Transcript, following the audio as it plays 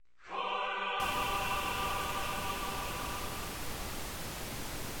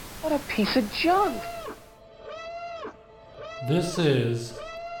What a piece of junk. This is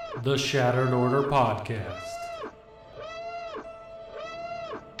the Shattered Order Podcast.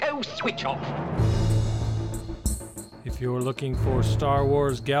 Go switch off. If you're looking for Star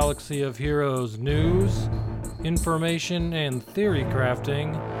Wars Galaxy of Heroes news, information, and theory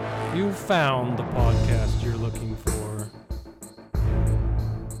crafting, you've found the podcast you're looking for.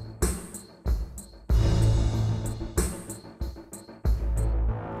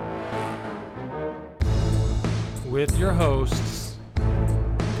 With your hosts,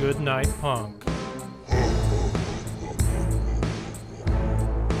 Goodnight Punk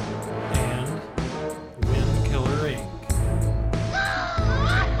and Windkiller Inc.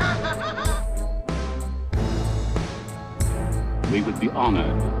 We would be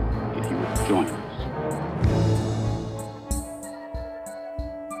honored if you would join us.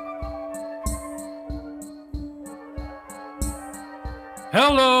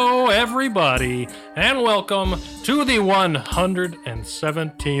 Hello, everybody, and welcome to the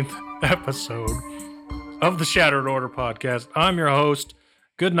 117th episode of the Shattered Order Podcast. I'm your host,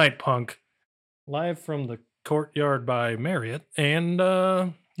 Goodnight Punk, live from the Courtyard by Marriott, and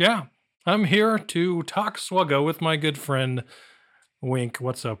I'm here to talk swuggo with my good friend Wink.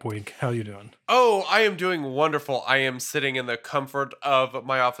 What's up, Wink? How you doing? Oh, I am doing wonderful. I am sitting in the comfort of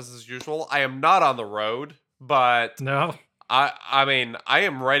my office as usual. I am not on the road, but No? I mean, I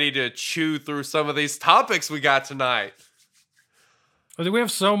am ready to chew through some of these topics we got tonight. I think we have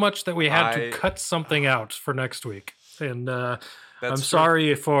so much that we had to cut something out for next week. And I'm true.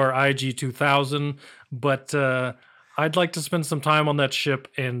 sorry for IG 2000, but I'd like to spend some time on that ship,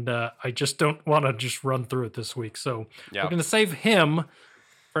 and I just don't want to just run through it this week. So we're going to save him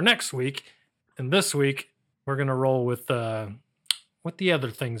for next week. And this week, we're going to roll with what the other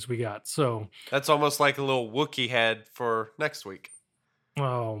things we got. So That's almost like a little Wookiee head for next week.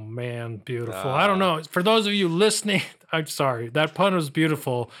 oh man, beautiful. I don't know. For those of you listening, I'm sorry. That pun was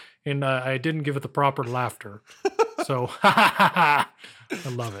beautiful, and I didn't give it the proper laughter. So I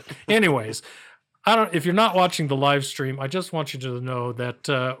love it. Anyways, if you're not watching the live stream, I just want you to know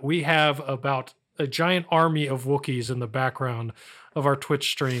that we have about a giant army of Wookiees in the background of our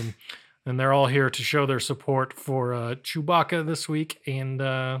Twitch stream, and they're all here to show their support for Chewbacca this week and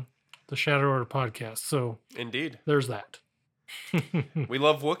the Shadow Order podcast. So Indeed. there's that. We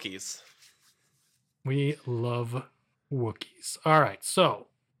love Wookiees. We love Wookiees. All right, so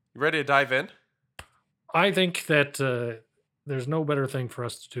You ready to dive in? I think that there's no better thing for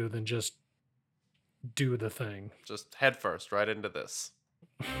us to do than just do the thing. Just head first, right into this.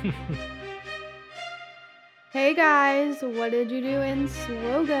 Hey guys, what did you do in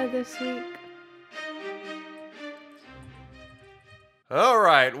Swoga this week? All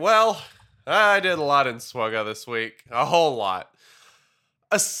right, well, I did a lot in Swugga this week. A whole lot.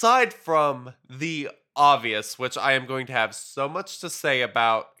 Aside from the obvious, which I am going to have so much to say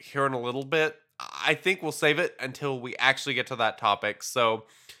about here in a little bit, I think we'll save it until we actually get to that topic. So,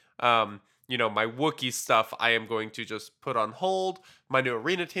 my Wookiee stuff, I am going to just put on hold. My new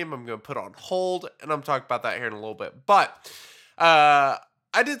arena team, I'm going to put on hold, and I'm talking about that here in a little bit. But, I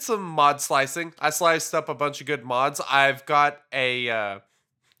did some mod slicing. I sliced up a bunch of good mods. I've got a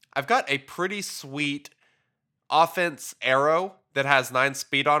pretty sweet offense arrow that has 9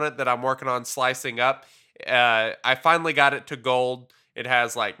 speed on it that I'm working on slicing up. I finally got it to gold. It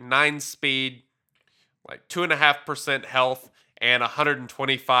has like 9 speed, like 2.5% health, and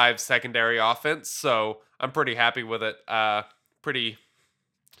 125 secondary offense. So I'm pretty happy with it. Pretty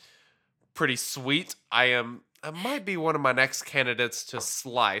sweet. It might be one of my next candidates to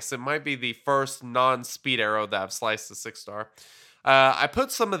slice. It might be the first non-speed arrow that I've sliced to 6-star. I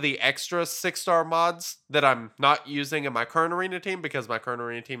put some of the extra 6-star mods that I'm not using in my current arena team because my current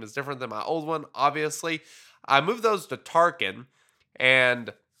arena team is different than my old one, obviously. I moved those to Tarkin,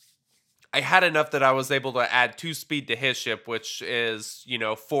 and I had enough that I was able to add 2 speed to his ship, which is,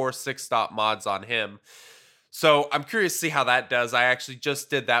 4 6-star mods on him. So I'm curious to see how that does. I actually just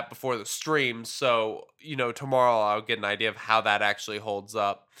did that before the stream, so, tomorrow I'll get an idea of how that actually holds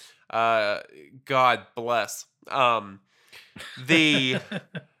up. God bless. The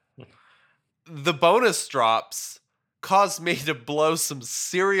bonus drops caused me to blow some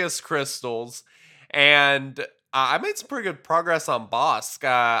serious crystals, and I made some pretty good progress on Bosk.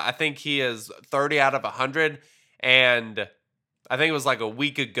 I think he is 30 out of 100, and I think it was like a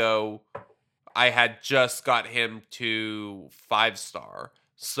week ago I had just got him to 5-star.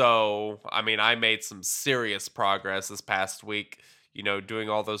 So, I made some serious progress this past week, doing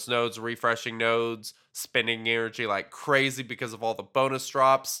all those nodes, refreshing nodes, spending energy like crazy because of all the bonus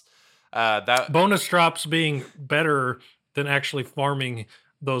drops. That bonus drops being better than actually farming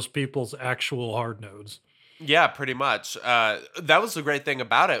those people's actual hard nodes. Yeah, pretty much. That was the great thing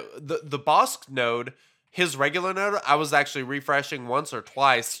about it. The Bosk node, his regular node, I was actually refreshing once or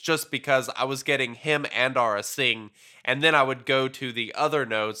twice just because I was getting him and Ara Singh, and then I would go to the other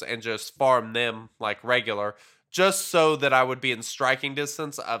nodes and just farm them like regular, just so that I would be in striking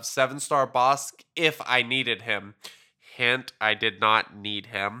distance of 7-star Bosk if I needed him. Hint, I did not need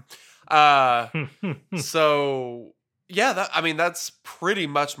him. So yeah, that's pretty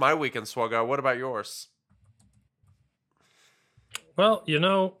much my week in Swoggo. What about yours? Well,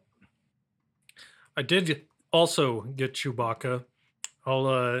 I did also get Chewbacca.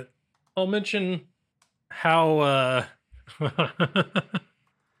 I'll mention how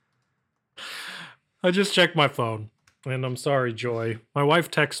I just checked my phone, and I'm sorry, Joy. My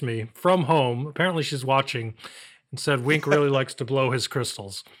wife texted me from home. Apparently, she's watching, and said Wink really likes to blow his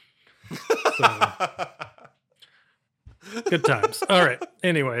crystals. So, good times. All right.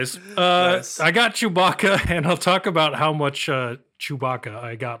 Anyways, Nice. I got Chewbacca, and I'll talk about how much Chewbacca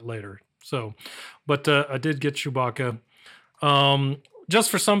I got later. So, but I did get Chewbacca. Just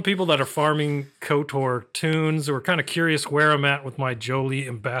for some people that are farming KOTOR tunes or kind of curious where I'm at with my Jolie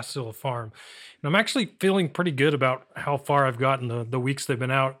and Bastila farm. And I'm actually feeling pretty good about how far I've gotten the weeks they've been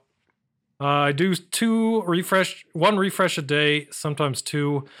out. I do one refresh a day, sometimes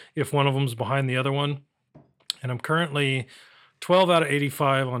two if one of them's behind the other one. And I'm currently 12 out of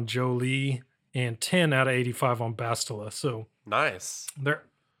 85 on Jolie and 10 out of 85 on Bastila. So Nice. they're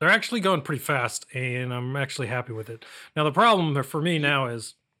actually going pretty fast, and I'm actually happy with it. Now, the problem for me now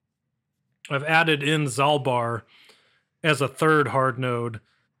is I've added in Zalbar as a third hard node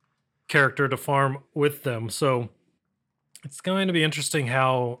character to farm with them. So it's going to be interesting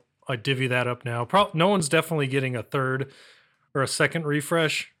how I divvy that up now. No one's definitely getting a third or a second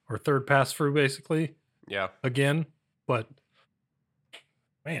refresh or third pass through, basically, Yeah. again. But,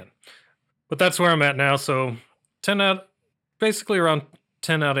 man. But that's where I'm at now. So basically around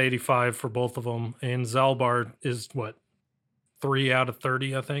 10 out of 85 for both of them. And Zalbar is, 3 out of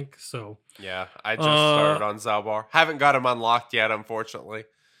 30, I think. So, Yeah, I just started on Zalbar. Haven't got him unlocked yet, unfortunately.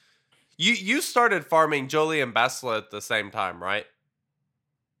 You started farming Jolie and Bastila at the same time, right?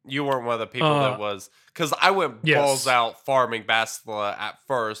 You weren't one of the people that was... Because I went balls out farming Bastila at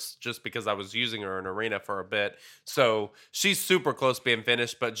first, just because I was using her in Arena for a bit. So she's super close being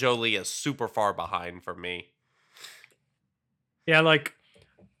finished, but Jolie is super far behind for me. yeah,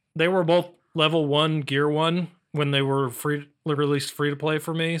 they were both level 1, gear 1 when they were released free to play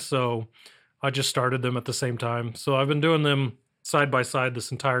for me. So I just started them at the same time. So I've been doing them side by side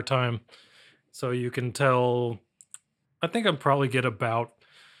this entire time. So you can tell, I think I'm probably get about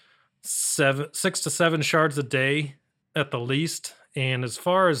 6 to 7 shards a day at the least. And as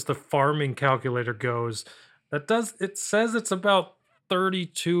far as the farming calculator goes, it says it's about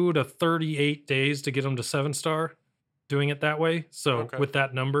 32 to 38 days to get them to 7-star doing it that way. So Okay. with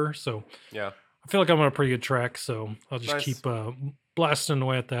that number, so Yeah. I feel like I'm on a pretty good track. So I'll just Nice. keep blasting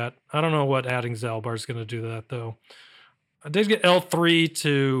away at that. I don't know what adding Zalbar is going to do to that though. I did get L3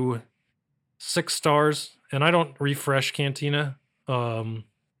 to 6 stars, and I don't refresh Cantina.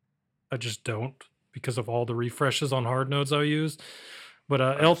 I just don't because of all the refreshes on hard nodes I use. But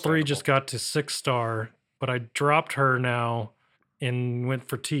L3 just got to 6-star, but I dropped her now and went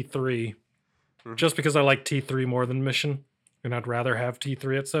for T3 just because I like T3 more than Mission, and I'd rather have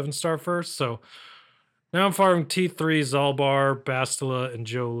T3 at 7-star first. So now I'm farming T3, Zalbar, Bastila, and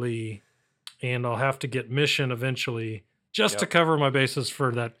Jolie, and I'll have to get Mission eventually just to cover my bases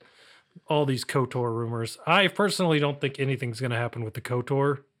for all these KOTOR rumors. I personally don't think anything's going to happen with the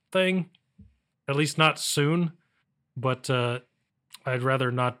KOTOR thing, at least not soon, but I'd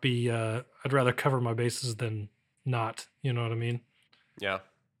rather not be, I'd rather cover my bases than not, you know what I mean? Yeah.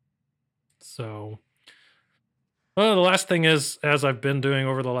 So, well, the last thing is, as I've been doing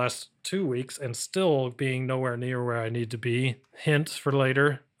over the last 2 weeks and still being nowhere near where I need to be, hint for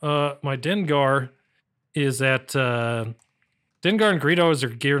later, my Dengar is at, Dengar and Greedo is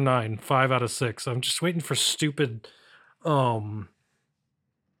gear 9, 5 out of 6. I'm just waiting for stupid, stun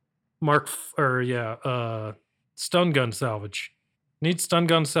gun salvage. Need stun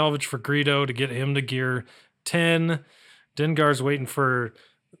gun salvage for Greedo to get him to gear 10. Dengar's waiting for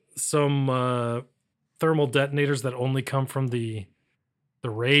some thermal detonators that only come from the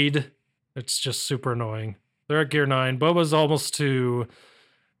raid. It's just super annoying. They're at gear 9. Boba's almost to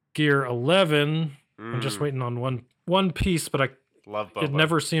gear 11. I'm just waiting on one piece, but Love Boba. it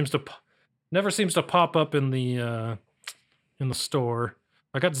never seems to pop up in the store.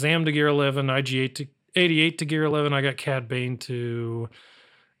 I got Zam to gear 11, IG 88 to gear 11. I got Cad Bane to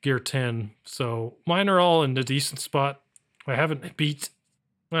gear 10. So mine are all in a decent spot. I haven't beat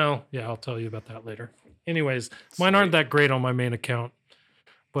Well, yeah, I'll tell you about that later. Anyways, mine aren't that great on my main account,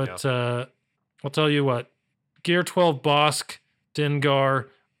 but I'll tell you what. Gear 12 Bosk, Dengar,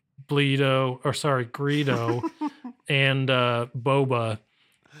 Greedo, and Boba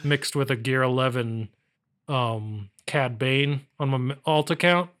mixed with a Gear 11 Cad Bane on my alt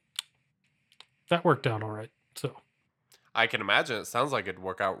account. That worked out all right. So I can imagine. It sounds like it'd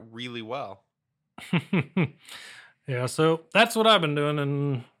work out really well. yeah, so that's what I've been doing,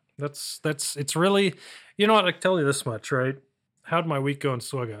 and that's it's really, you know what, I can tell you this much, right? How'd my week go in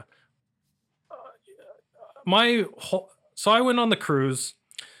Swagga? So I went on the cruise.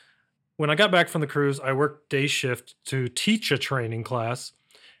 When I got back from the cruise, I worked day shift to teach a training class,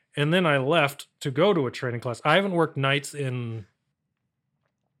 and then I left to go to a training class. I haven't worked nights in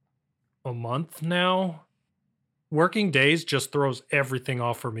a month now. Working days just throws everything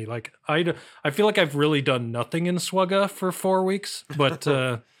off for me. Like I feel like I've really done nothing in Swagga for 4 weeks, but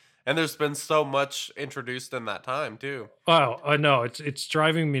And there's been so much introduced in that time too. oh, I know it's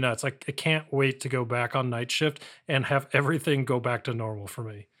driving me nuts. Like I can't wait to go back on night shift and have everything go back to normal for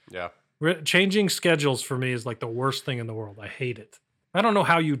me. Yeah. Changing schedules for me is like the worst thing in the world. I hate it. I don't know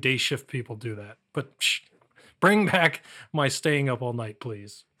how you day shift people do that, but bring back my staying up all night,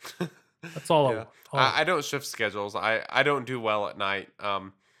 please. That's all I Yeah. want. I don't shift schedules. I don't do well at night.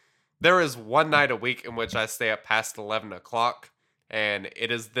 There is one night a week in which I stay up past 11 o'clock, and it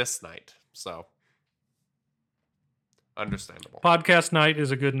is this night. So, understandable. Podcast night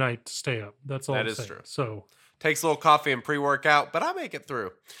is a good night to stay up. That's all That I'm is saying. true. So, Takes a little coffee and pre-workout, but I make it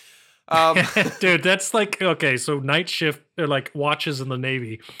through. dude, that's like, okay, so night shift, they're like watches in the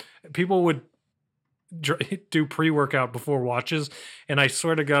Navy. People would do pre-workout before watches, and I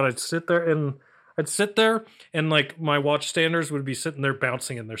swear to God, I'd sit there and like my watch standers would be sitting there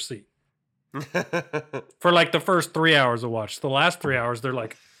bouncing in their seat for like the first 3 hours of watch. The last 3 hours, they're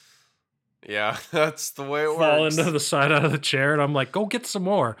like Yeah, that's the way it fall works. into the side out of the chair, and I'm like, go get some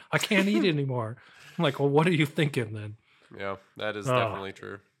more. I can't eat anymore. I'm like, well, what are you thinking then? Yeah, that is Oh. definitely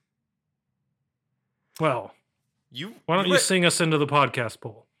true. Well, You why don't you sing us into the podcast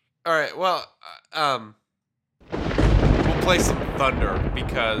poll? All right. Well, we'll play some Thunder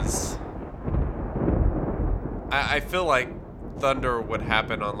because I feel like Thunder would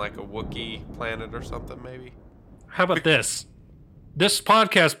happen on like a Wookiee planet or something, maybe. How about this? This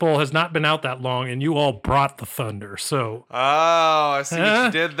podcast poll has not been out that long, and you all brought the thunder. So, Oh, I see what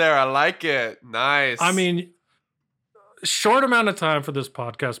you did there. I like it. Nice. I mean, short amount of time for this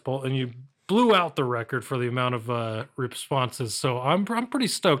podcast poll, and you blew out the record for the amount of responses. So I'm pretty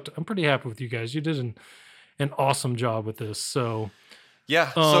stoked. I'm pretty happy with you guys. You did an awesome job with this. So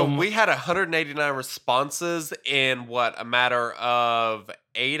yeah. So we had 189 responses in what, a matter of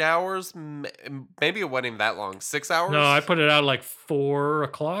 8 hours? Maybe it wasn't even that long. 6 hours? no, I put it out like 4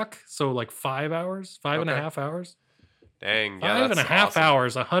 o'clock. So like 5 hours, five and a Okay. half hours. Dang. Yeah, Five and a that's half awesome.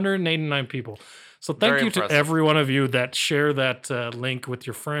 hours, 189 people. So thank Very you impressive. to every one of you that share that link with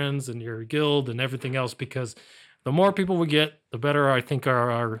your friends and your guild and everything else, because the more people we get, the better I think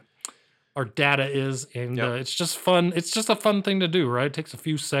our data is. And Yep. it's just fun. It's just a fun thing to do, right? It takes a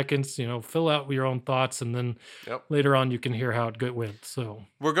few seconds, fill out your own thoughts, and then Yep. later on you can hear how it went. So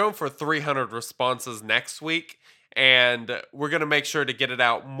We're going for 300 responses next week, and we're going to make sure to get it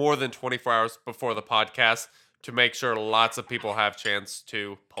out more than 24 hours before the podcast to make sure lots of people have chance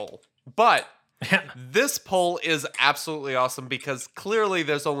to poll. But this poll is absolutely awesome because clearly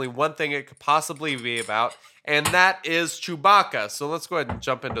there's only one thing it could possibly be about, and that is Chewbacca. So let's go ahead and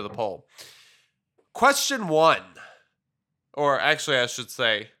jump into the poll. Question 1, or actually I should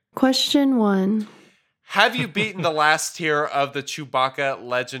say, Question 1. have you beaten the last tier of the Chewbacca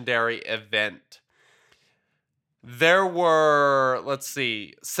Legendary event? There were, let's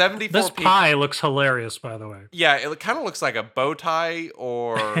see, 74 this people. pie looks hilarious, by the way. Yeah, it kind of looks like a bow tie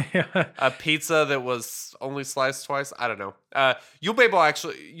or a pizza that was only sliced twice. I don't know. You'll be able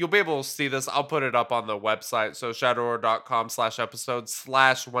to see this. I'll put it up on the website. So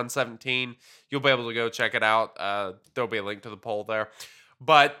shadowroar.com/episode/117. You'll be able to go check it out. There'll be a link to the poll there.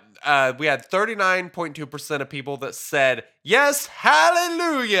 But we had 39.2% of people that said, yes,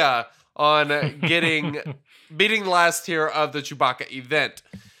 hallelujah, on beating the last tier of the Chewbacca event.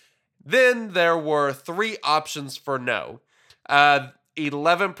 Then there were 3 options for no.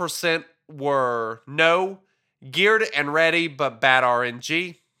 11% were no, geared and ready, but bad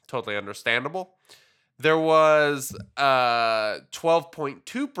RNG. Totally understandable. There was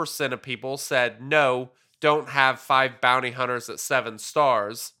 12.2% of people said no, don't have 5 bounty hunters at 7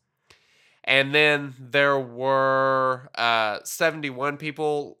 stars. And then there were 71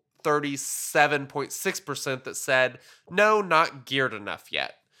 people, 37.6% that said no, not geared enough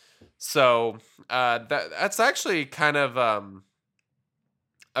yet. So that's actually kind of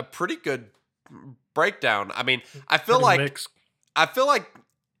a pretty good breakdown. I mean, I feel Pretty like mixed. I feel like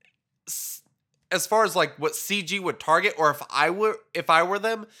as far as like what CG would target, or if I were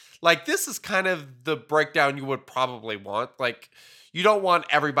them, like this is kind of the breakdown you would probably want. Like you don't want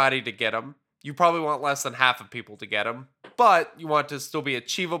everybody to get them. You probably want less than half of people to get them, but you want to still be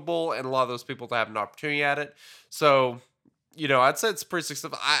achievable and a lot of those people to have an opportunity at it. So, I'd say it's pretty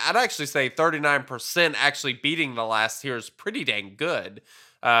successful. I'd actually say 39% actually beating the last tier is pretty dang good.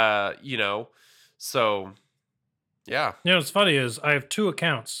 So yeah. What's funny is I have 2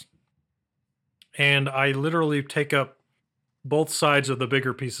 accounts, and I literally take up both sides of the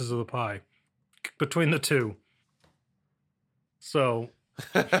bigger pieces of the pie between the 2. So,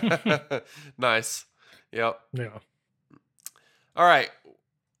 Nice. Yep. yeah. All right.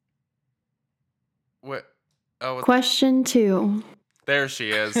 What? Oh, Question 2. there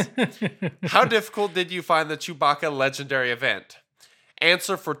she is. How difficult did you find the Chewbacca legendary event?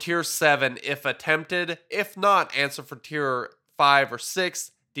 Answer for tier 7 if attempted. If not, answer for tier 5 or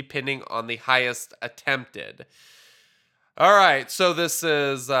 6, depending on the highest attempted. All right, so this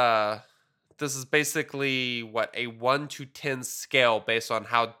is basically what, a 1 to 10 scale based on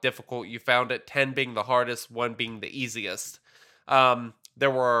how difficult you found it, 10 being the hardest, 1 being the easiest. There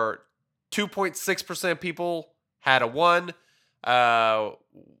were 2.6% people had a 1,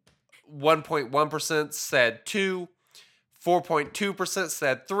 1.1% said 2, 4.2%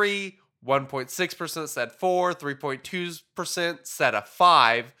 said 3, 1.6% said 4, 3.2% said a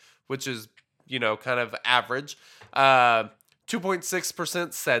 5, which is, kind of average.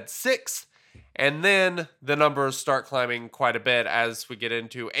 2.6% said 6, and then the numbers start climbing quite a bit as we get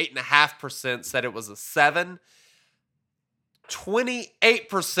into 8.5% said it was a 7.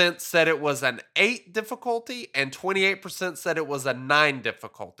 28% said it was an 8 difficulty, and 28% said it was a 9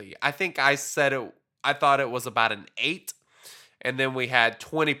 difficulty. I think I thought it was about an 8. And then we had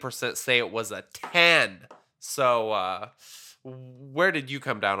 20% say it was a 10. So, where did you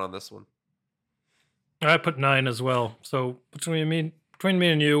come down on this one? I put 9 as well. So between me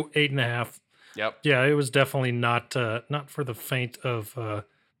and you, 8.5. Yep. Yeah, it was definitely not for the faint of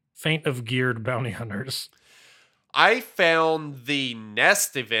geared bounty hunters. I found the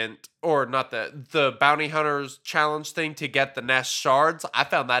nest event, or not the bounty hunters challenge thing to get the nest shards. I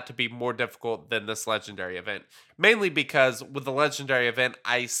found that to be more difficult than this legendary event. Mainly because with the legendary event,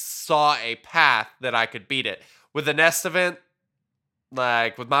 I saw a path that I could beat it. With the nest event,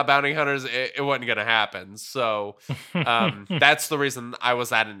 like with my bounty hunters, it wasn't going to happen. So that's the reason I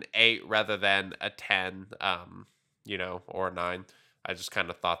was at an 8 rather than a 10, or a 9. I just kind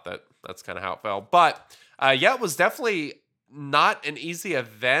of thought that's kind of how it fell. But it was definitely not an easy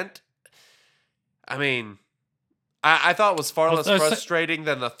event. I mean, I thought it was far less frustrating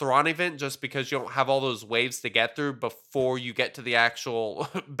than the Thrawn event just because you don't have all those waves to get through before you get to the actual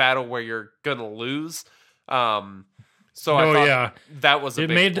battle where you're going to lose. So I thought that was a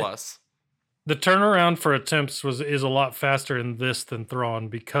big plus. The turnaround for attempts is a lot faster in this than Thrawn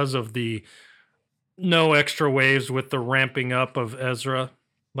because of the no extra waves with the ramping up of Ezra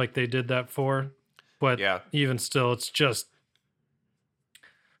like they did that for. But even still, it's just,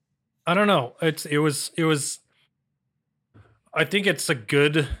 I don't know. It was. I think it's a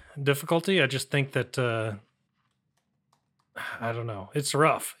good difficulty. I just think that I don't know. It's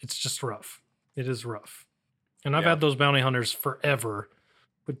rough. It's just rough. It is rough. And I've had those bounty hunters forever,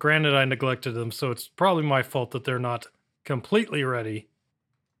 but granted, I neglected them, so it's probably my fault that they're not completely ready.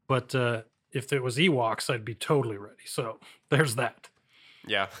 But if it was Ewoks, I'd be totally ready. So there's that.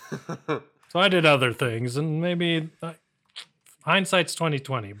 Yeah. So I did other things, and maybe hindsight's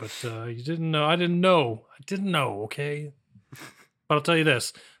 20/20. But you didn't know. I didn't know. Okay. But I'll tell you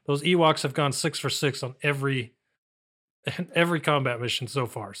this: those Ewoks have gone 6 for 6 on every combat mission so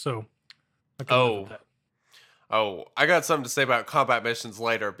far. So I can live with that. Oh, I got something to say about combat missions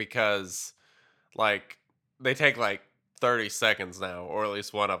later because, like, they take like 30 seconds now, or at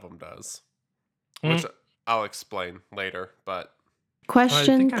least one of them does, which I'll explain later. But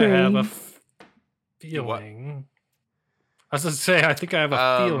Question 3. I have a feeling. I was going to say, I think I have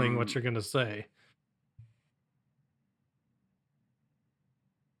a feeling what you're going to say.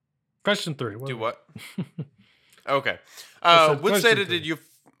 Question 3. Do what? Okay.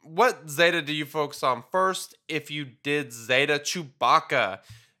 What Zeta did you focus on first? If you did Zeta Chewbacca,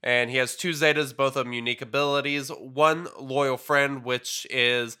 and he has 2 Zetas, both of them unique abilities. 1, Loyal Friend, which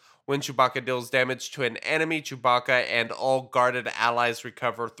is when Chewbacca deals damage to an enemy, Chewbacca and all guarded allies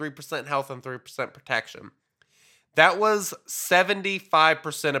recover 3% health and 3% protection. That was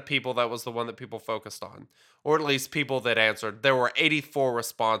 75% of people. That was the one that people focused on, or at least people that answered. There were 84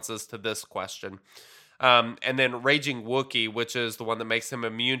 responses to this question. And then Raging Wookiee, which is the one that makes him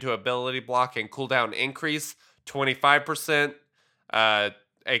immune to ability block and cooldown increase, 25%,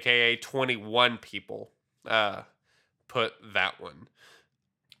 aka 21 people put that one.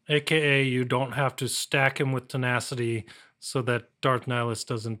 AKA, you don't have to stack him with tenacity so that Darth Nihilus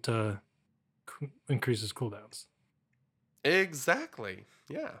doesn't increase his cooldowns. Exactly.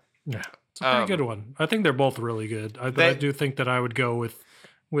 Yeah. Yeah, it's a pretty good one. I think they're both really good. I do think that I would go with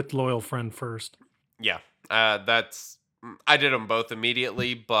Loyal Friend first. Yeah. I did them both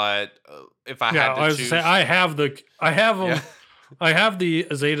immediately, but if I had to choose, I have them. Yeah. I have the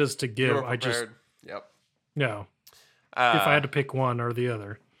Zetas to you give. were I just prepared. Yep. if I had to pick one or the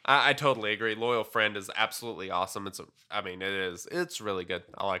other. I totally agree. Loyal Friend is absolutely awesome. It's really good.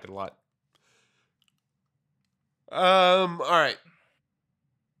 I like it a lot. All right.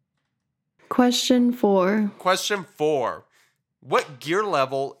 Question 4. Question 4. What gear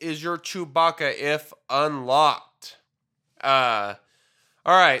level is your Chewbacca if unlocked? All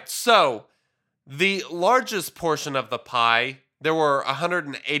right. So the largest portion of the pie, there were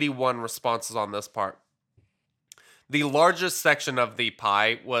 181 responses on this part. The largest section of the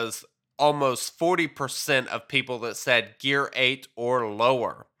pie was almost 40% of people that said gear 8 or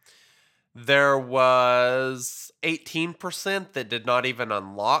lower. There was 18% that did not even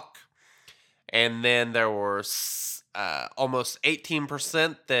unlock. And then there were almost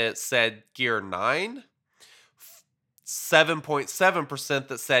 18% that said gear 9. 7.7%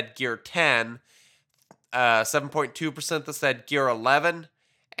 that said gear 10. 7.2% that said gear 11.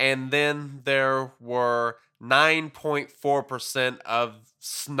 And then there were 9.4% of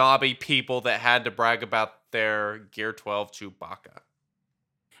snobby people that had to brag about their gear 12 Chewbacca.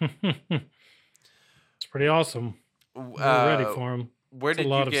 It's pretty awesome. We're ready for him. Where did a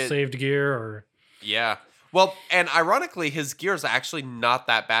lot you get of saved gear or Yeah. Well, and ironically, his gear is actually not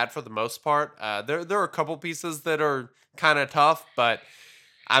that bad for the most part. There are a couple pieces that are kind of tough, but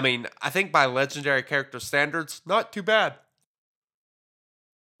I mean, I think by legendary character standards, not too bad.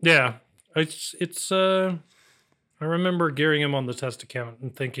 yeah. It's I remember gearing him on the test account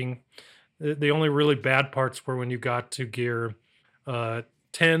and thinking the only really bad parts were when you got to gear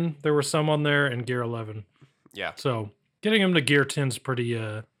 10, there were some on there, and gear 11. Yeah. So getting him to gear 10 is pretty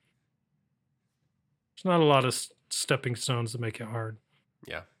there's not a lot of stepping stones to make it hard.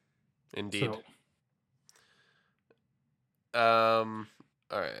 Yeah. Indeed. So, All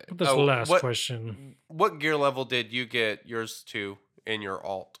right. this last question. What gear level did you get yours to in your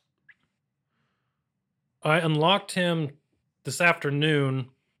alt? I unlocked him this afternoon,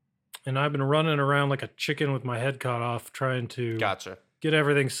 and I've been running around like a chicken with my head cut off trying to Gotcha. get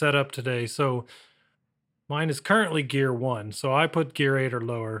everything set up today. So mine is currently gear 1. So I put gear 8 or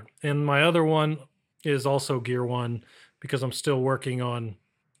lower. And my other one is also gear 1 because I'm still working on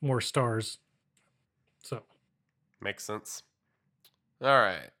more stars. So Makes sense. All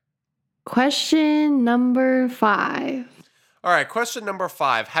right. Question number 5. All right, question number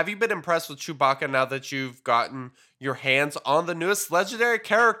 5. Have you been impressed with Chewbacca now that you've gotten your hands on the newest legendary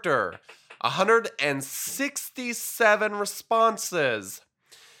character? 167 responses.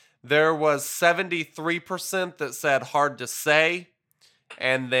 There was 73% that said hard to say,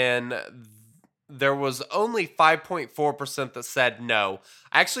 and then there was only 5.4% that said no.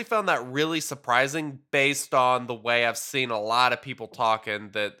 I actually found that really surprising based on the way I've seen a lot of people talking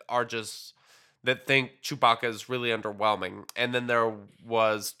that think Chewbacca is really underwhelming. And then there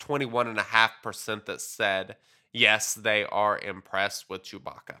was 21.5% that said, yes, they are impressed with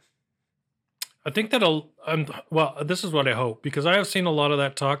Chewbacca. I think this is what I hope, because I have seen a lot of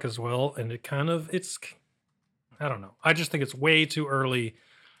that talk as well. And I don't know. I just think it's way too early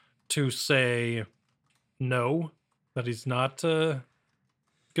to say no, that he's not good.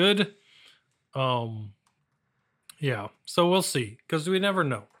 Yeah, so we'll see, because we never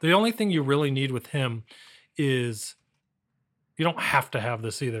know. The only thing you really need with him is, you don't have to have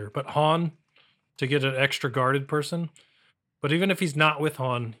this either, but Han, to get an extra guarded person. But even if he's not with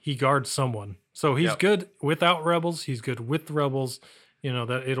Han, he guards someone. So he's good without rebels. He's good with rebels.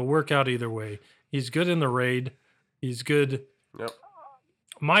 That it'll work out either way. He's good in the raid. He's good. Yep.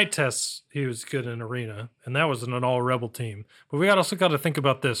 My tests, he was good in arena, and that was in an all rebel team. But we also got to think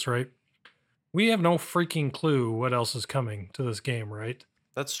about this, right? We have no freaking clue what else is coming to this game, right?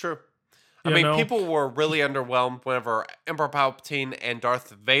 That's true. People were really underwhelmed whenever Emperor Palpatine and Darth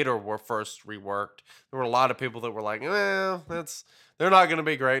Vader were first reworked. There were a lot of people that were like, they're not going to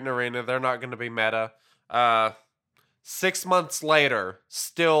be great in arena. They're not going to be meta. 6 months later,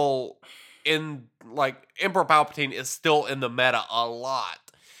 still in like Emperor Palpatine is still in the meta a lot,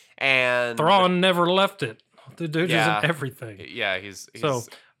 and Thrawn never left it. The dude Yeah. is in everything. yeah, he's So-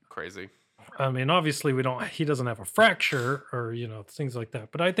 crazy. I mean, obviously he doesn't have a fracture or, things like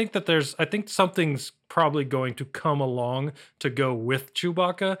that. But I think I think something's probably going to come along to go with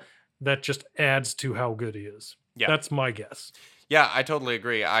Chewbacca that just adds to how good he is. Yeah. That's my guess. Yeah, I totally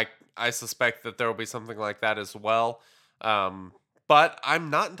agree. I suspect that there will be something like that as well. But I'm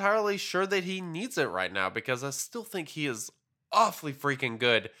not entirely sure that he needs it right now because I still think he is awfully freaking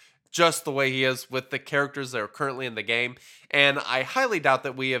good just the way he is with the characters that are currently in the game. And I highly doubt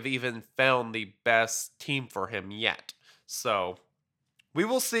that we have even found the best team for him yet. So we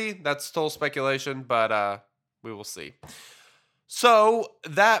will see. That's total speculation, but we will see. So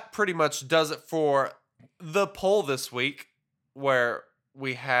that pretty much does it for the poll this week, where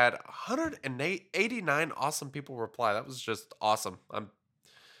we had 189 awesome people reply. That was just awesome. Like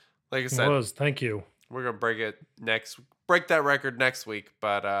I It said, was. Thank you. we're gonna break that record next week.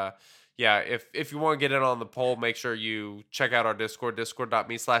 But yeah, if you want to get in on the poll, make sure you check out our Discord,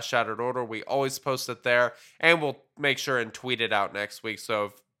 discord.me/shatteredorder. We always post it there, and we'll make sure and tweet it out next week.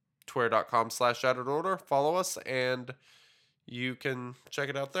 So twitter.com/shatteredorder, follow us, and you can check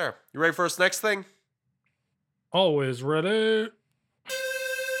it out there. You ready for us next thing? Always ready.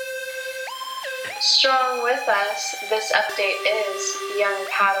 Strong with us, this update is Young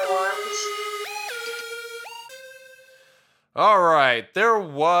Padawans. All right, there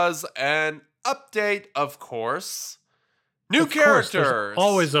was an update, of course. New Of course, there's characters.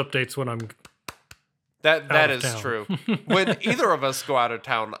 always updates when I'm that out is of town. true. When either of us go out of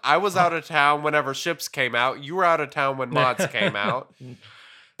town, I was out of town whenever ships came out. You were out of town when mods came out.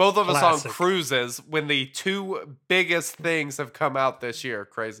 Both of us Classic. on cruises when the two biggest things have come out this year.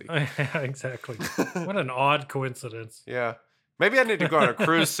 Crazy. Exactly. What an odd coincidence. Yeah. Maybe I need to go on a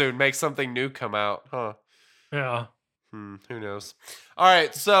cruise soon, make something new come out. Huh. Yeah. Who knows? All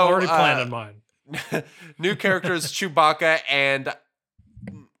right, so Already planning mine. new characters Chewbacca and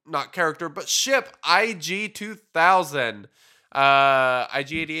not character but ship IG-2000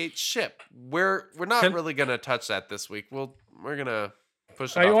 IG-88 ship. We're not Can- really gonna touch that this week. We're gonna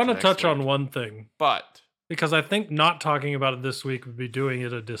push it I off want to next touch week. on one thing but because I think not talking about it this week would be doing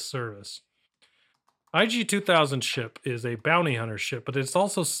it a disservice. IG-2000 ship is a bounty hunter ship, but it's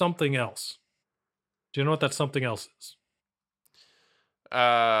also something else. Do you know what that something else is?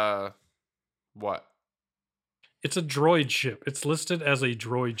 what? It's a droid ship. It's listed as a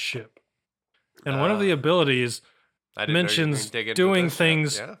droid ship. And one of the abilities I didn't know you were gonna mentions dig into doing this yet.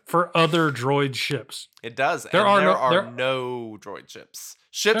 things Yeah, for other droid ships. it does. There and are there no- are there- no droid ships.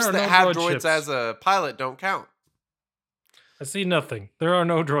 Ships There are that no have droid droids ships. as a pilot don't count. I see nothing. There are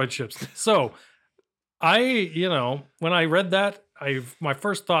no droid ships. So when I read that, my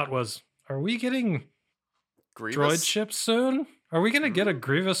first thought was, are we getting Grievous? droid ships soon? Are we going to get a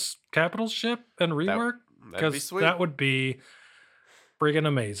Grievous capital ship and rework? That'd be Because sweet. that would be friggin'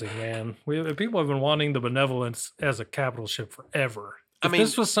 amazing, man. People have been wanting the Benevolence as a capital ship forever. I If mean-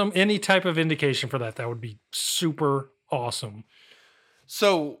 this was any type of indication for that, that would be super awesome.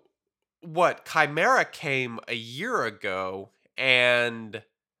 So, what? Chimera came a year ago, and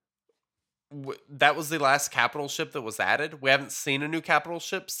that was the last capital ship that was added. We haven't seen a new capital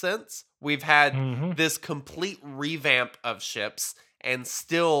ship since. We've had Mhm. this complete revamp of ships, and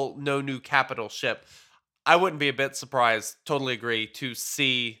still no new capital ship. I wouldn't be a bit surprised. Totally agree to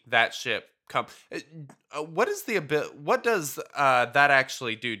see that ship come. What is What does that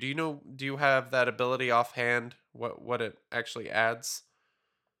actually do? Do you know? Do you have that ability offhand? What it actually adds?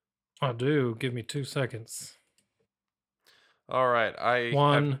 I do. Give me 2 seconds. All right, I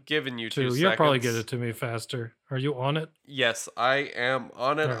One, have given you 2 Two. seconds. You'll probably get it to me faster. Are you on it? Yes, I am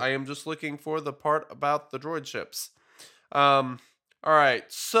on it. All right. I am just looking for the part about the droid ships. All right,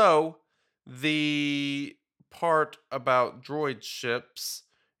 so the part about droid ships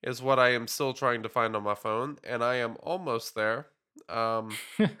is what I am still trying to find on my phone, and I am almost there.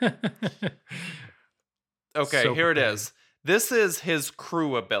 Okay, So here it prepared. is. This is his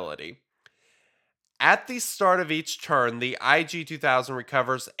crew ability. At the start of each turn, the IG-2000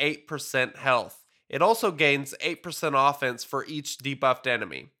 recovers 8% health. It also gains 8% offense for each debuffed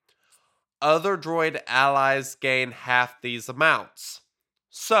enemy. Other droid allies gain half these amounts.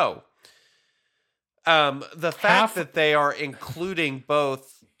 So, the fact Half- that they are including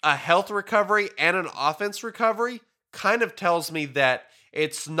both a health recovery and an offense recovery kind of tells me that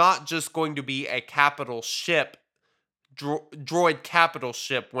it's not just going to be a capital ship, droid capital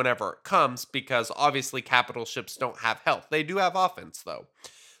ship whenever it comes, because obviously capital ships don't have health. They do have offense, though.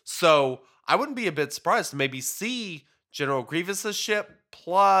 So I wouldn't be a bit surprised to maybe see General Grievous's ship,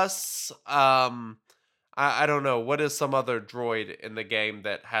 plus I don't know, what is some other droid in the game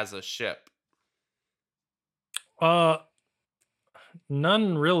that has a ship? None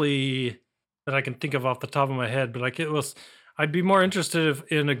really that I can think of off the top of my head, but like I'd be more interested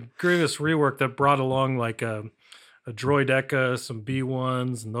in a Grievous rework that brought along like a droideka, some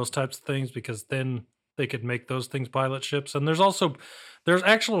B1s, and those types of things, because then they could make those things pilot ships. And there's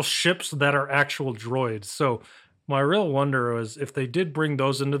actual ships that are actual droids. So my real wonder was if they did bring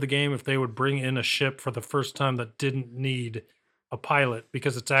those into the game, if they would bring in a ship for the first time that didn't need a pilot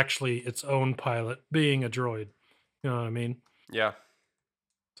because it's actually its own pilot, being a droid. You know what I mean? Yeah.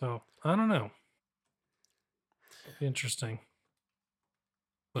 So I don't know. Interesting.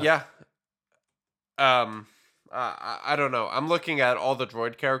 But- Yeah. I don't know. I'm looking at all the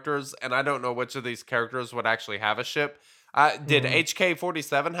droid characters, and I don't know which of these characters would actually have a ship. Did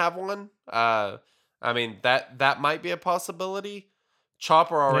HK-47 have one? I mean, that might be a possibility.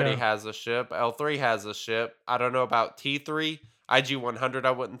 Chopper already has a ship. L3 has a ship. I don't know about T3. IG-100,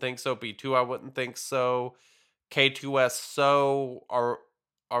 I wouldn't think so. B2, I wouldn't think so. K2S So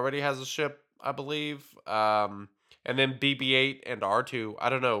already has a ship, I believe. And then BB-8 and R2. I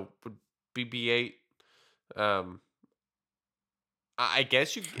don't know. Would BB-8... I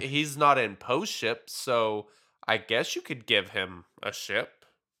guess he's not in post ship, so I guess you could give him a ship.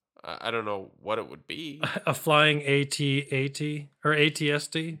 I don't know what it would be. A flying AT-AT or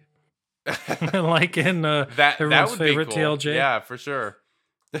ATSD, like in that everyone's would favorite be cool. TLJ. Yeah, for sure.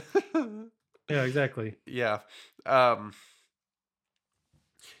 Yeah, exactly. Yeah.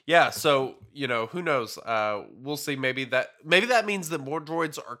 Yeah, so, who knows? We'll see. Maybe that means that more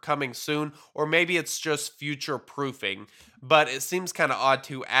droids are coming soon, or maybe it's just future proofing. But it seems kind of odd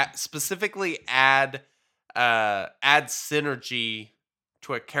to specifically add synergy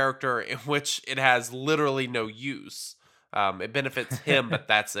to a character in which it has literally no use. It benefits him, but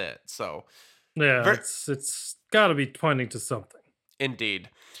that's it. So yeah, it's got to be pointing to something. Indeed.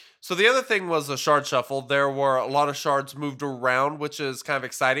 So the other thing was a shard shuffle. There were a lot of shards moved around, which is kind of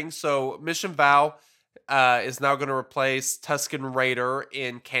exciting. So Mission Vow is now going to replace Tusken Raider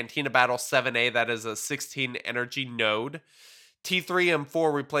in Cantina Battle 7A. That is a 16 energy node. T3 and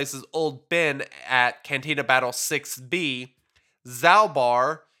 4 replaces Old Ben at Cantina Battle 6B.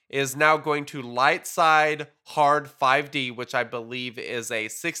 Zalbar is now going to Light Side Hard 5D, which I believe is a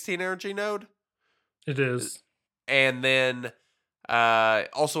 16 energy node. It is. And then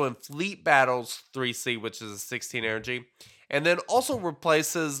also in Fleet Battles 3C, which is a 16 energy. And then also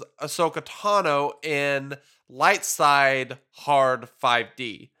replaces Ahsoka Tano in Light Side Hard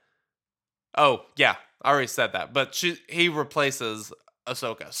 5D. Oh, yeah, I already said that. But he replaces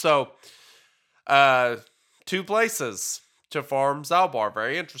Ahsoka. So, 2 places to farm Zalbar.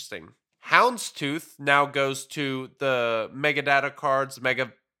 Very interesting. Houndstooth now goes to the Mega Data cards,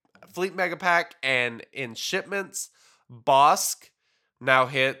 Fleet Mega Pack, and in shipments. Bosk now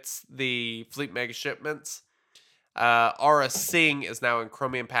hits the Fleet Mega shipments. Aura Singh is now in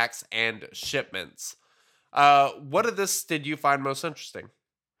Chromium packs and shipments. What of this did you find most interesting?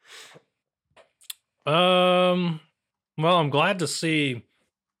 Well, I'm glad to see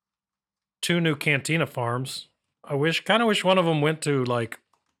 2 new Cantina farms. I kind of wish one of them went to like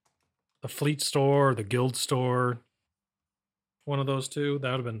the Fleet store, or the Guild store. One of those 2, that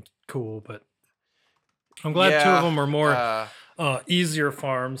would have been cool. But I'm glad 2 of them are more easier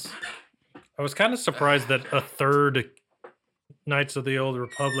farms. I was kind of surprised that a 3rd Knights of the Old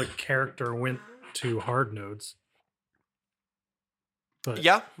Republic character went to hard nodes. But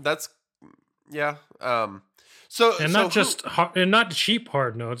Yeah, that's so and not just and not cheap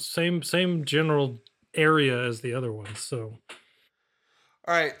hard nodes, same general area as the other ones. So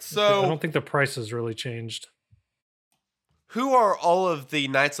all right, I so don't think the prices really changed. who are all of the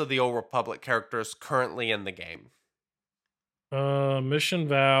Knights of the Old Republic characters currently in the game? Mission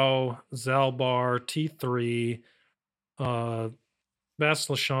Vow, Zalbar, T3, Bas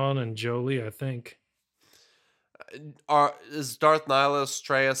Lashan, and Jolie, I think. Is Darth Nihilus,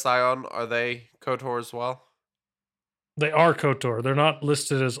 Traya, Scion, are they KOTOR as well? They are KOTOR. They're not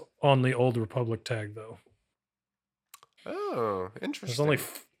listed as on the Old Republic tag, though. Oh, interesting.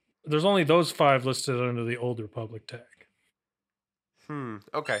 There's only those 5 listed under the Old Republic tag.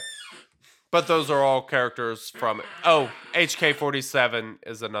 Okay. But those are all characters from... Oh, HK-47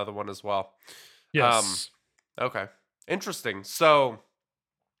 is another one as well. Yes. Okay. Interesting. So,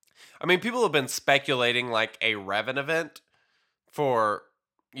 I mean, people have been speculating like a Revan event for,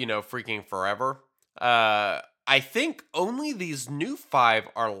 freaking forever. I think only these new 5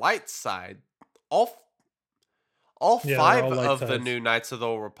 are light side. All All Yeah, they're five all light of the sides. new Knights of the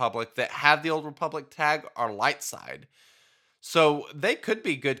Old Republic that have the Old Republic tag are light side. So they could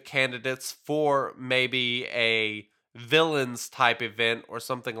be good candidates for maybe a villains type event or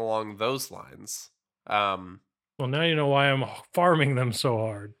something along those lines. Well, now you know why I'm farming them so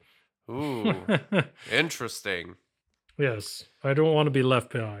hard. Ooh, interesting. Yes, I don't want to be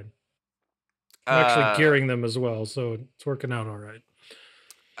left behind. I'm actually Uh, gearing them as well, so it's working out all right.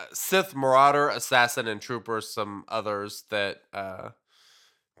 Sith, Marauder, Assassin, and Trooper, some others that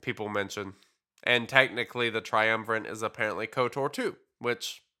people mention. And technically, the Triumvirate is apparently KOTOR too,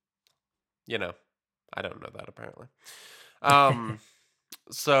 which, you know, I don't know that apparently.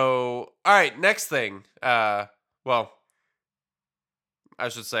 So, all right, next thing. Well, I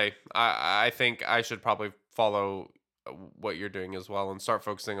should say, I think I should probably follow what you're doing as well and start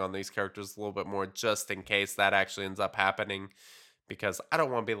focusing on these characters a little bit more just in case that actually ends up happening. Because I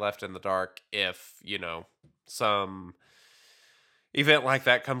don't want to be left in the dark if, you know, some event like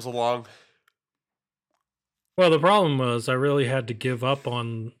that comes along. Well, the problem was I really had to give up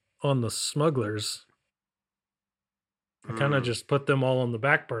on the smugglers. I kind of just put them all on the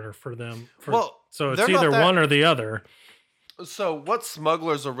back burner for them. So it's they're not either that- one or the other. So what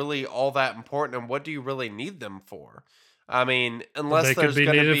smugglers are really all that important, and what do you really need them for? I mean, unless They there's could be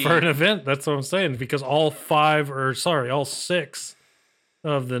going to needed be for an event. That's what I'm saying. Because all 6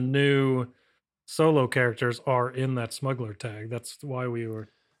 of the new solo characters are in that smuggler tag. That's why we were.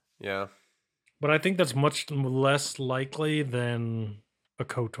 Yeah. But I think that's much less likely than a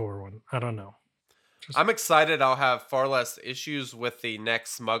KOTOR one. I don't know. I'm excited I'll have far less issues with the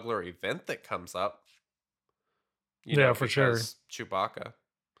next smuggler event that comes up. Yeah, for sure. because Chewbacca.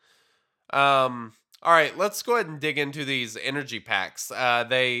 All right, let's go ahead and dig into these energy packs.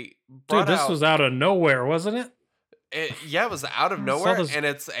 They brought Dude, this out, was out of nowhere, wasn't it? it was out of I saw nowhere, this- and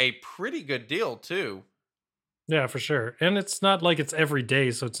it's a pretty good deal too. Yeah, for sure. And it's not like it's every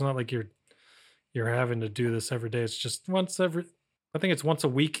day, so it's not like you're having to do this every day. It's just I think it's once a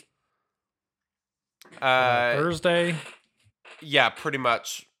week. Thursday. Yeah, pretty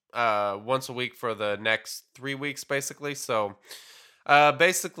much once a week for the next 3 weeks, basically. So,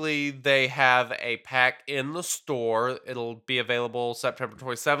 basically, they have a pack in the store. It'll be available September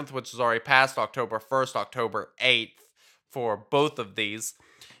 27th, which is already passed, October 1st, October 8th for both of these.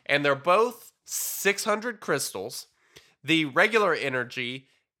 And they're both 600 crystals. The regular energy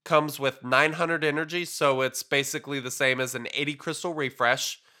comes with 900 energy, so it's basically the same as an 80 crystal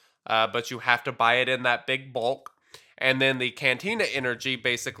refresh, but you have to buy it in that big bulk. And then the Cantina energy,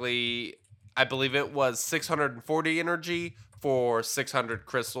 basically, I believe it was 640 energy for 600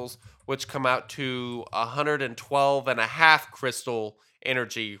 crystals, which come out to 112 and a half crystal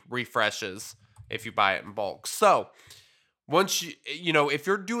energy refreshes if you buy it in bulk. So, once you know, if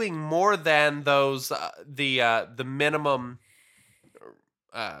you're doing more than those, the minimum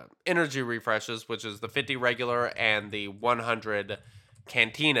energy refreshes, which is the 50 regular and the 100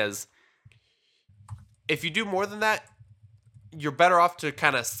 cantinas, if you do more than that, you're better off to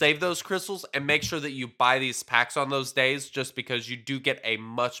kind of save those crystals and make sure that you buy these packs on those days, just because you do get a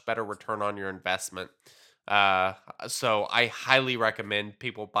much better return on your investment. So I highly recommend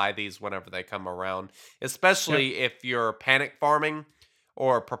people buy these whenever they come around, especially if you're panic farming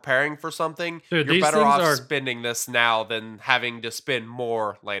or preparing for something. Dude, you're these better things off are- spending this now than having to spend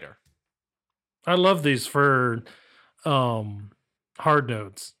more later. I love these for hard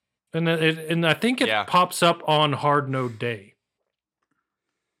nodes. And I think it Yeah. pops up on hard node day.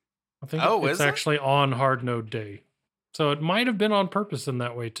 I think Oh, it's is it? actually on hard node day. So it might have been on purpose in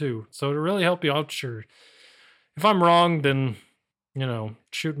that way too. So to really help you out, sure. If I'm wrong, then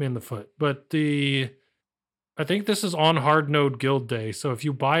shoot me in the foot. But I think this is on hard node guild day. So if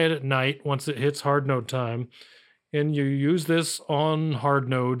you buy it at night, once it hits hard node time, and you use this on hard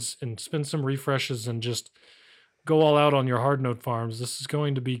nodes and spend some refreshes and just go all out on your hard node farms, this is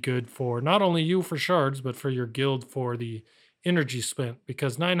going to be good for not only you for shards, but for your guild for the energy spent,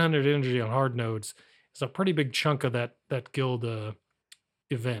 because 900 energy on hard nodes is a pretty big chunk of that guild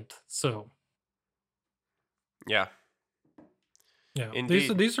event. So Yeah. yeah,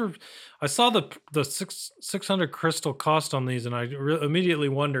 Indeed. these are. I saw the 600 crystal cost on these, and I immediately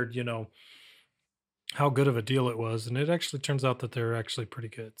wondered, how good of a deal it was, and it actually turns out that they're actually pretty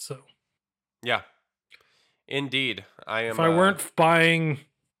good. So Yeah. Indeed. I am. if I weren't buying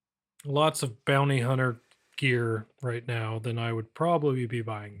lots of bounty hunter gear right now, then I would probably be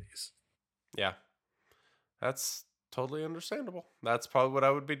buying these. Yeah. That's totally understandable. That's probably what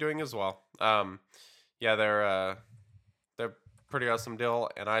I would be doing as well. Yeah, they're pretty awesome deal,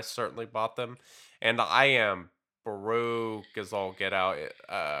 and I certainly bought them. And I am broke as all get out.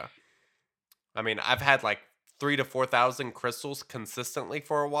 I mean, I've had like 3 to 4,000 crystals consistently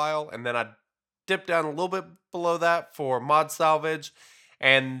for a while, and then I dipped down a little bit below that for mod salvage,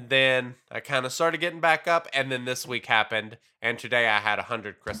 and then I kind of started getting back up, and then this week happened, and today I had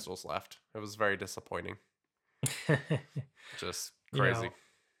 100 crystals left. It was very disappointing. Just crazy. You know,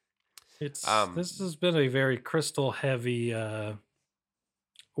 it's this has been a very crystal heavy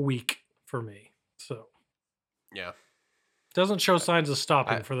week for me. So Yeah. doesn't show signs of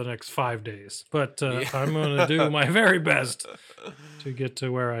stopping I- for the next 5 days, but Yeah. I'm going to do my very best to get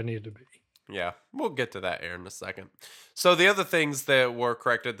to where I need to be. Yeah, we'll get to that here in a second. So the other things that were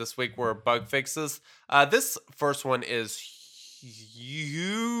corrected this week were bug fixes. This first one is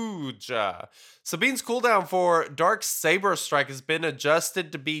huge. Sabine's cooldown for Dark Saber Strike has been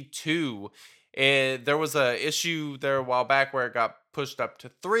adjusted to be 2. There was a issue there a while back where it got pushed up to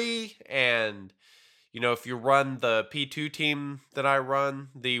 3, and you know, if you run the P2 team that I run,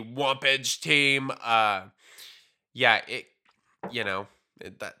 the Wumpage team, yeah, it, you know,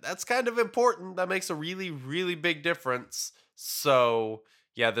 that's kind of important. That makes a really, really big difference. So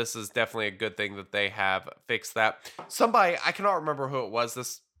yeah, this is definitely a good thing that they have fixed that. Somebody, I cannot remember who it was.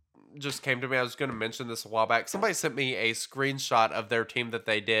 This just came to me. I was going to mention this a while back. Somebody sent me a screenshot of their team that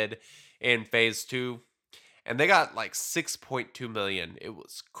they did in phase 2, and they got like 6.2 million. It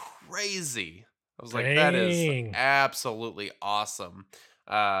was crazy. I was like, that is Dang. absolutely awesome.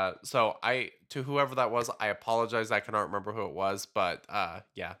 So to whoever that was, I apologize. I cannot remember who it was, but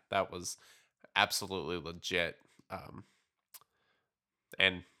yeah, that was absolutely legit.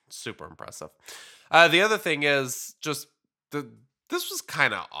 And super impressive. The other thing is just this was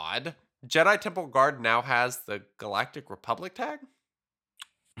kind of odd. Jedi Temple Guard now has the Galactic Republic tag.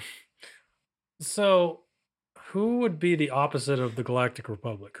 So, who would be the opposite of the Galactic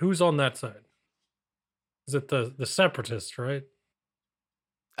Republic? Who's on that side? Is it the Separatists, right?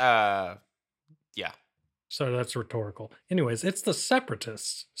 Yeah. So that's rhetorical. Anyways, it's the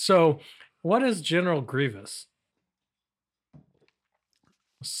Separatists. So, what is General Grievous?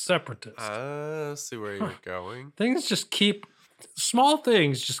 Separatist. See where you're going. Things just keep small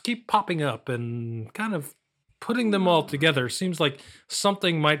things just keep popping up, and kind of putting them all together seems like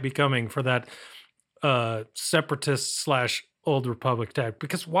something might be coming for that Separatist / Old Republic tag.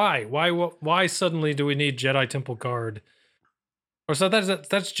 Because why suddenly do we need Jedi Temple Guard? Or so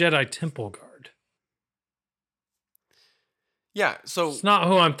that's Jedi Temple Guard. Yeah, so It's not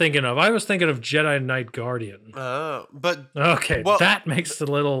who I'm thinking of. I was thinking of Jedi Knight Guardian. but Okay, well, that makes a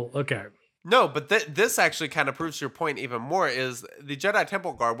little okay. no, but this actually kind of proves your point even more. Is the Jedi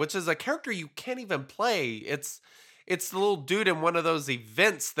Temple Guard, which is a character you can't even play. It's the little dude in one of those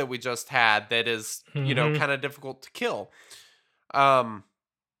events that we just had that is, you know, Mhm. kind of difficult to kill.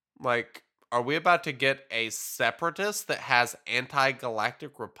 Like, are we about to get a Separatist that has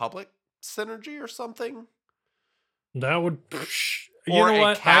anti-Galactic Republic synergy or something? That would you Or know a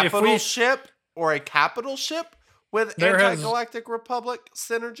what? capital ship? Or a capital ship with There has- anti-Galactic Republic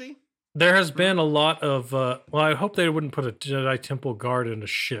synergy? There has been a lot of well, I hope they wouldn't put a Jedi Temple Guard in a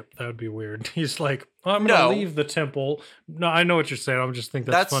ship. That would be weird. He's like, I'm gonna No. leave the temple. No, I know what you're saying. I'm just think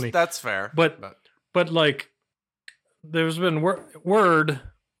that's funny. That's fair. But like, there's been word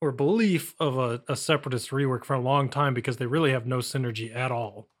or belief of a Separatist rework for a long time because they really have no synergy at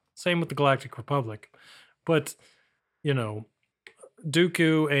all. Same with the Galactic Republic. But, you know,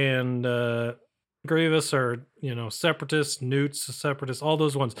 Dooku and Grievous are, you know, Separatists, Newts, Separatists, all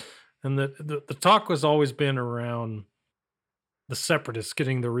those ones. And the talk was always been around the Separatists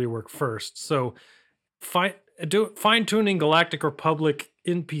getting the rework first. So fine-tuning Galactic Republic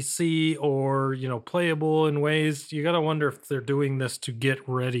NPC or, you know, playable in ways, you got to wonder if they're doing this to get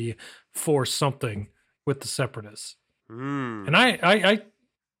ready for something with the Separatists. And I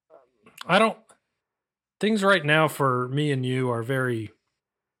don't, things right now for me and you are very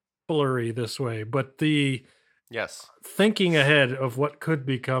blurry this way, but the Yes. thinking ahead of what could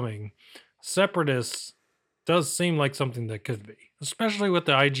be coming, Separatists does seem like something that could be, especially with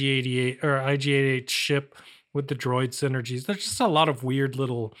the IG-88 or IG-88 ship with the droid synergies. There's just a lot of weird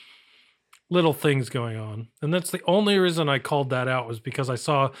little things going on. And that's the only reason I called that out, was because I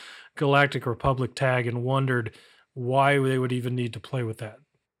saw Galactic Republic tag and wondered why they would even need to play with that.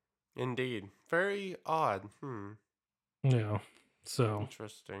 Indeed. Very odd. Yeah. So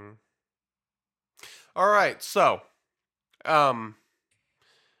Interesting. All right. So, I'm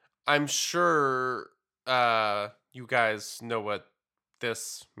sure you guys know what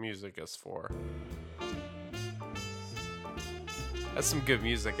this music is for. That's some good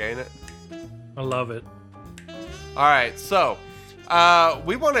music, ain't it? I love it. All right, so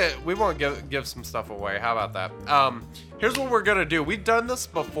we want to give some stuff away. How about that? Here's what we're gonna do. We've done this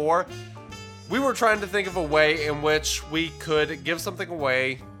before. we were trying to think of a way in which we could give something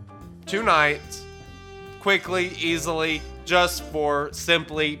away tonight, quickly, easily, just for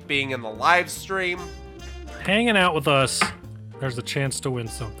simply being in the live stream. Hanging out with us, there's a chance to win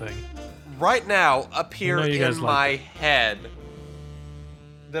something. Right now, up here I know you guys in like my it. head,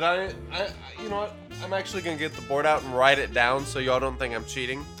 that I, you know what? I'm actually gonna get the board out and write it down so y'all don't think I'm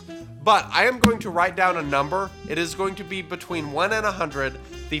cheating. But I am going to write down a number. It is going to be between 1 and 100.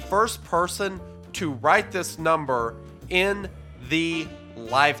 The first person to write this number in the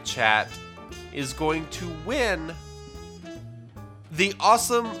live chat is going to win the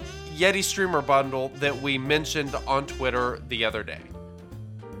awesome Yeti streamer bundle that we mentioned on Twitter the other day.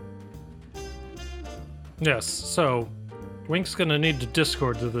 Yes, so Wink's gonna need to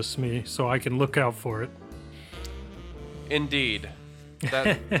Discord to this me so I can look out for it. Indeed.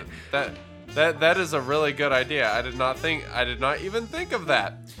 That is a really good idea. I did not even think of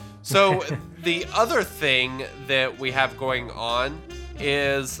that. So the other thing that we have going on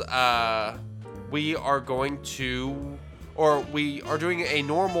is we are doing a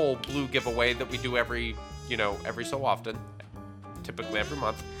normal blue giveaway that we do every so often, typically every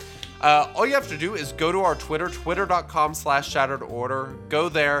month. All you have to do is go to our Twitter, twitter.com/shatteredorder. Go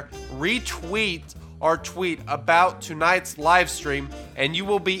there, retweet our tweet about tonight's live stream, and you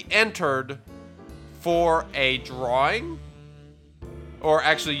will be entered for a drawing. Or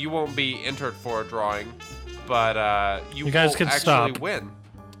actually, you won't be entered for a drawing, but you guys will can actually stop. win.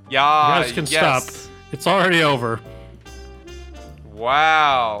 Yeah, You guys can yes. stop. It's already over.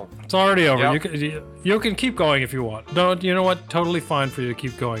 Wow. It's already over. Yep. You can keep going if you want. No, you know what? Totally fine for you to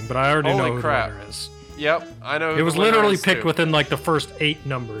keep going, but I already Holy know who crap. the winner is. Yep, I know. It who was the winner literally is, picked too. within like the first 8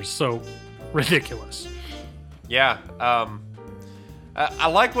 numbers, so ridiculous. Yeah. I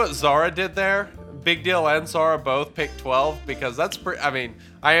like what Zara did there. Big Deal and Zara both picked 12 because that's pretty. I mean,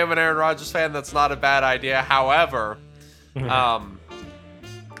 I am an Aaron Rodgers fan. That's not a bad idea. However, you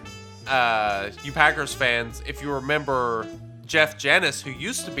Packers fans, if you remember Jeff Janis, who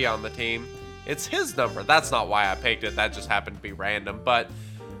used to be on the team, it's his number. That's not why I picked it. That just happened to be random. But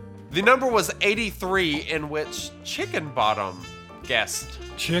the number was 83, in which Chicken Bottom guessed.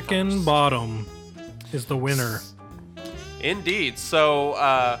 Chicken first. Bottom is the winner. Indeed.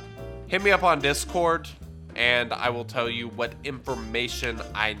 So hit me up on Discord, and I will tell you what information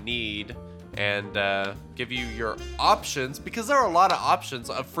I need and give you your options, because there are a lot of options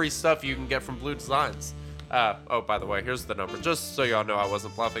of free stuff you can get from Blue Designs. Oh, by the way, here's the number, just so y'all know I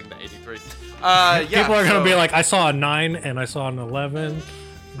wasn't bluffing, the 83. Yeah, People are going to so- be like, I saw a 9 and I saw an 11.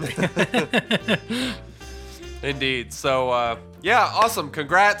 Indeed. So, yeah, awesome.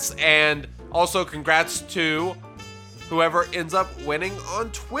 Congrats. And also congrats to whoever ends up winning on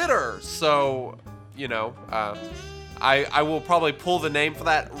Twitter. So, I will probably pull the name for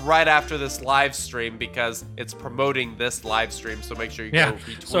that right after this live stream because it's promoting this live stream. So make sure you Yeah. go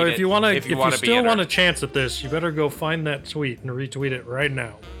retweet So if you want to, if you be still entered. want a chance at this, you better go find that tweet and retweet it right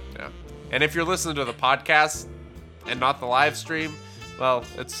now. Yeah. And if you're listening to the podcast and not the live stream, well,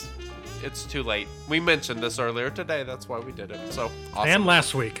 it's too late. We mentioned this earlier today. That's why we did it. So awesome. And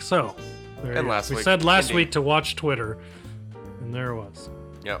last week. So there And you go. last we week, said last indeed. week to watch Twitter, and there it was.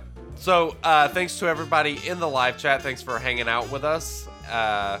 Yep. So thanks to everybody in the live chat. Thanks for hanging out with us.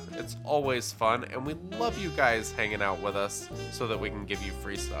 It's always fun, and we love you guys hanging out with us so that we can give you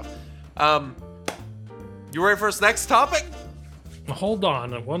free stuff. You ready for this next topic? Hold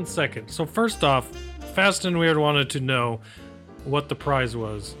on 1 second. So first off, Fast and Weird wanted to know what the prize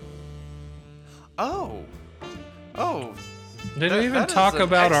was. Oh. Did That- we even that is talk an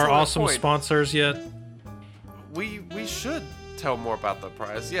about our excellent awesome point. sponsors yet? We should tell more about the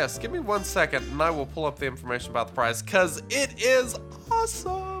prize. Yes, give me 1 second, and I will pull up the information about the prize because it is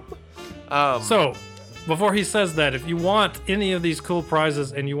awesome. So, before he says that, if you want any of these cool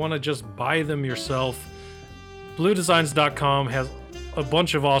prizes and you want to just buy them yourself, BlueDesigns.com has a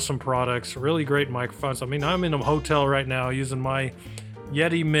bunch of awesome products, really great microphones. I mean, I'm in a hotel right now using my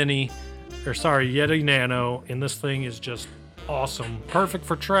Yeti Nano, and this thing is just awesome. Perfect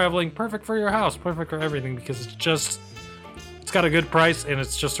for traveling, perfect for your house, perfect for everything because it's got a good price and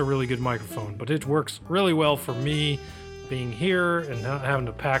it's just a really good microphone. But it works really well for me being here and not having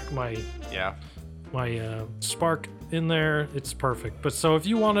to pack my Spark in there. It's perfect. But so if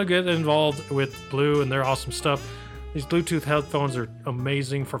you want to get involved with Blue and their awesome stuff, these Bluetooth headphones are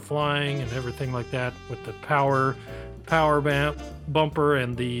amazing for flying and everything like that with the power bumper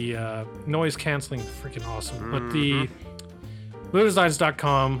and the noise canceling. Freaking awesome. But the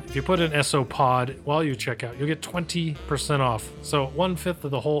BlueDesigns.com, if you put in SO Pod while you check out, you'll get 20% off. So 1/5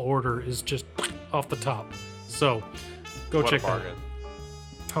 of the whole order is just off the top. So go What check a that out. bargain.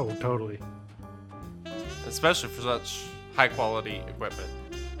 Oh, totally. especially for such high quality equipment.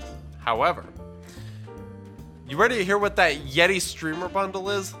 However, you ready to hear what that Yeti streamer bundle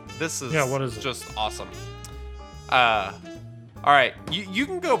is? This is Yeah, what is it? just awesome. All right, you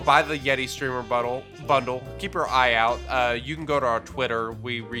can go buy the Yeti streamer bundle. Keep your eye out. You can go to our Twitter.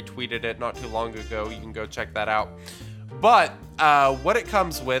 We retweeted it not too long ago. You can go check that out. But what it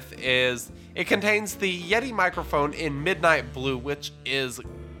comes with is it contains the Yeti microphone in Midnight Blue, which is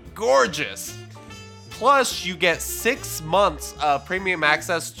gorgeous. Plus, you get 6 months of premium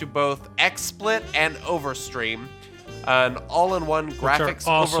access to both XSplit and Overstream, an all-in-one graphics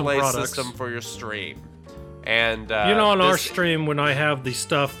awesome overlay products. system for your stream. And On our this- stream, when I have the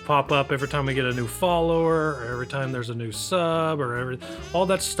stuff pop up every time we get a new follower, or every time there's a new sub, or all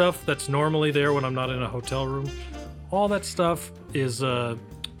that stuff that's normally there when I'm not in a hotel room, all that stuff is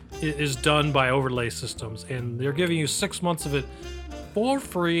done by overlay systems, and they're giving you 6 months of it for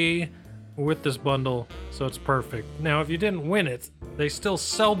free with this bundle, so it's perfect. Now, if you didn't win it, they still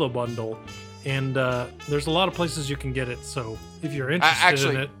sell the bundle, and there's a lot of places you can get it. So if you're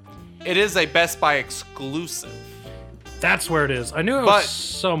interested in it. It is a Best Buy exclusive, That's where it is. I knew it was But-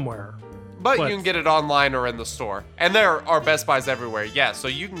 somewhere. but you can get it online or in the store. And there are Best Buys everywhere, yeah, so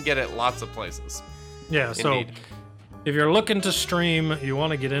you can get it lots of places. Yeah, so Indeed. if you're looking to stream, you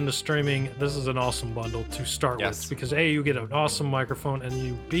want to get into streaming, this is an awesome bundle to start Yes. with. Because A, you get an awesome microphone, and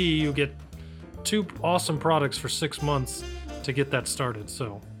you get 2 awesome products for 6 months to get that started.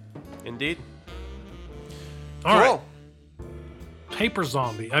 So, Indeed. all right, Cool. Paper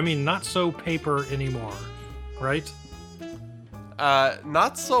Zombie. I mean, not so paper anymore, right?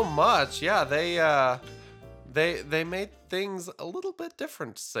 Not so much. Yeah, they made things a little bit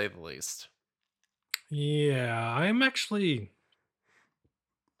different, to say the least. Yeah, I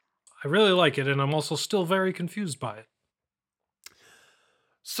really like it, and I'm also still very confused by it.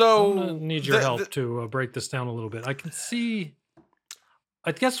 So I'm gonna need your help to break this down a little bit. I can see.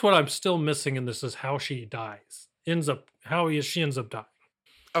 I guess what I'm still missing in this is how she dies. She ends up dying.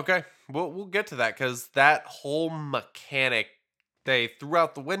 Okay, we'll get to that because that whole mechanic they threw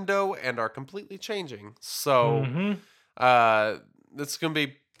out the window and are completely changing. So Mhm. it's gonna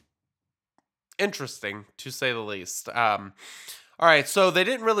be interesting to say the least. All right, so they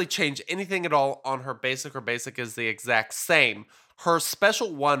didn't really change anything at all on her basic. Her basic is the exact same. Her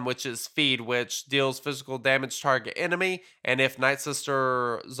special one, which is Feed, which deals physical damage to target enemy, and if Night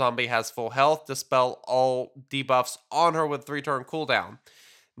Sister Zombie has full health, dispel all debuffs on her with 3-turn cooldown.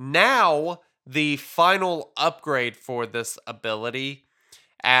 Now, the final upgrade for this ability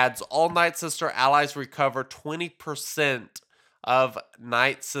adds all Night Sister allies recover 20% of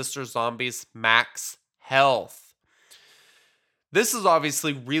Night Sister Zombie's max health. This is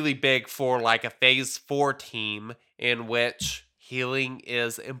obviously really big for like a phase 4 team in which healing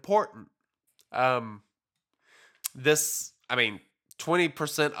is important.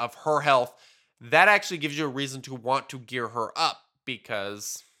 20% of her health, that actually gives you a reason to want to gear her up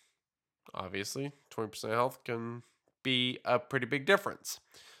because obviously 20% health can be a pretty big difference.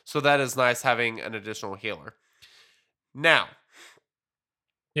 So that is nice having an additional healer. Now,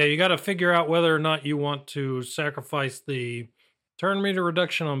 Yeah, you got to figure out whether or not you want to sacrifice the turn meter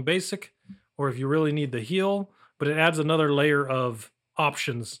reduction on basic, or if you really need the heal. But it adds another layer of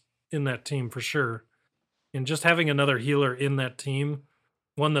options in that team for sure. And just having another healer in that team,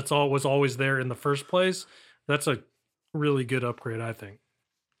 one that's was always there in the first place, that's a really good upgrade, I think.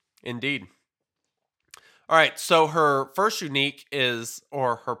 indeed. All right, so her first unique is,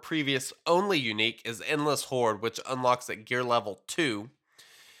 or her previous only unique is Endless Horde, which unlocks at gear level 2.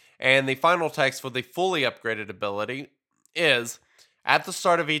 And the final text for the fully upgraded ability is, at the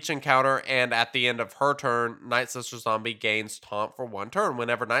start of each encounter and at the end of her turn, Night Sister Zombie gains taunt for 1 turn.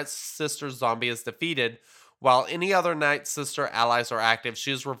 Whenever Night Sister Zombie is defeated, while any other Night Sister allies are active,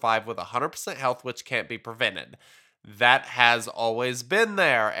 she is revived with 100% health, which can't be prevented. That has always been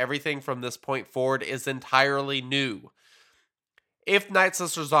there. Everything from this point forward is entirely new. If Night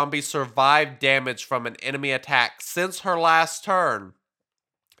Sister Zombie survived damage from an enemy attack since her last turn,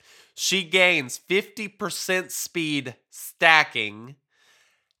 she gains 50% speed stacking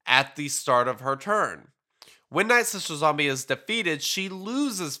at the start of her turn. When Night Sister Zombie is defeated, she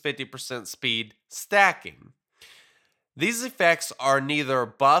loses 50% speed stacking. These effects are neither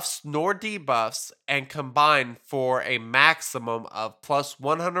buffs nor debuffs and combine for a maximum of plus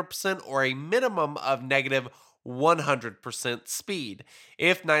 100% or a minimum of negative 100% speed.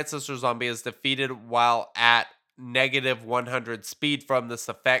 If Night Sister Zombie is defeated while at negative 100 speed from this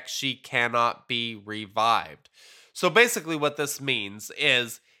effect, she cannot be revived. So basically what this means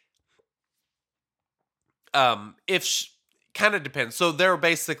is kind of depends. So they're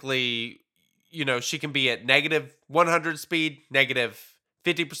basically, she can be at negative 100 speed, negative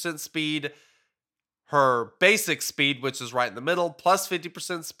 50% speed, her basic speed, which is right in the middle, plus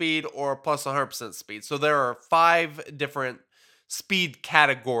 50% speed, or plus 100% speed. So there are 5 different speed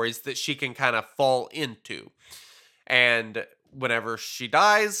categories that she can kind of fall into. And whenever she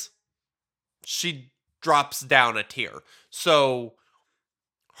dies, she drops down a tier. So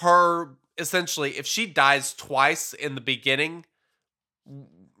her, essentially, if she dies twice in the beginning,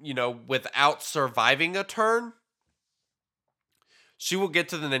 without surviving a turn, she will get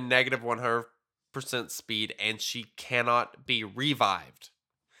to the negative 100% speed and she cannot be revived.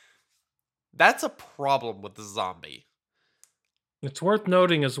 That's a problem with the zombie. It's worth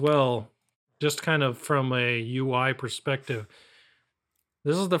noting as well, just kind of from a UI perspective,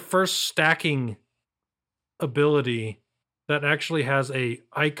 this is the first stacking ability that actually has a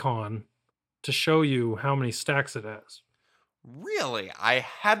icon to show you how many stacks it has. Really? I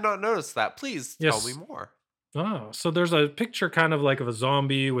had not noticed that. Please tell me Yes. more. Oh, so there's a picture kind of like of a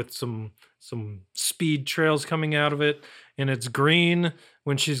zombie with some speed trails coming out of it, and it's green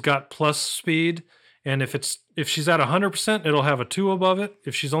when she's got plus speed, and if she's at 100%, it'll have a 2 above it.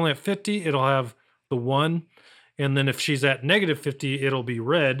 If she's only at 50, it'll have the 1, and then if she's at negative 50, it'll be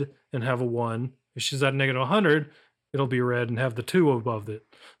red and have a 1. If she's at negative 100, it'll be red and have the 2 above it.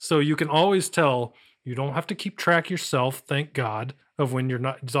 So you can always tell. You don't have to keep track yourself, thank God, of when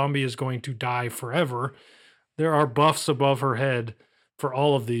your zombie is going to die forever. There are buffs above her head for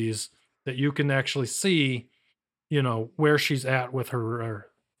all of these that you can actually see, where she's at with her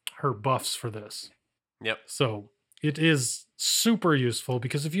buffs for this. Yep. So it is super useful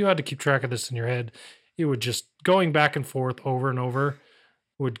because if you had to keep track of this in your head, it would just going back and forth over and over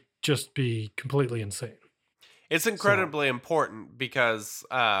would just be completely insane. It's incredibly important because,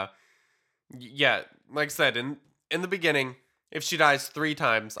 like I said, in the beginning, if she dies 3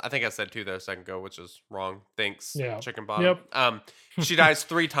 times, I think I said 2 there a second ago, which is wrong. Thanks, Yeah. Chicken Bottom. Yep. She dies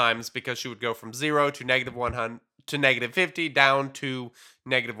 3 times because she would go from 0 to negative 100 to negative 50 down to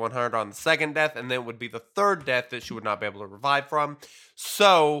negative 100 on the second death, and then it would be the third death that she would not be able to revive from.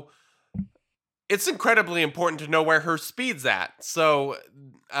 So it's incredibly important to know where her speed's at. So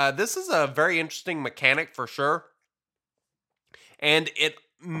this is a very interesting mechanic for sure, and it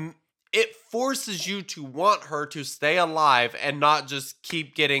forces you to want her to stay alive and not just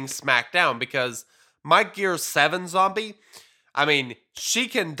keep getting smacked down, because my Gear 7 zombie, I mean, she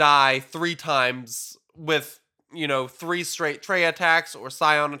can die 3 times with, 3 straight Trey attacks or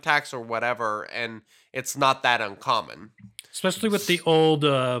Scion attacks or whatever, and it's not that uncommon. Especially with the old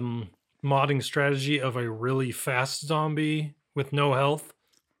modding strategy of a really fast zombie with no health.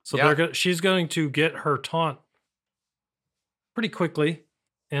 So she's going to get her taunt pretty quickly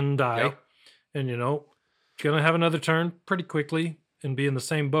and die. Yep. And, going to have another turn pretty quickly and be in the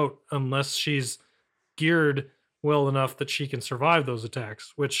same boat unless she's geared well enough that she can survive those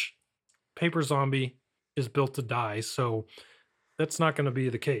attacks, which Paper Zombie is built to die. So that's not going to be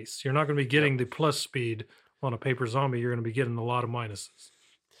the case. You're not going to be getting the plus speed on a Paper Zombie. You're going to be getting a lot of minuses.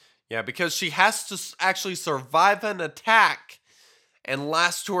 Yeah, because she has to actually survive an attack and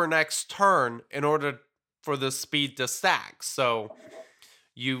last to her next turn in order for the speed to stack. So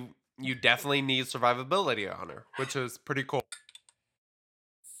you definitely need survivability on her, which is pretty cool.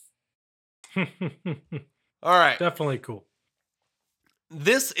 All right. Definitely cool.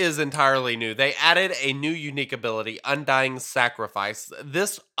 This is entirely new. They added a new unique ability, Undying Sacrifice.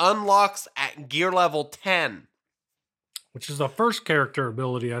 This unlocks at gear level 10. Which is the first character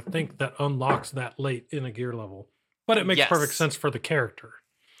ability, I think, that unlocks that late in a gear level. But it makes perfect sense for the character.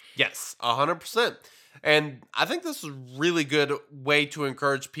 Yes, 100%. And I think this is a really good way to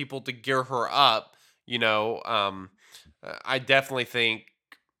encourage people to gear her up. I definitely think,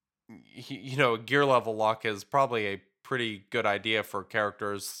 a gear level lock is probably a pretty good idea for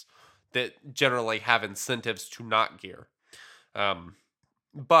characters that generally have incentives to not gear.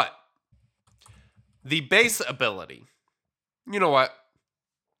 But the base ability, you know what?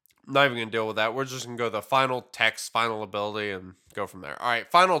 I'm not even going to deal with that. We're just going to go the final text, final ability, and go from there. All right,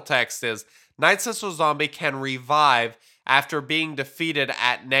 final text is Night Sister Zombie can revive after being defeated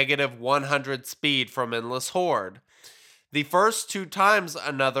at negative 100 speed from Endless Horde. The first 2 times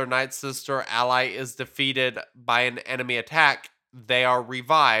another Night Sister ally is defeated by an enemy attack, they are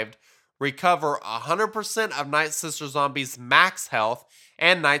revived, recover 100% of Night Sister Zombie's max health,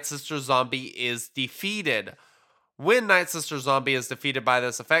 and Night Sister Zombie is defeated. When Night Sister Zombie is defeated by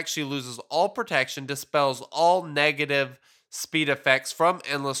this effect, she loses all protection, dispels all negative speed effects from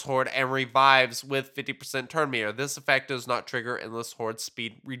Endless Horde, and revives with 50% turn meter. This effect does not trigger Endless Horde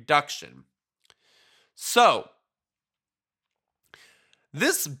speed reduction. So,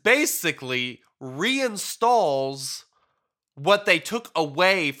 this basically reinstalls what they took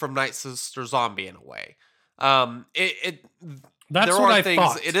away from Night Sister Zombie in a way. That's there what are I things.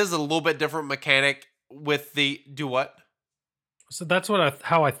 thought. It is a little bit different mechanic with the do what? So that's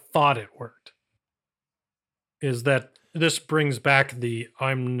how I thought it worked. Is that this brings back the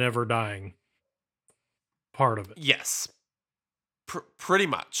 "I'm never dying" part of it? Yes, pretty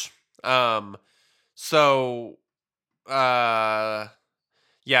much. So, yeah,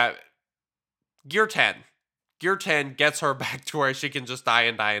 Gear 10. Gear 10 gets her back to where she can just die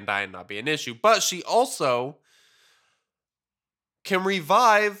and die and die and not be an issue. But she also can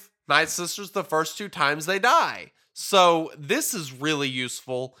revive Night Sisters the first 2 times they die. So this is really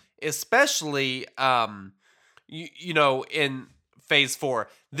useful, especially, you know, in Phase 4.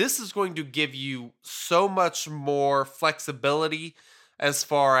 This is going to give you so much more flexibility as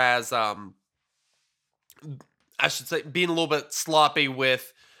far as, I should say, being a little bit sloppy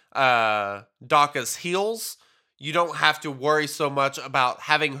with Daka's heals. You don't have to worry so much about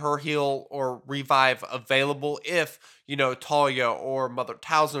having her heal or revive available if, you know, Talia or Mother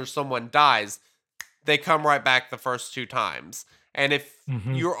Talzin or someone dies. They come right back the first 2 times. And if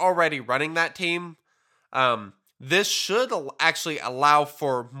you're already running that team, this should actually allow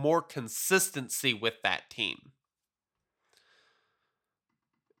for more consistency with that team.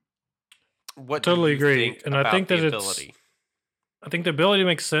 What Totally do you agree. think And about I think the that ability? I think the ability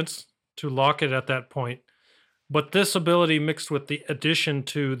makes sense to lock it at that point. But this ability mixed with the addition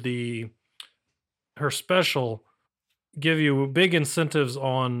to her special give you big incentives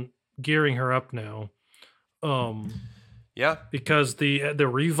on gearing her up now. Yeah. Because the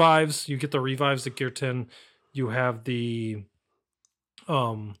revives, you get the revives at Gear 10. You have the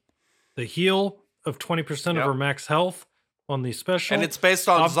heal of 20% of Yep. her max health on the special. And it's based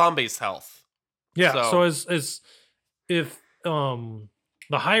on zombies' health. Yeah, so as if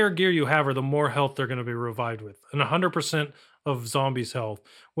the higher gear you have her, the more health they're going to be revived with. And 100% of zombies' health.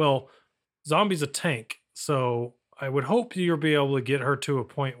 Well, zombie's a tank, so I would hope you'll be able to get her to a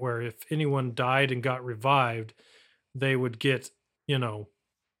point where if anyone died and got revived, they would get, you know,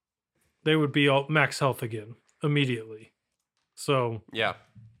 they would be all max health again immediately. So yeah,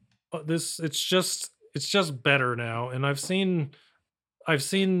 it's just better now. And I've seen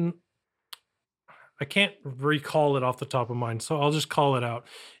I can't recall it off the top of mind, so I'll just call it out.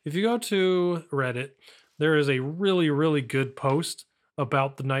 If you go to Reddit, there is a really, really good post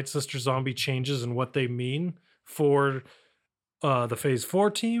about the Night Sister Zombie changes and what they mean for the Phase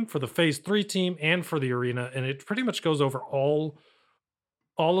 4 team, for the Phase 3 team, and for the arena. And it pretty much goes over all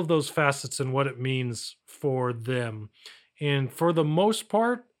of those facets and what it means for them. And for the most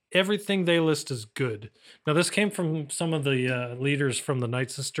part, everything they list is good. Now, this came from some of the leaders from the Night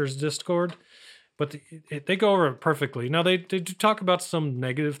Sisters Discord, but they go over it perfectly. Now, they do talk about some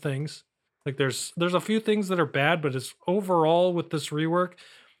negative things. Like there's a few things that are bad, but it's overall with this rework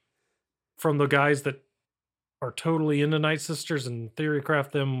from the guys that are totally into Night Sisters and theorycraft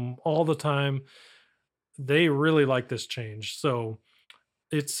them all the time. They really like this change. So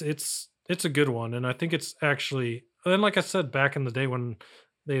it's a good one. And I think it's actually, and like I said, back in the day when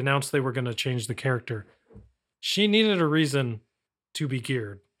they announced they were going to change the character, she needed a reason to be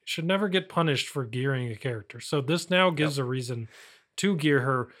geared. Should never get punished for gearing a character. So this now gives a reason to gear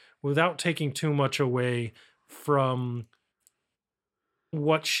her without taking too much away from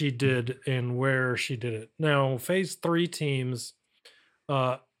what she did and where she did it. Now, Phase 3 teams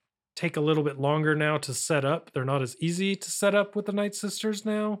take a little bit longer now to set up. They're not as easy to set up with the Night Sisters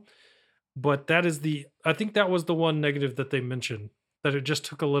now. But that is I think that was the one negative that they mentioned, that it just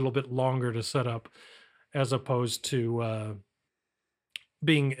took a little bit longer to set up as opposed to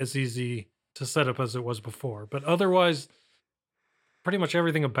being as easy to set up as it was before. But otherwise, pretty much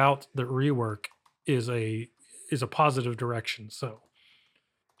everything about the rework is a positive direction. So,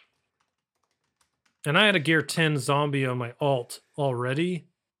 and I had a Gear 10 zombie on my alt already,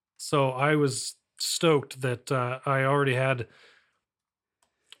 so I was stoked that I already had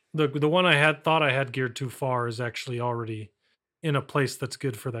the one I thought I had geared too far is actually already in a place that's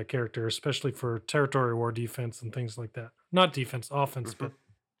good for that character, especially for territory war defense and things like that. Not defense, offense, but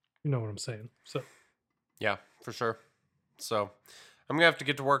you know what I'm saying. So, yeah, for sure. So, I'm gonna have to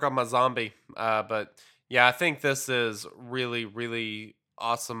get to work on my zombie. But yeah, I think this is really, really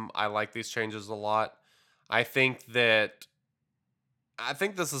awesome. I like these changes a lot. I think this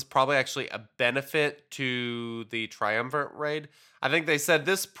is probably actually a benefit to the Triumvirate raid. I think they said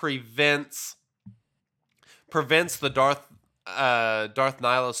this prevents the Darth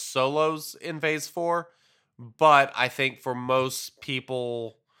Nihilus solos in Phase 4, but I think for most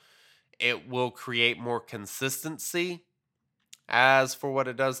people it will create more consistency As for what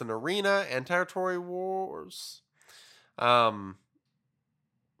it does in arena and territory wars, I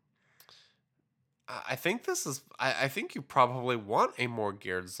think this is. I think you probably want a more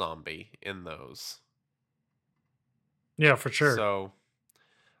geared zombie in those. Yeah, for sure. So,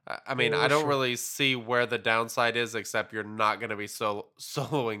 I mean, I For don't sure. really see where the downside is, except you're not going to be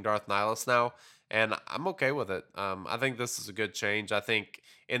soloing Darth Nihilus now, and I'm okay with it. I think this is a good change. I think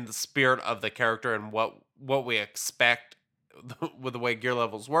in the spirit of the character and what we expect with the way gear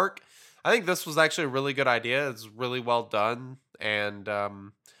levels work, I think this was actually a really good idea. It's really well done, and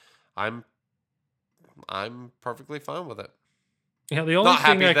I'm perfectly fine with it. Yeah, the only Not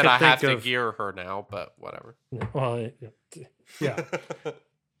thing happy I that could I have think to of, gear her now, but whatever. well, yeah.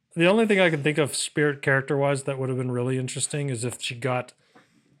 The only thing I can think of spirit character wise that would have been really interesting is if she got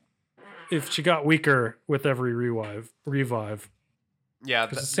weaker with every revive. Yeah,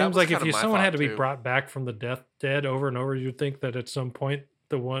 Because it that seems was like kind if of my someone had thought, to be too. brought back from the dead over and over, you'd think that at some point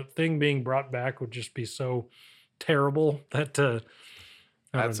the one thing being brought back would just be so terrible that I don't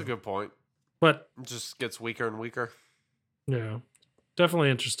That's a know. good point. But It just gets weaker and weaker. yeah, definitely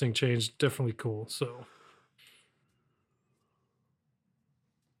interesting change. Definitely cool. So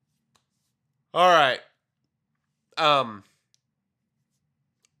All right.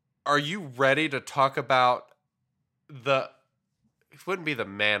 Are you ready to talk about it wouldn't be the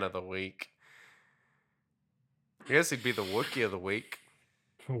man of the week. I guess he'd be the Wookiee of the week.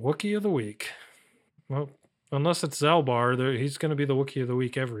 Wookiee of the week. Well, unless it's Zalbar, he's going to be the Wookiee of the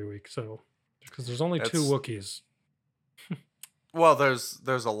week every week. So because there's only two That's- Wookiees. Well, there's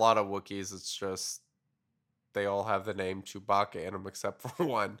a lot of Wookiees. It's just they all have the name Chewbacca in them except for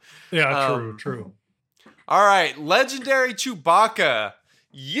one. Yeah, true. All right, legendary Chewbacca.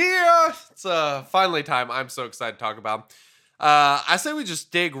 Yeah, it's finally time. I'm so excited to talk about him. I say we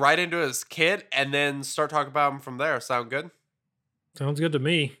just dig right into his kit and then start talking about him from there. Sound good? Sounds good to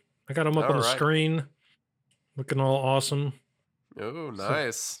me. I got him up on the Alright. screen, looking all awesome. Oh,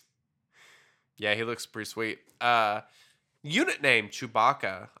 nice. Yeah, he looks pretty sweet. Unit name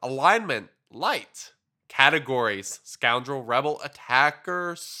Chewbacca. Alignment light. Categories scoundrel, rebel,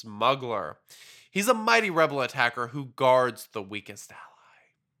 attacker, smuggler. He's a mighty rebel attacker who guards the weakest ally.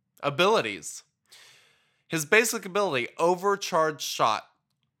 Abilities. His basic ability, overcharged shot.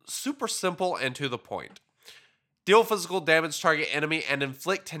 Super simple and to the point. Deal physical damage to target enemy and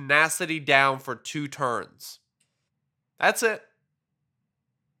inflict tenacity down for 2 turns. That's it.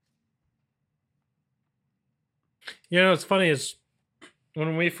 You know, it's funny is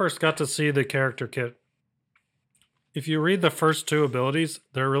when we first got to see the character kit, if you read the first 2 abilities,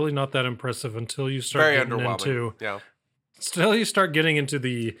 they're really not that impressive until you start Very getting underwhelming. into Yeah. still you start getting into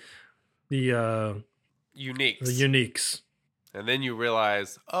the Uniques. uniques. And then you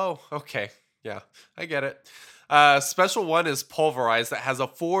realize, oh, okay. Yeah, I get it. Special 1 is Pulverize that has a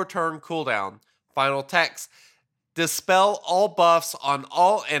 4-turn cooldown. Final text. Dispel all buffs on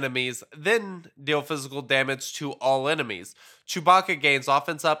all enemies, then deal physical damage to all enemies. Chewbacca gains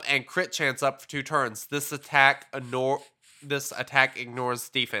offense up and crit chance up for 2 turns. This attack ignores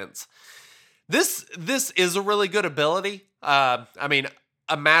defense. This is a really good ability. I mean,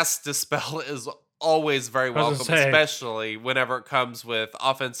 a mass dispel is always very was gonna welcome, say. especially whenever it comes with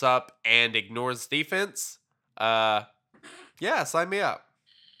offense up and ignores defense. Yeah, sign me up.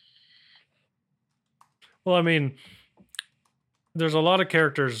 Well, I mean, there's a lot of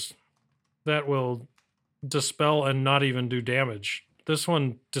characters that will dispel and not even do damage. This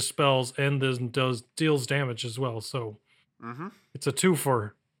one dispels and then deals damage as well. So Mm-hmm. it's a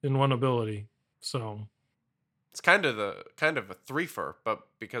 2-for in one ability. So It's kind of a 3-fer, but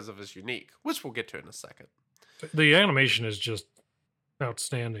because of his unique, which we'll get to in a second. the animation is just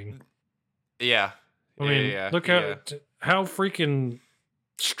outstanding. Yeah. I mean, yeah, look how freaking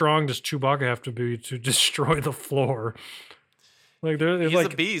strong does Chewbacca have to be to destroy the floor? Like it he's a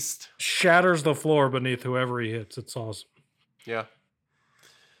like beast. shatters the floor beneath whoever he hits. It's awesome. Yeah.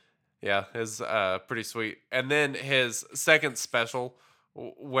 Yeah, it's pretty sweet. And then his second special,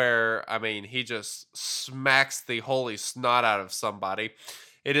 where, I mean, he just smacks the holy snot out of somebody.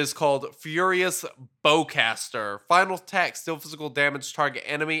 It is called Furious Bowcaster. Final text, deal physical damage to target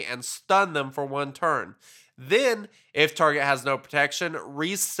enemy and stun them for 1 turn. Then, if target has no protection,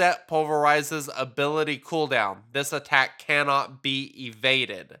 reset Pulverizes ability cooldown. This attack cannot be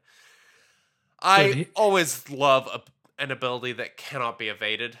evaded. I always love an ability that cannot be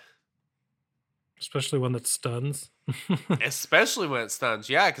evaded. Especially one that stuns. Especially when it stuns.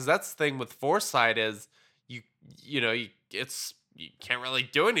 Yeah, because that's the thing with Foresight is you can't really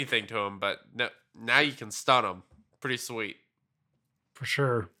do anything to him, but no, now you can stun him. Pretty sweet. For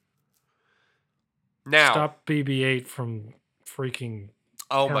sure. Now, Stop BB-8 from freaking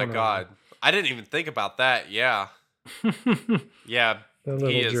Oh my counter. god. I didn't even think about that. Yeah. Yeah. That little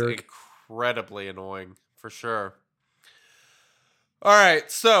He is jerk. incredibly annoying for sure. All right,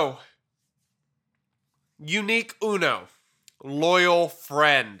 so Unique Uno, Loyal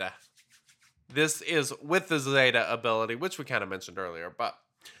Friend. This is with the Zeta ability, which we kind of mentioned earlier, but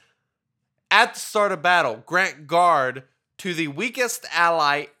at the start of battle, grant guard to the weakest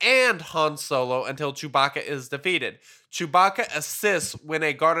ally and Han Solo until Chewbacca is defeated. Chewbacca assists when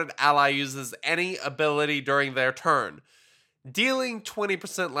a guarded ally uses any ability during their turn, dealing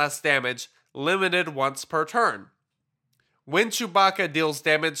 20% less damage, limited once per turn. When Chewbacca deals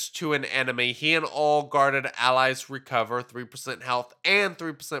damage to an enemy, he and all guarded allies recover 3% health and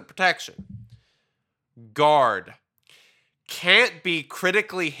 3% protection. Guard. Can't be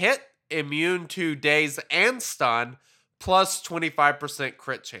critically hit, immune to daze and stun, plus 25%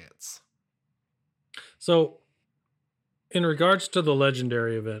 crit chance. So, in regards to the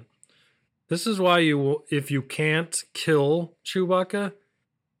legendary event, this is why if you can't kill Chewbacca,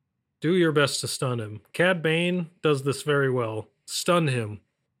 do your best to stun him. Cad Bane does this very well. Stun him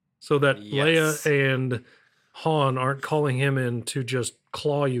so that Yes. Leia and Han aren't calling him in to just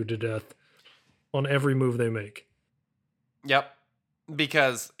claw you to death on every move they make. Yep.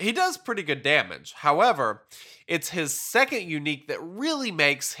 Because he does pretty good damage. However, it's his second unique that really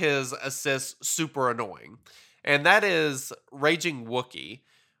makes his assists super annoying. And that is Raging Wookiee,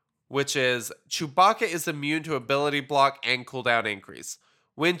 which is Chewbacca is immune to ability block and cooldown increase.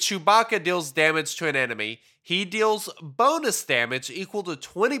 When Chewbacca deals damage to an enemy, he deals bonus damage equal to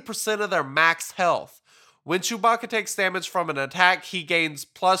 20% of their max health. When Chewbacca takes damage from an attack, he gains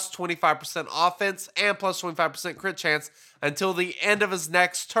plus 25% offense and plus 25% crit chance until the end of his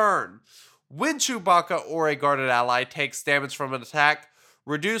next turn. When Chewbacca or a guarded ally takes damage from an attack,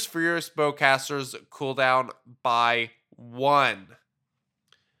 reduce Furious Bowcaster's cooldown by 1.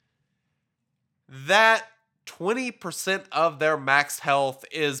 That 20% of their max health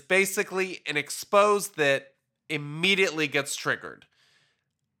is basically an expose that immediately gets triggered.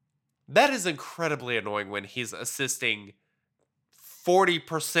 That is incredibly annoying when he's assisting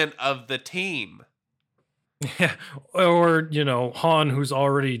 40% of the team. Yeah. Or, Han, who's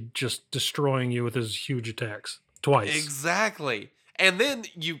already just destroying you with his huge attacks twice. Exactly. And then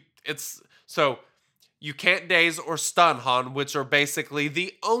you can't daze or stun Han, which are basically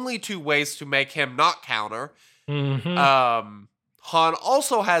the only two ways to make him not counter. Mhm. Han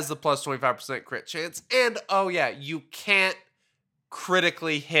also has the plus 25% crit chance, and you can't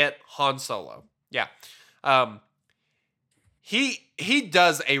critically hit Han Solo. Yeah. He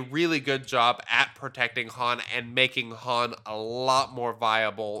does a really good job at protecting Han and making Han a lot more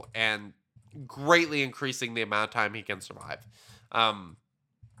viable and greatly increasing the amount of time he can survive.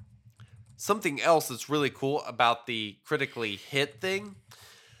 Something else that's really cool about the critically hit thing,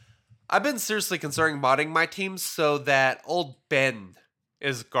 I've been seriously considering modding my team so that old Ben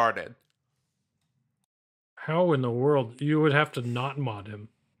is guarded. How in the world? You would have to not mod him.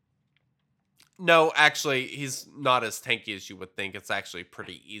 No, actually, he's not as tanky as you would think. It's actually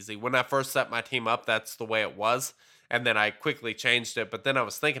pretty easy. When I first set my team up, that's the way it was. And then I quickly changed it. But then I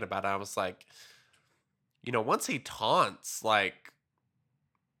was thinking about it. I was like, once he taunts,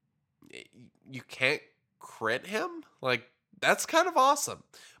 you can't crit him? That's kind of awesome.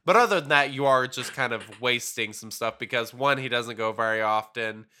 But other than that, you are just kind of wasting some stuff because, one, he doesn't go very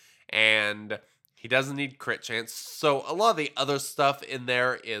often. And he doesn't need crit chance. So a lot of the other stuff in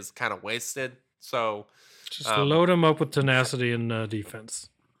there is kind of wasted. So just load him up with tenacity and defense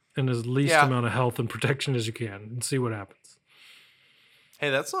and as least amount of health and protection as you can and see what happens. Hey,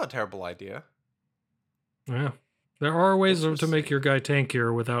 that's not a terrible idea. Yeah. There are ways to make your guy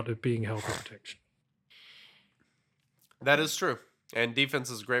tankier without it being health and protection. That is true. And defense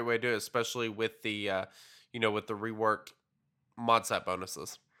is a great way to do it, especially with the with the reworked mod set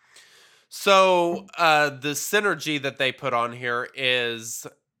bonuses. So the synergy that they put on here is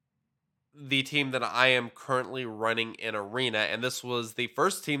the team that I am currently running in Arena, and this was the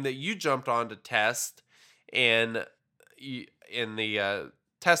first team that you jumped on to test in the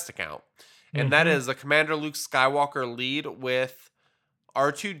test account, and that is a Commander Luke Skywalker lead with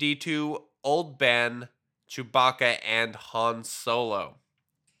R2-D2, Old Ben, Chewbacca, and Han Solo,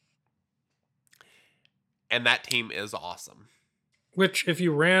 and that team is awesome. Which, if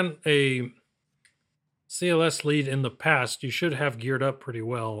you ran a CLS lead in the past, you should have geared up pretty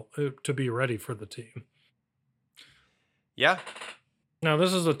well to be ready for the team. Yeah. Now,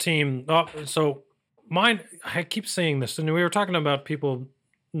 this is a team. So, I keep saying this, and we were talking about people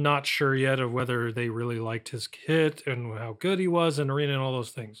not sure yet of whether they really liked his kit and how good he was in Arena and all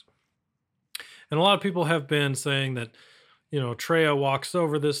those things. And a lot of people have been saying that, Treya walks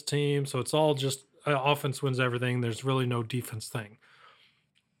over this team, so it's all just offense wins everything. There's really no defense thing.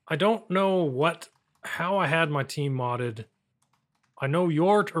 I don't know how I had my team modded. I know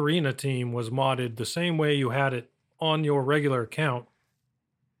your arena team was modded the same way you had it on your regular account,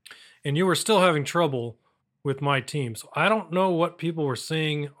 and you were still having trouble with my team. So I don't know what people were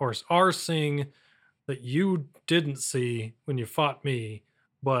seeing or are seeing that you didn't see when you fought me,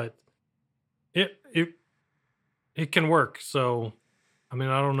 but it can work. So, I mean,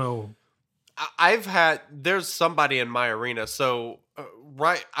 I don't know. There's somebody in my arena. So,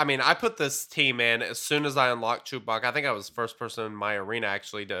 I put this team in as soon as I unlocked Chewbacca. I think I was the first person in my arena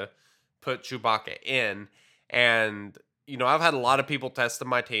actually to put Chewbacca in. And, I've had a lot of people testing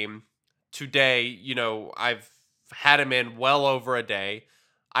my team. Today, I've had him in well over a day.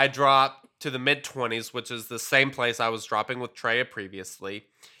 I dropped to the mid-20s, which is the same place I was dropping with Treya previously.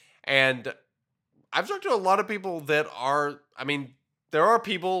 And I've talked to a lot of people there are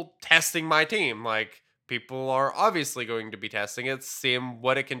people testing my team. Like, people are obviously going to be testing it, seeing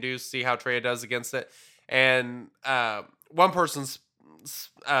what it can do, see how Treya does against it. And one person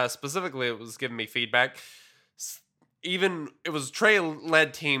specifically was giving me feedback. Even it was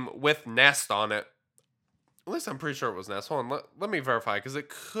Treya-led team with Nest on it. At least I'm pretty sure it was Nest. Hold on, let me verify, because it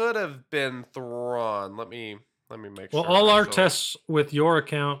could have been Thrawn. Let me make sure. Well, all our tests with your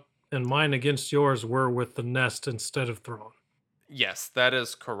account and mine against yours were with the Nest instead of Thrawn. Yes, that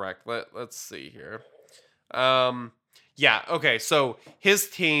is correct. Let's see here. Yeah, okay, so his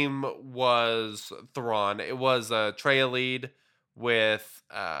team was Thrawn. It was a Treya lead with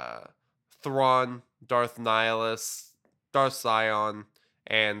Thrawn, Darth Nihilus, Darth Sion,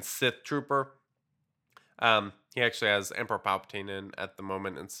 and Sith Trooper. He actually has Emperor Palpatine in at the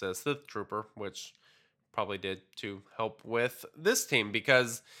moment instead of Sith Trooper, which probably did to help with this team,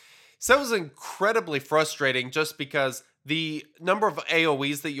 because so it was incredibly frustrating just because the number of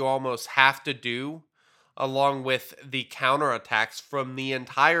AoEs that you almost have to do, along with the counterattacks from the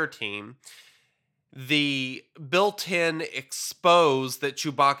entire team, the built-in expose that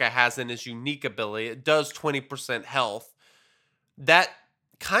Chewbacca has in his unique ability, it does 20% health. That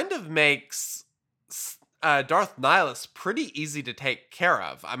kind of makes Darth Nihilus pretty easy to take care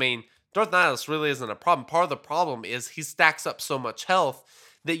of. I mean, Darth Nihilus really isn't a problem. Part of the problem is he stacks up so much health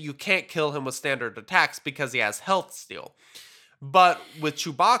that you can't kill him with standard attacks because he has health steal. But with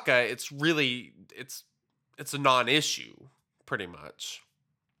Chewbacca, it's a non-issue, pretty much.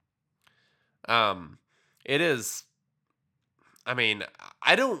 It is. I mean,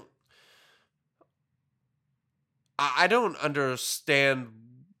 I don't understand.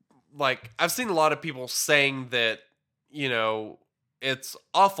 Like, I've seen a lot of people saying that, it's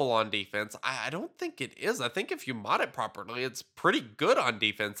awful on defense. I don't think it is. I think if you mod it properly, it's pretty good on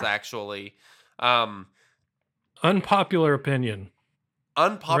defense, actually. Unpopular opinion.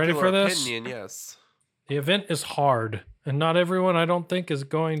 Ready for this? opinion, yes. The event is hard, and not everyone, I don't think, is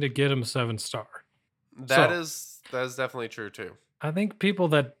going to get him 7-star. That is definitely true, too. I think people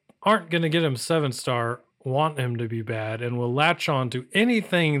that aren't going to get him 7-star want him to be bad and will latch on to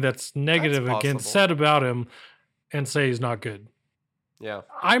anything that's negative against said about him and say he's not good. Yeah.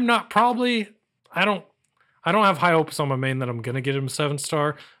 I'm not probably, I don't have high hopes on my main that I'm going to get him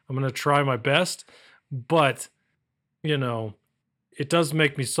 7-star. I'm going to try my best, but it does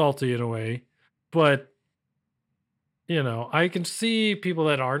make me salty in a way, but I can see people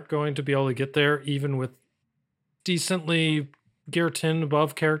that aren't going to be able to get there even with decently gear 10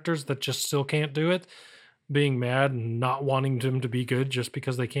 above characters that just still can't do it, being mad and not wanting him to be good just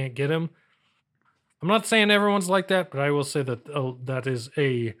because they can't get him. I'm not saying everyone's like that, but I will say that that is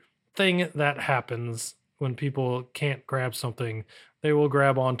a thing that happens when people can't grab something. They will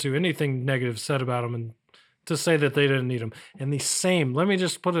grab onto anything negative said about them and to say that they didn't need him. And let me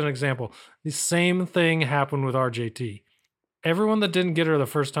just put an example. The same thing happened with RJT. Everyone that didn't get her the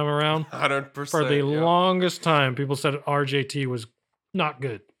first time around, 100%, for the longest time, people said RJT was not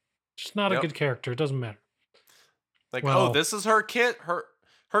good. Just not a good character. It doesn't matter. Like, this is her kit.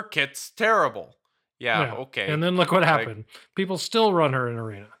 Her kit's terrible. Yeah, okay. And then look what happened. People still run her in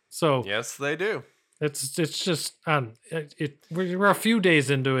arena. So yes, they do. It's just we're a few days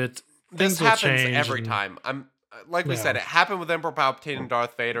into it. This happens every time. We said, it happened with Emperor Palpatine and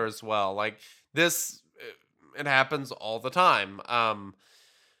Darth Vader as well. Like this, it happens all the time. I'm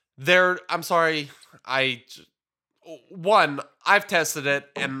sorry. I've tested it,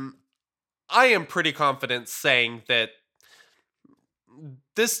 and I am pretty confident saying that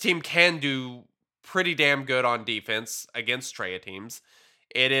this team can do pretty damn good on defense against Treya teams.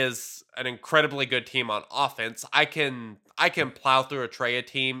 It is an incredibly good team on offense. I can plow through a Treya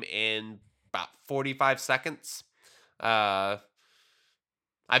team in about 45 seconds. I've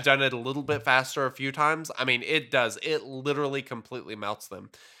done it a little bit faster a few times. I mean, it does. It literally completely melts them.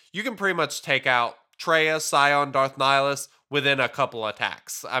 You can pretty much take out Traya, Scion, Darth Nihilus within a couple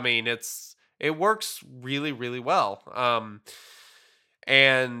attacks. I mean, it works really, really well.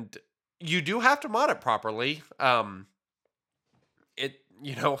 And you do have to mod it properly. How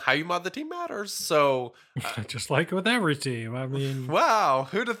you mod the team matters. So, Just like with every team. I mean, wow,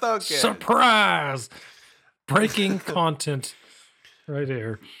 who'd have thunk it? surprise! Breaking content right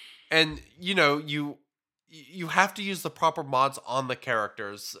here. And you have to use the proper mods on the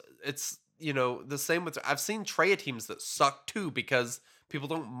characters. It's the same with, I've seen Traya teams that suck too because people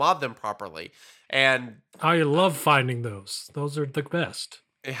don't mod them properly. And I love finding those. Those are the best.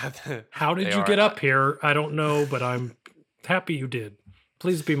 yeah, How did you get up here? I don't know, but I'm happy you did.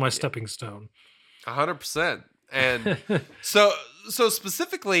 Please be my stepping stone. 100%. And so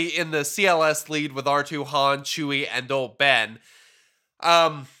specifically in the CLS lead with R2, Han, Chewie, and old Ben,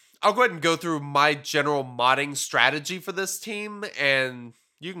 I'll go ahead and go through my general modding strategy for this team, and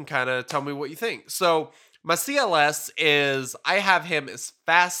you can kind of tell me what you think. So my CLS is, I have him as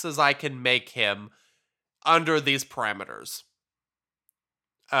fast as I can make him under these parameters.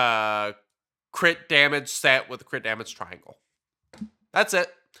 Crit damage set with a crit damage triangle. That's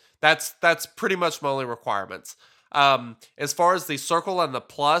it. That's pretty much my only requirements. As far as the circle and the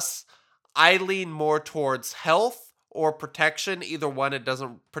plus, I lean more towards health or protection. Either one, it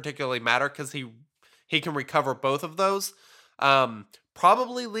doesn't particularly matter because he can recover both of those.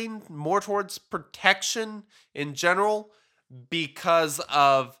 Probably lean more towards protection in general because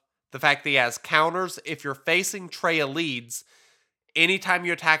of the fact that he has counters. If you're facing Traya leads, anytime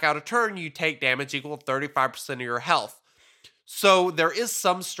you attack out a turn, you take damage equal to 35% of your health. So there is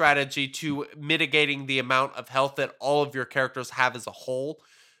some strategy to mitigating the amount of health that all of your characters have as a whole,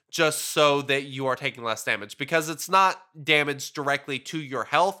 just so that you are taking less damage. Because it's not damage directly to your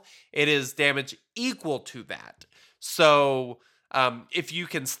health, it is damage equal to that. So if you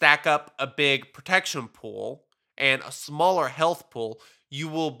can stack up a big protection pool and a smaller health pool, you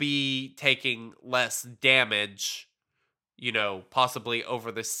will be taking less damage, possibly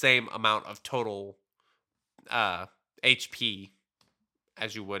over the same amount of total HP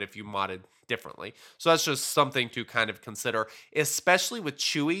as you would if you modded differently. So that's just something to kind of consider, especially with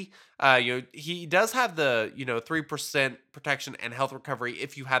Chewie. He does have the 3% protection and health recovery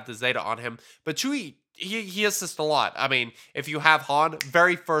if you have the Zeta on him, but Chewie he assists a lot. I mean, if you have Han,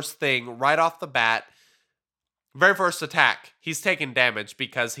 very first thing right off the bat, very first attack, he's taking damage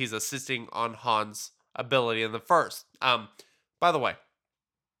because he's assisting on Han's ability in the first. By the way,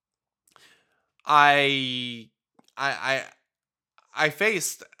 I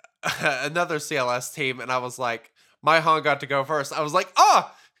faced another CLS team, and I was like, my Han got to go first. I was like,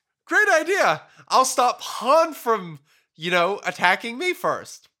 great idea. I'll stop Han from, attacking me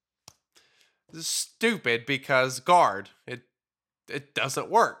first. This is stupid because guard. It doesn't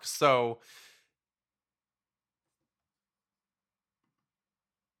work. So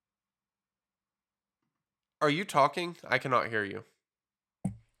are you talking? I cannot hear you.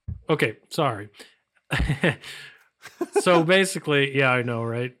 Okay, sorry. So basically, yeah, I know,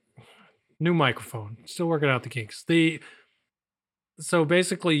 right? New microphone. Still working out the kinks. So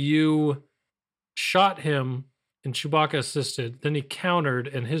basically you shot him and Chewbacca assisted, then he countered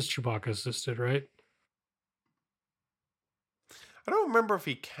and his Chewbacca assisted, right? I don't remember if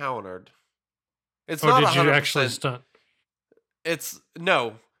he countered. It's Or not did you 100%. actually stun?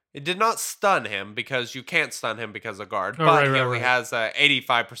 No, it did not stun him because you can't stun him because of guard. Oh, but right, he only right. has a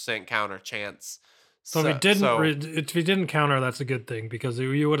 85% counter chance. So if he didn't counter, that's a good thing because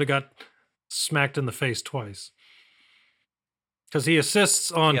you would have got smacked in the face twice. Because he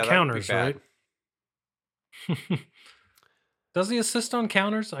assists on yeah, that would be counters, bad. right? Does he assist on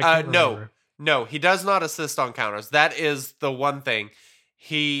counters? I can't remember. No, he does not assist on counters. That is the one thing.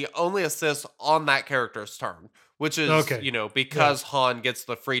 He only assists on that character's turn, which is, Okay. because Han gets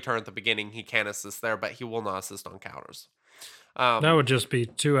the free turn at the beginning, he can assist there, but he will not assist on counters. That would just be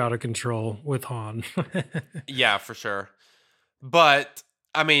too out of control with Han. Yeah, for sure. But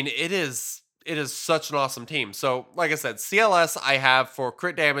I mean, it is such an awesome team. So, like I said, CLS I have for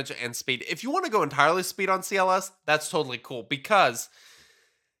crit damage and speed. If you want to go entirely speed on CLS, that's totally cool because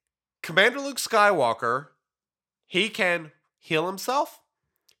Commander Luke Skywalker, he can heal himself.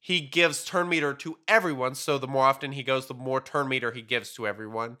 He gives turn meter to everyone, so the more often he goes, the more turn meter he gives to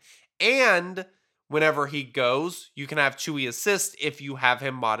everyone. And whenever he goes, you can have Chewie assist if you have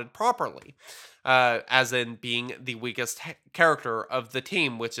him modded properly. As in being the weakest character of the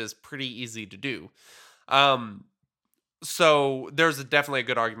team, which is pretty easy to do. So there's definitely a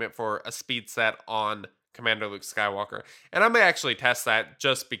good argument for a speed set on Commander Luke Skywalker. And I may actually test that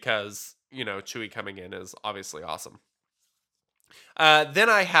just because, Chewie coming in is obviously awesome. Then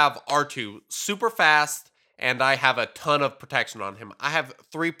I have R2, super fast, and I have a ton of protection on him. I have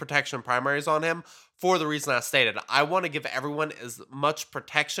 3 protection primaries on him for the reason I stated. I want to give everyone as much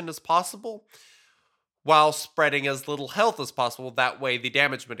protection as possible while spreading as little health as possible. That way the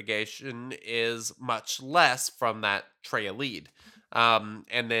damage mitigation is much less from that Traya lead. And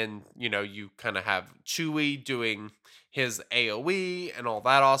then, you kind of have Chewie doing his AoE and all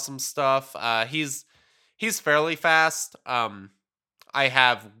that awesome stuff. He's fairly fast.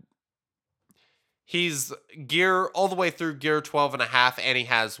 He's gear all the way through gear 12 and a half, and he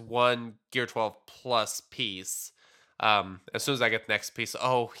has 1 gear 12 plus piece. As soon as I get the next piece,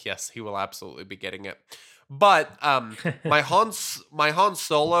 oh yes, he will absolutely be getting it. But my Han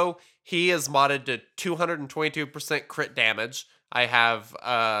Solo, he is modded to 222% crit damage. I have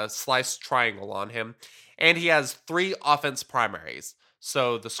a sliced triangle on him, and he has 3 offense primaries.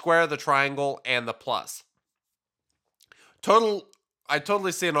 So the square, the triangle, and the plus. I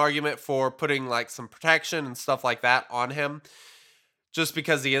totally see an argument for putting like some protection and stuff like that on him, just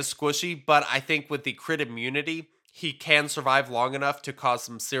because he is squishy. But I think with the crit immunity, he can survive long enough to cause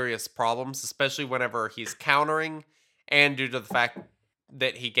some serious problems, especially whenever he's countering and due to the fact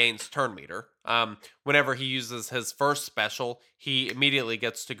that he gains turn meter. Whenever he uses his first special, he immediately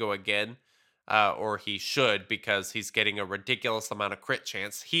gets to go again, or he should, because he's getting a ridiculous amount of crit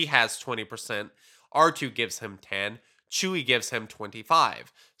chance. He has 20%. R2 gives him 10. Chewie gives him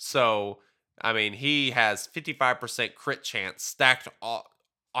 25. So, I mean, he has 55% crit chance stacked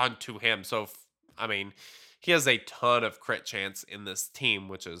onto him. So, I mean, he has a ton of crit chance in this team,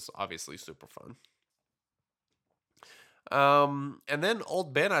 which is obviously super fun. And then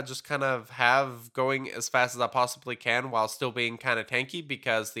Old Ben, I just kind of have going as fast as I possibly can while still being kind of tanky,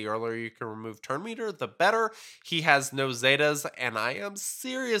 because the earlier you can remove turn meter, the better. He has no Zetas, and I am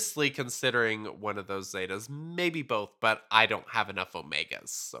seriously considering one of those Zetas, maybe both, but I don't have enough Omegas.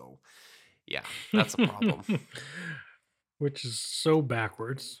 So yeah, that's a problem. Which is so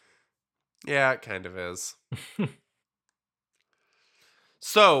backwards. Yeah, it kind of is.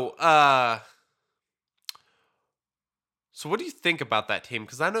 So what do you think about that team?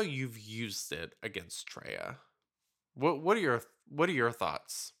 Because I know you've used it against Traya. What are your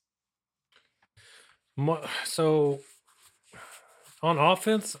thoughts? So on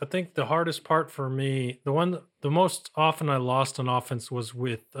offense, I think the hardest part for me, the most often I lost on offense was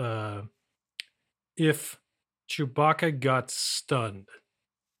with if Chewbacca got stunned.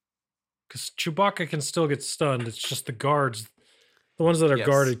 Because Chewbacca can still get stunned. It's just the guards, the ones that are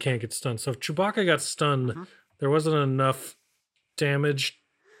guarded, can't get stunned. So if Chewbacca got stunned, there wasn't enough damage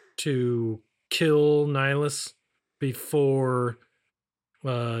to kill Nihilus before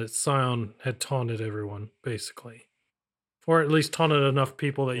Sion had taunted everyone, basically. Or at least taunted enough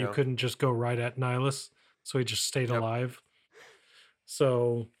people that you couldn't just go right at Nihilus, so he just stayed alive.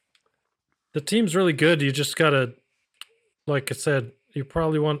 So the team's really good. You just gotta, like I said, you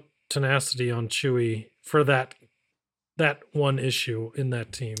probably want tenacity on Chewie for that one issue in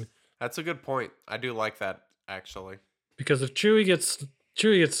that team. That's a good point. I do like that, actually. Because if Chewie gets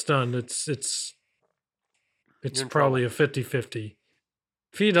stunned, it's probably a 50-50.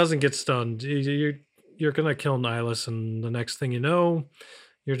 If he doesn't get stunned, you're gonna kill Nihilus, and the next thing you know,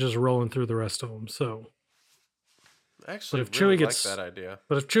 you're just rolling through the rest of them. So, actually, but if Chewie like that idea.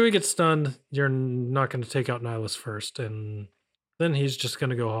 But if Chewie gets stunned, you're not gonna take out Nihilus first, and then he's just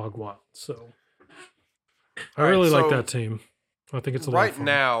gonna go hog wild. So, I really like that team. I think it's a lot of fun. Right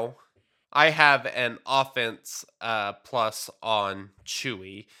now, I have an offense plus on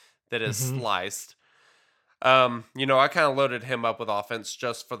Chewie that is sliced. I kind of loaded him up with offense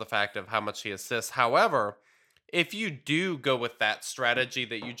just for the fact of how much he assists. However, if you do go with that strategy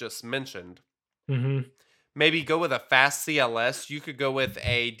that you just mentioned, maybe go with a fast CLS, you could go with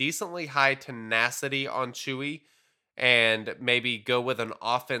a decently high tenacity on Chewie and maybe go with an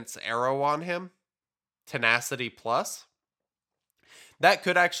offense arrow on him, tenacity plus. That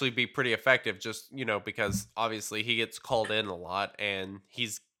could actually be pretty effective, just, because obviously he gets called in a lot and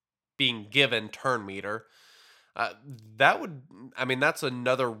he's being given turn meter. That's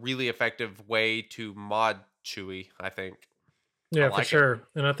another really effective way to mod Chewie, I think. Yeah, for sure.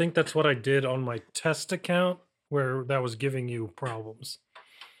 And I think that's what I did on my test account where that was giving you problems.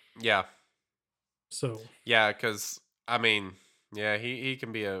 Yeah. So. Yeah, because, he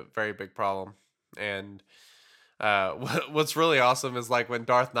can be a very big problem. And what's really awesome is like when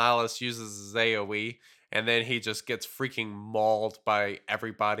Darth Nihilus uses his AoE and then he just gets freaking mauled by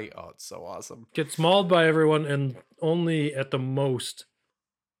everybody. Oh, it's so awesome. Gets mauled by everyone and only at the most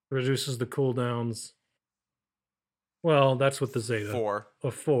reduces the cooldowns Well, that's with the Zeta. 4.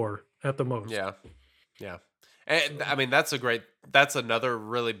 A 4 at the most. Yeah. Yeah. And I mean, that's another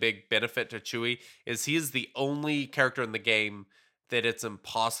really big benefit to Chewie is he is the only character in the game that it's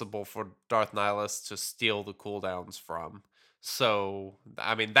impossible for Darth Nihilus to steal the cooldowns from. So,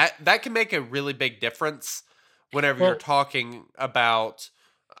 I mean, that can make a really big difference whenever you're Well- talking about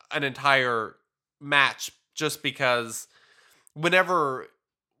an entire match, just because when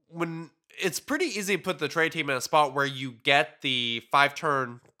it's pretty easy to put the trade team in a spot where you get the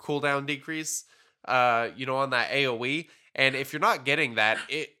 5-turn cooldown decrease, on that AoE. And if you're not getting that,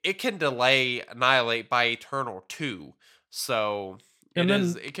 it can delay Annihilate by a turn or 2. So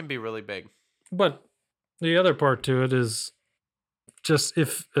it can be really big. But the other part to it is just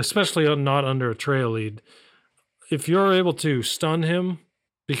especially not under a trail lead, if you're able to stun him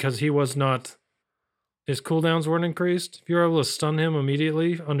because his cooldowns weren't increased, if you're able to stun him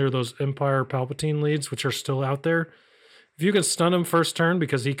immediately under those Empire Palpatine leads, which are still out there, if you can stun him first turn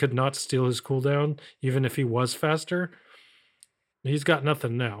because he could not steal his cooldown, even if he was faster, he's got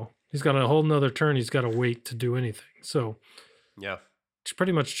nothing now. He's got a whole nother turn. He's got to wait to do anything. So Yeah. it's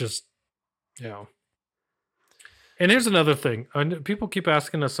pretty much just, And here's another thing. People keep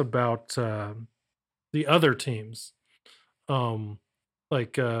asking us about the other teams,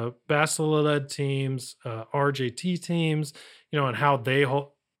 like Bastila-led teams, RJT teams, and how they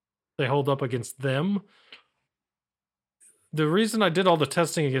hold up against them. The reason I did all the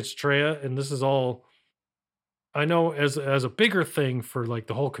testing against Traya, and this is all, I know as a bigger thing for like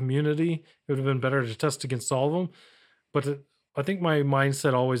the whole community, it would have been better to test against all of them. But I think my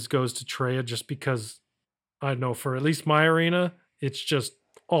mindset always goes to Traya just because I know for at least my arena, it's just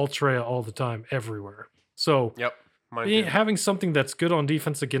all Traya all the time, everywhere. So Yep. Mine too. having something that's good on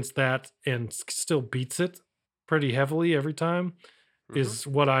defense against that and still beats it pretty heavily every time is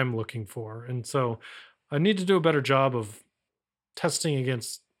what I'm looking for. And so I need to do a better job of testing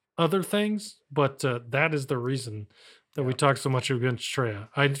against other things, but that is the reason that we talk so much against Traya.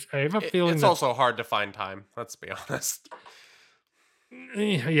 I have a feeling it's that, also hard to find time. Let's be honest.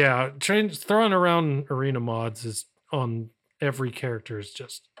 yeah, throwing around arena mods is on every character is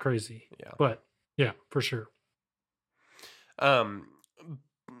just crazy. Yeah. But yeah, for sure.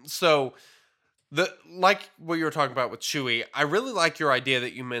 So like what you were talking about with Chewie, I really like your idea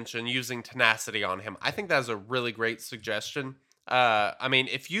that you mentioned using tenacity on him. I think that's a really great suggestion. I mean,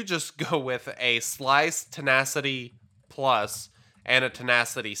 if you just go with a slice tenacity plus and a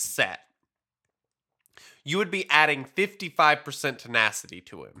tenacity set, you would be adding 55% tenacity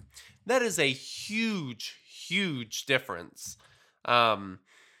to him. That is a huge, huge difference.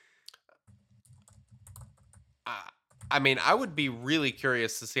 I mean, I would be really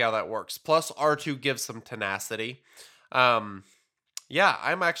curious to see how that works. Plus, R2 gives some tenacity. Yeah,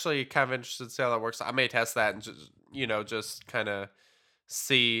 I'm actually kind of interested to see how that works. I may test that and just kind of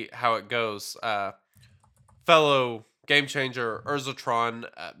see how it goes. Fellow Game Changer Urzatron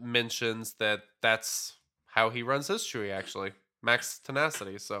mentions that that's how he runs his Chewie, actually. Max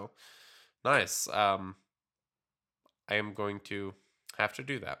tenacity, so nice. I am going to have to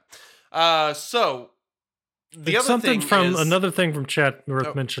do that. So the other thing is another thing from chat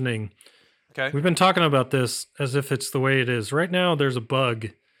worth mentioning. Okay. We've been talking about this as if it's the way it is. Right now, there's a bug.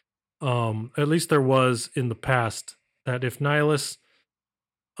 At least there was in the past that if Nihilus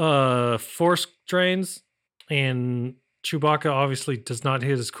force drains and Chewbacca obviously does not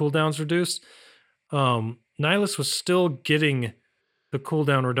hit his cooldowns reduced, Nihilus was still getting the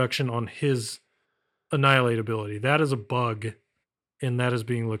cooldown reduction on his Annihilate ability. That is a bug, and that is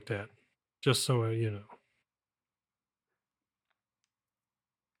being looked at. Just so you know.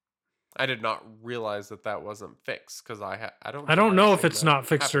 I did not realize that wasn't fixed because I don't. I don't know if it's not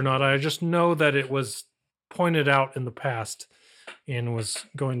fixed or not. I just know that it was pointed out in the past and was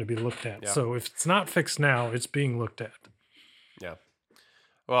going to be looked at. Yeah. So if it's not fixed now, it's being looked at. Yeah.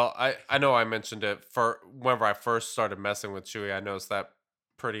 Well, I know I mentioned it for whenever I first started messing with Chewie. I noticed that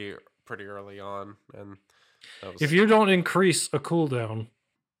pretty early on, and that was, If you don't increase a cooldown,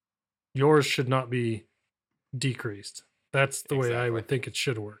 yours should not be decreased. That's the way I would think it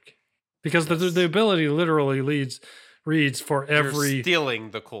should work. Because the ability literally reads for every you're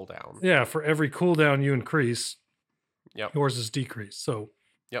stealing the cooldown. Yeah, for every cooldown you increase, Yep. yours is decreased. So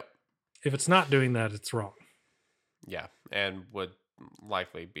Yep. if it's not doing that, it's wrong. Yeah, and would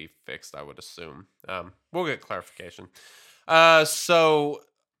likely be fixed, I would assume. We'll get clarification. So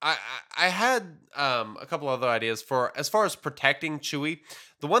I had a couple other ideas for as far as protecting Chewie.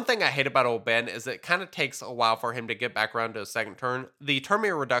 The one thing I hate about Old Ben is it kind of takes a while for him to get back around to a second turn. The turn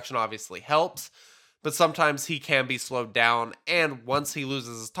meter reduction obviously helps, but sometimes he can be slowed down, and once he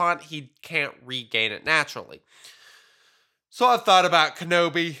loses his taunt, he can't regain it naturally. So I've thought about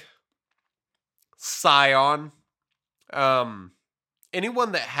Kenobi, Scion,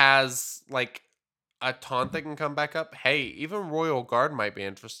 anyone that has like a taunt that can come back up. Hey, even Royal Guard might be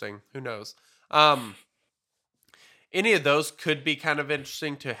interesting. Who knows? Any of those could be kind of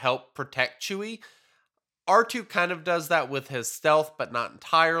interesting to help protect Chewie. R2 kind of does that with his stealth, but not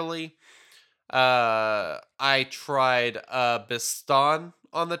entirely. I tried Bistan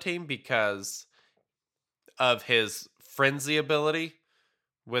on the team because of his frenzy ability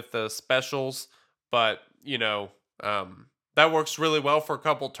with the specials, but that works really well for a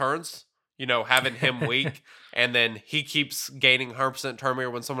couple turns. Having him weak, and then he keeps gaining 100% turn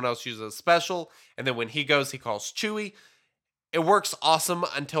meter when someone else uses a special, and then when he goes, he calls Chewie. It works awesome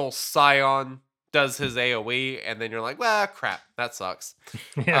until Scion does his AoE, and then you're like, well, crap, that sucks.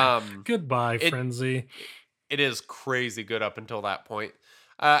 Yeah. Goodbye, frenzy. It is crazy good up until that point.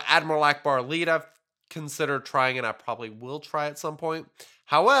 Admiral Akbar Lead, I've considered trying, and I probably will try at some point.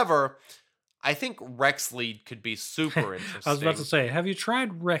 However, I think Rex Lead could be super interesting. I was about to say, have you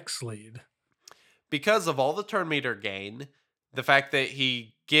tried Rex Lead? Because of all the turn meter gain, the fact that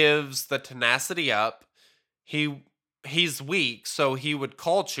he gives the tenacity up, he's weak, so he would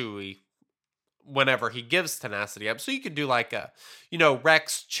call Chewie whenever he gives tenacity up. So you could do like a,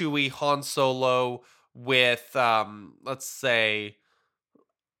 Rex, Chewie, Han Solo with, let's say,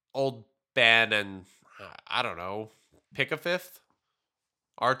 old Ben and, I don't know, pick a fifth.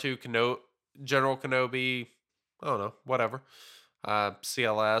 R2, General Kenobi, I don't know, whatever.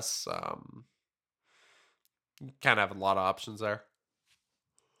 CLS, kind of have a lot of options there.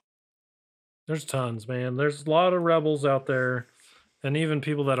 There's tons, man. There's a lot of rebels out there, and even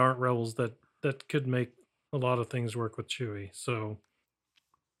people that aren't rebels that could make a lot of things work with Chewie. So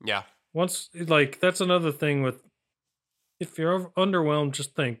yeah, that's another thing with, if you're underwhelmed,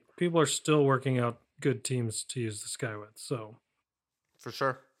 just think people are still working out good teams to use this guy with. So for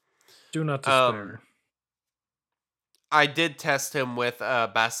sure, do not despair. I did test him with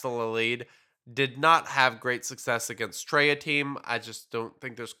Bastila Lead. Did not have great success against Traya team. I just don't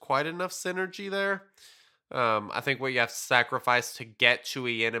think there's quite enough synergy there. I think what you have to sacrifice to get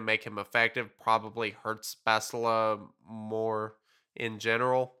Chewie in and make him effective probably hurts Bastila more in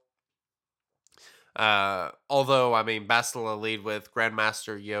general. Although, I mean, Bastila Lead with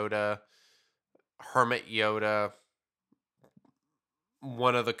Grandmaster Yoda, Hermit Yoda,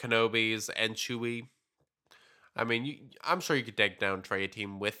 one of the Kenobis, and Chewie. I mean, I'm sure you could take down Traya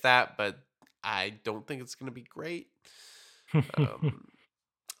team with that, but I don't think it's going to be great.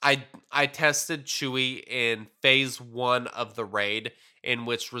 I tested Chewie in phase 1 of the raid, in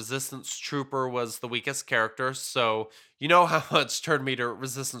which Resistance Trooper was the weakest character. So you know how much turn meter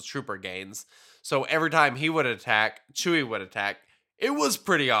Resistance Trooper gains. So every time he would attack, Chewie would attack. It was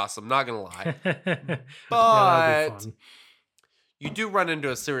pretty awesome, not gonna lie. But you do run into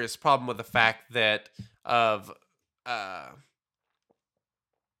a serious problem with the fact that of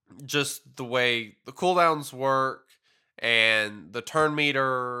just the way the cooldowns work and the turn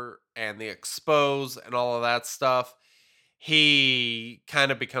meter and the expose and all of that stuff. He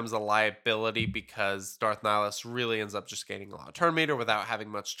kind of becomes a liability because Darth Nihilus really ends up just gaining a lot of turn meter without having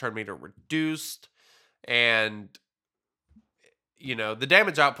much turn meter reduced. And, the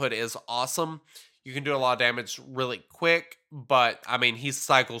damage output is awesome. You can do a lot of damage really quick, but, I mean, he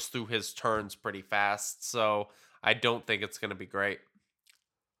cycles through his turns pretty fast, so I don't think it's going to be great.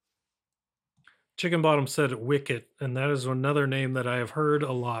 Chicken Bottom said Wicket, and that is another name that I have heard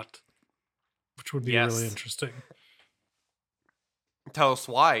a lot, which would be really interesting. Tell us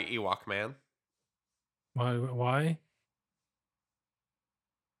why, Ewok Man. Why?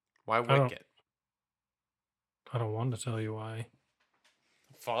 Why Wicket? I don't want to tell you why.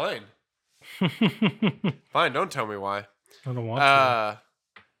 Fine. Fine, don't tell me why. I don't want to.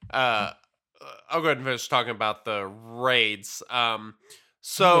 I'll go ahead and finish talking about the raids.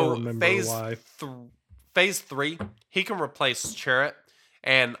 So phase 3, he can replace Chirrut,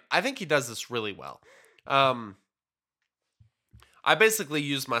 and I think he does this really well. I basically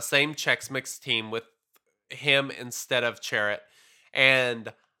use my same Chex Mix team with him instead of Chirrut,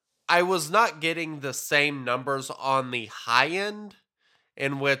 and I was not getting the same numbers on the high end,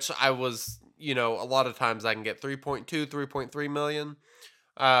 in which I was, a lot of times I can get 3.2, 3.3 million.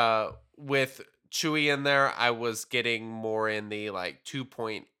 With Chewie in there, I was getting more in the like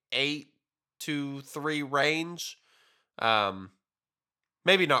 2.8 to 3 range.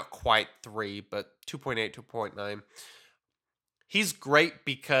 Maybe not quite 3, but 2.8, 2.9. He's great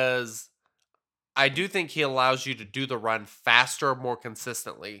because I do think he allows you to do the run faster, more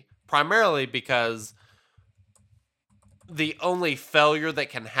consistently. Primarily because the only failure that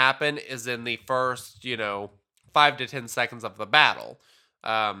can happen is in the first, 5 to 10 seconds of the battle.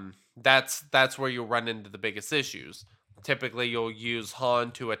 That's where you'll run into the biggest issues. Typically, you'll use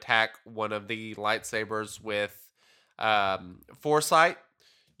Han to attack one of the lightsabers with foresight.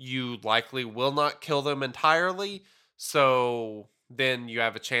 You likely will not kill them entirely, so then you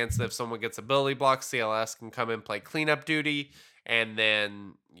have a chance that if someone gets ability block, CLS can come in, play cleanup duty, and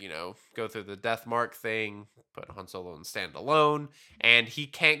then, go through the death mark thing, put Han Solo in standalone, and he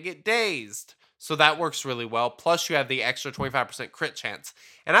can't get dazed. So that works really well. Plus, you have the extra 25% crit chance.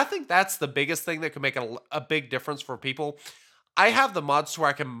 And I think that's the biggest thing that could make a big difference for people. I have the mods to where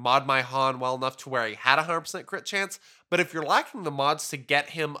I can mod my Han well enough to where he had a 100% crit chance. But if you're lacking the mods to get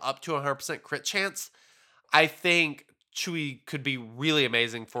him up to a 100% crit chance, I think Chewie could be really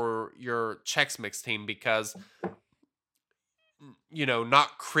amazing for your Chex Mix team because,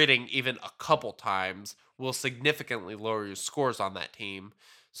 not critting even a couple times will significantly lower your scores on that team.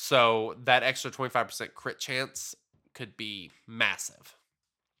 So that extra 25% crit chance could be massive.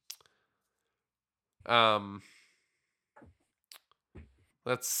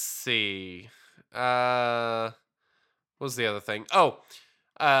 Let's see. What was the other thing?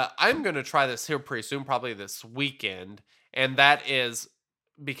 I'm going to try this here pretty soon, probably this weekend. And that is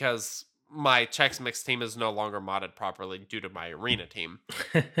because my Chex Mix team is no longer modded properly due to my arena team.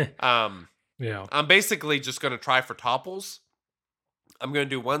 Yeah. I'm basically just going to try for topples. I'm going to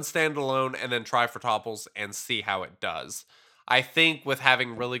do one standalone and then try for topples and see how it does. I think with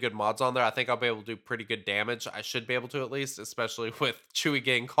having really good mods on there, I think I'll be able to do pretty good damage. I should be able to at least, especially with Chewie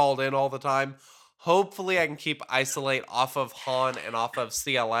getting called in all the time. Hopefully I can keep Isolate off of Han and off of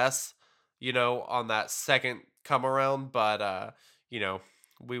CLS, on that second come around. But,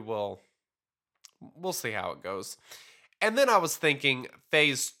 we'll see how it goes. And then I was thinking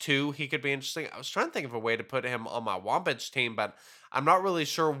phase 2, he could be interesting. I was trying to think of a way to put him on my Wampage team, but I'm not really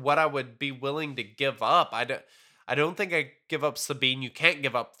sure what I would be willing to give up. I don't think I give up Sabine. You can't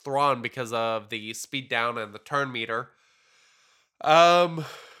give up Thrawn because of the speed down and the turn meter. So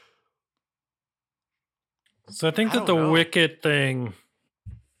I think I that the don't know. Wicket thing,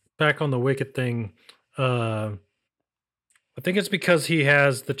 back on the Wicket thing, I think it's because he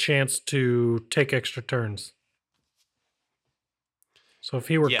has the chance to take extra turns. So if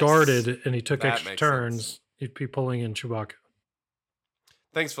he were Yes, guarded and he took that extra makes turns, sense. he'd be pulling in Chewbacca.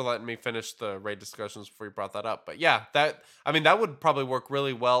 Thanks for letting me finish the raid discussions before you brought that up. But yeah, that would probably work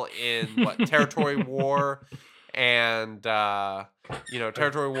really well in Territory War and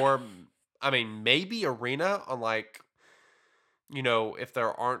Territory War. I mean, maybe Arena on if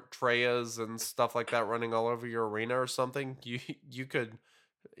there aren't Treyas and stuff like that running all over your arena or something, you could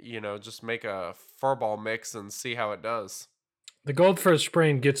just make a furball mix and see how it does. The goldfish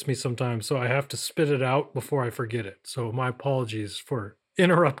brain gets me sometimes, so I have to spit it out before I forget it. So my apologies for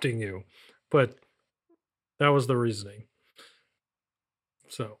interrupting you, but that was the reasoning.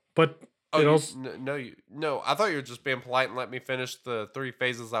 So, but it also... No, I thought you were just being polite and let me finish the 3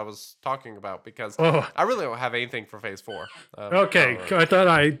 phases I was talking about because Oh. I really don't have anything for phase 4. Okay, I thought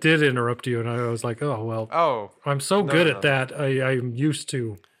I did interrupt you, and I was like, oh, well, Oh, I'm so no, good no, at that. I'm used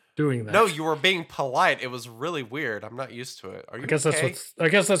to doing that. no, you were being polite. It was really weird. I'm not used to it. Are you okay? I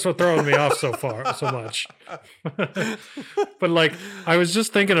guess that's what throwing me off so much. But I was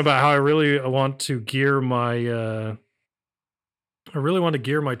just thinking about how I really want to gear my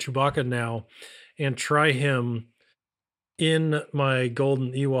Chewbacca now and try him in my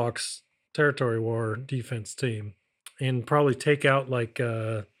Golden Ewoks Territory War defense team and probably take out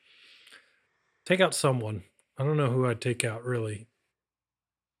someone. I don't know who I'd take out really.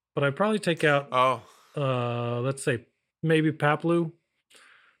 But I'd probably take out let's say maybe Paplu.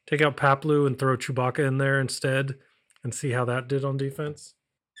 Take out Paplu and throw Chewbacca in there instead and see how that did on defense.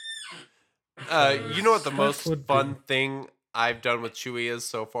 You know what the most would fun be- thing I've done with Chewie is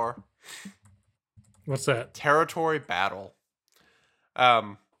so far? What's that? Territory battle.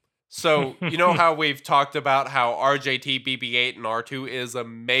 So you know how we've talked about how RJT, BB-8, and R2 is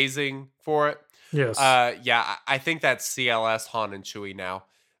amazing for it? Yes. Yeah, I think that's CLS, Han, and Chewie now.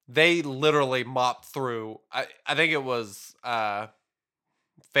 They literally mopped through. I think it was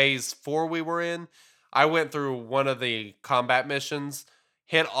phase 4 we were in. I went through one of the combat missions,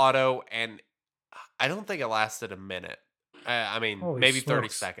 hit auto, and I don't think it lasted a minute. Holy Maybe 30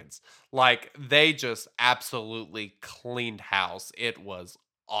 smokes. seconds. They just absolutely cleaned house. It was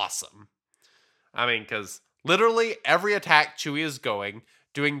awesome. Because literally every attack Chewie is doing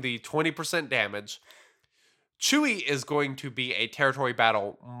the 20% damage. Chewie is going to be a territory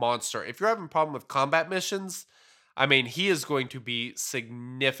battle monster. If you're having a problem with combat missions, he is going to be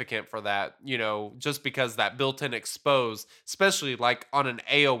significant for that, just because that built-in expose, especially on an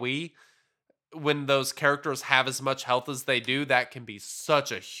AoE, when those characters have as much health as they do, that can be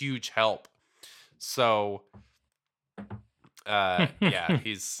such a huge help. So, yeah,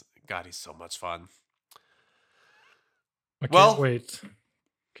 he's so much fun. I can't Well, wait.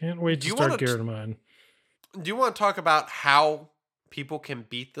 Can't wait do to you start wanna gearing mine. Do you want to talk about how people can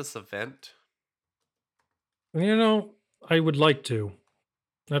beat this event? You know, I would like to.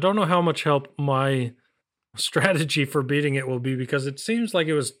 I don't know how much help my strategy for beating it will be because it seems like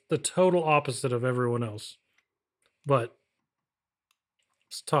it was the total opposite of everyone else. But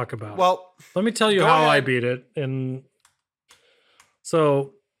let's talk about it. Well, Let me tell you go how I ahead. beat it. And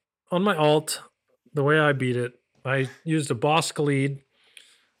so on my alt, the way I beat it, I used a Bosk lead.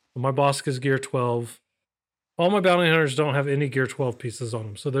 My Bosk is gear 12. All my bounty hunters don't have any gear 12 pieces on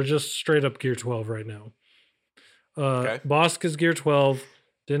them, so they're just straight up gear 12 right now. Okay. Bosk is gear 12,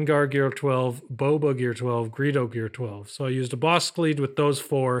 Dengar gear 12, Boba gear 12, Greedo gear 12. So I used a Bosk lead with those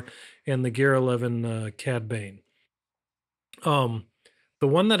four and the gear 11 Cad Bane. The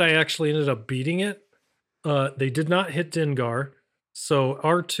one that I actually ended up beating it, they did not hit Dengar. So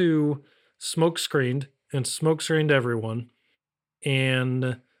R2 smoke screened and smoke screened everyone.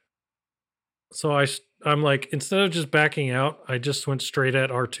 And so I'm like, instead of just backing out, I just went straight at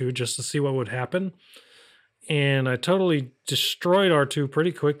R2 just to see what would happen. And I totally destroyed R2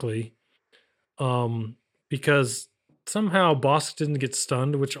 pretty quickly. Because somehow Bosk didn't get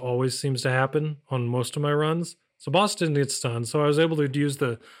stunned, which always seems to happen on most of my runs. So Bosk didn't get stunned. So I was able to use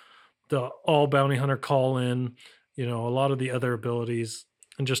the all bounty hunter call in, a lot of the other abilities,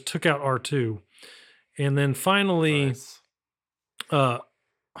 and just took out R2. And then finally, Nice.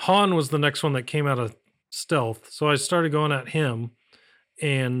 Han was the next one that came out of stealth. So I started going at him,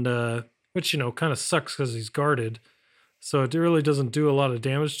 and which, kind of sucks because he's guarded. So it really doesn't do a lot of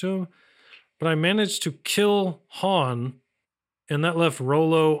damage to him. But I managed to kill Han, and that left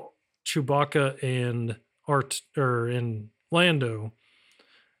Rolo, Chewbacca, and and Lando.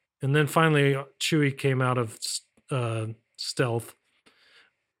 And then finally, Chewie came out of stealth.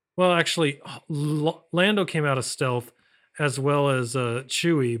 Well, actually, Lando came out of stealth as well as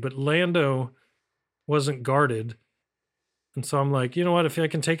Chewie, but Lando wasn't guarded. And so I'm like, you know what? If I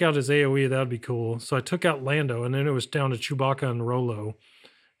can take out his AoE, that would be cool. So I took out Lando, and then it was down to Chewbacca and Rolo.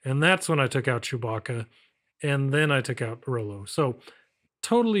 And that's when I took out Chewbacca. And then I took out Rolo. So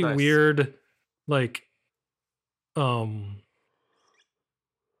totally Nice. weird, like,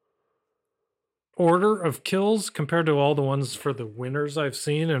 order of kills compared to all the ones for the winners I've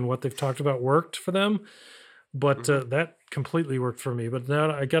seen and what they've talked about worked for them. But that completely worked for me. But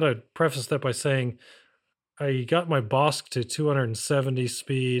now I got to preface that by saying I got my Bosk to 270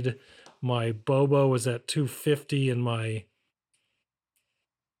 speed. My Bobo was at 250, and my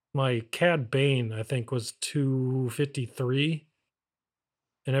Cad Bane, I think, was 253.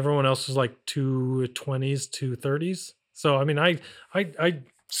 And everyone else was like 220s, 230s. So I mean, I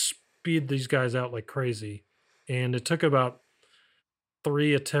speed these guys out like crazy. And it took about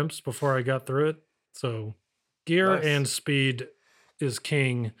 3 attempts before I got through it. So gear Nice. and speed is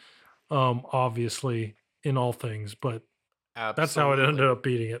king, obviously, in all things, but that's how it ended Absolutely. up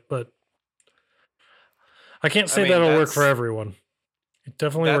beating it. But I can't I say mean, that'll work for that's- everyone. It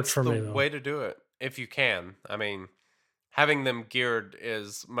definitely worked That's for the me, though. way to do it if you can. I mean, having them geared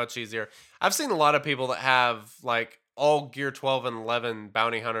is much easier. I've seen a lot of people that have like all gear 12 and 11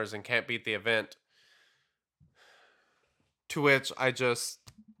 bounty hunters and can't beat the event. To which I just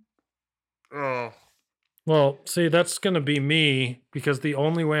Well, see, that's going to be me because the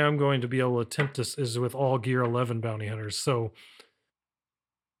only way I'm going to be able to attempt this is with all gear 11 bounty hunters. So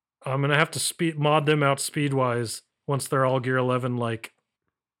I'm going to have to mod them out speed wise once they're all gear 11, like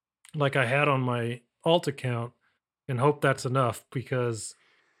I had on my alt account, and hope that's enough, because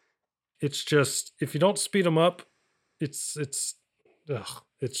it's just, if you don't speed them up, it's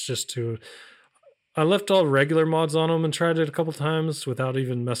just too. I left all regular mods on them and tried it a couple times without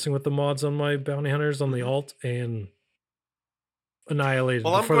even messing with the mods on my bounty hunters on the alt, and annihilated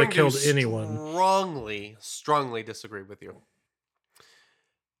well, I'm before they going killed to anyone. strongly disagree with you.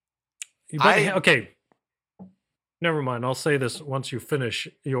 Okay, never mind. I'll say this once you finish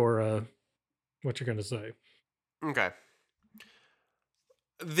your what you're going to say. Okay.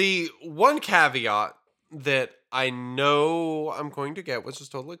 The one caveat that I know I'm going to get, which is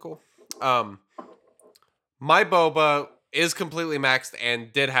totally cool. My Boba is completely maxed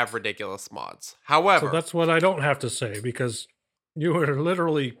and did have ridiculous mods. However, So that's what I don't have to say, because you were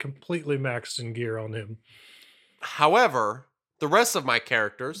literally completely maxed in gear on him. However, the rest of my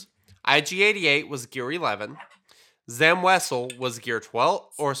characters, IG-88 was gear 11, Zam Wessel was gear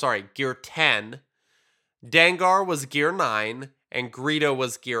 10, Dengar was gear 9, and Greedo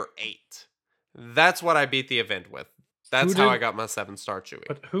was gear 8. That's what I beat the event with. That's Who how did- I got my 7-star Chewy.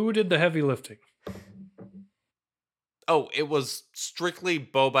 But who did the heavy lifting? Oh, it was strictly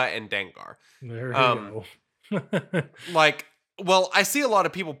Boba and Dengar. There Um, you go. Like, well, I see a lot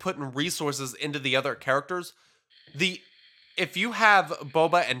of people putting resources into the other characters. If you have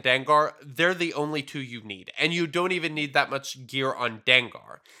Boba and Dengar, they're the only two you need, and you don't even need that much gear on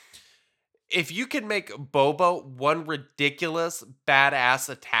Dengar. If you can make Boba one ridiculous badass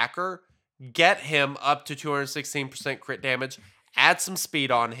attacker, get him up to 216% crit damage, add some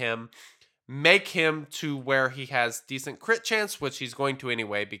speed on him, make him to where he has decent crit chance, which he's going to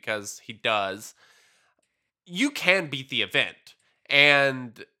anyway because he does, you can beat the event.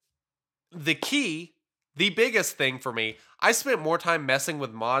 And the key, the biggest thing for me, I spent more time messing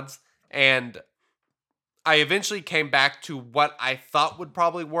with mods, and I eventually came back to what I thought would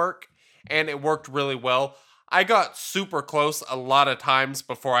probably work, and it worked really well. I got super close a lot of times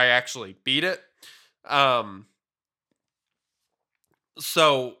before I actually beat it.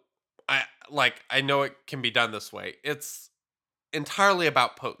 So I know it can be done this way. It's entirely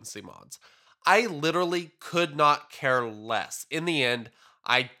about potency mods. I literally could not care less. In the end,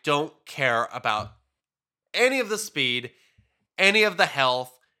 I don't care about any of the speed, any of the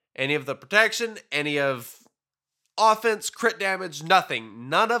health, any of the protection, any of offense, crit damage, nothing.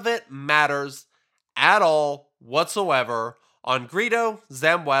 None of it matters at all whatsoever on Greedo,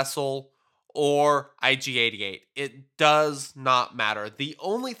 Zam Wesell, or IG-88. It does not matter. The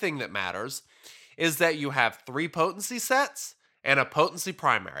only thing that matters is that you have 3 potency sets and a potency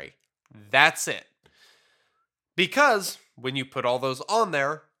primary. That's it. Because when you put all those on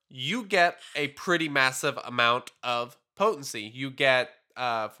there, you get a pretty massive amount of potency. You get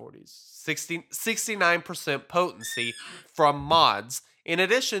 69% potency from mods, in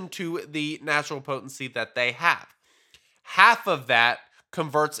addition to the natural potency that they have. Half of that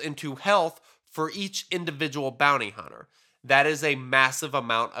converts into health for each individual bounty hunter. That is a massive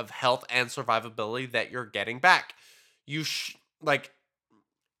amount of health and survivability that you're getting back.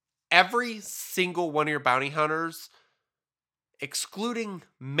 Every single one of your bounty hunters, excluding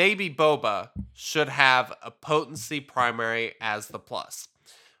maybe Boba, should have a potency primary as the plus.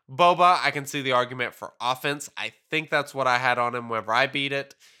 Boba, I can see the argument for offense. I think that's what I had on him whenever I beat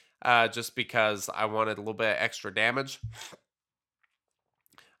it, just because I wanted a little bit of extra damage.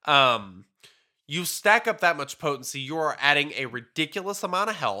 You stack up that much potency, you are adding a ridiculous amount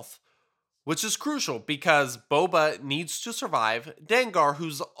of health, which is crucial because Boba needs to survive. Dengar,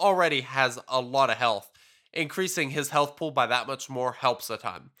 who's already has a lot of health, increasing his health pool by that much more helps a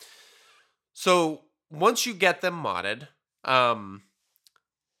ton. So once you get them modded,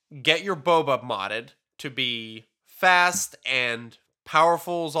 get your Boba modded to be fast and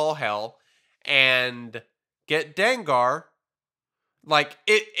powerful as all hell, and get Dengar. Like,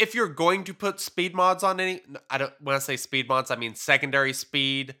 if you're going to put speed mods on when I say speed mods, I mean secondary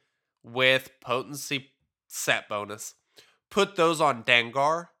speed with potency set bonus. Put those on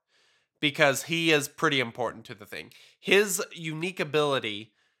Dengar, because he is pretty important to the thing. His unique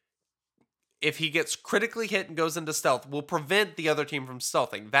ability, if he gets critically hit and goes into stealth, will prevent the other team from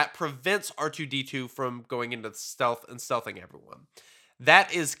stealthing. That prevents R2-D2 from going into stealth and stealthing everyone.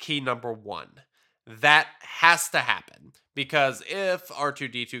 That is key number 1. That has to happen, because if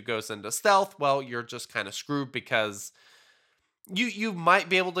R2-D2 goes into stealth, well, you're just kind of screwed, because you might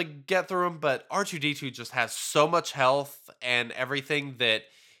be able to get through him, but R2-D2 just has so much health and everything that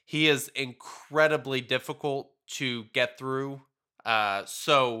he is incredibly difficult to get through.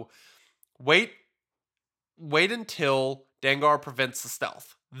 So wait until Dengar prevents the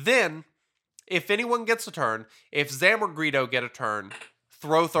stealth. Then, if anyone gets a turn, if Zam or Greedo get a turn,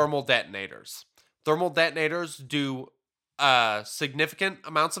 throw thermal detonators. Thermal detonators do significant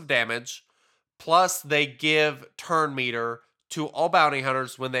amounts of damage, plus they give turn meter to all bounty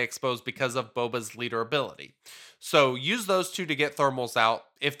hunters when they expose because of Boba's leader ability. So use those two to get thermals out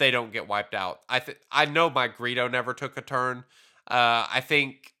if they don't get wiped out. I know my Greedo never took a turn. I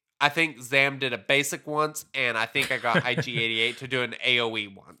think Zam did a basic once, and I think I got IG-88 to do an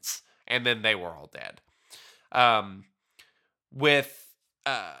AoE once, and then they were all dead.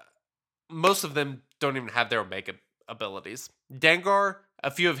 Most of them don't even have their Omega abilities. Dengar,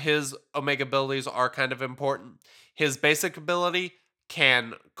 a few of his Omega abilities are kind of important. His basic ability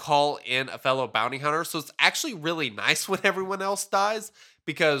can call in a fellow bounty hunter, so it's actually really nice when everyone else dies,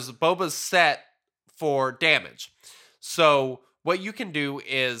 because Boba's set for damage. So what you can do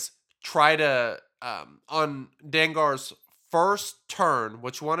is try to, on Dengar's first turn,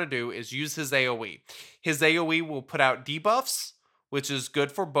 what you want to do is use his AoE. His AoE will put out debuffs, which is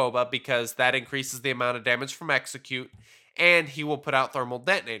good for Boba because that increases the amount of damage from execute, and he will put out thermal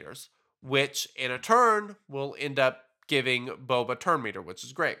detonators, which in a turn will end up giving Boba turn meter, which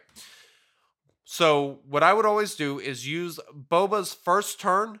is great. So what I would always do is use Boba's first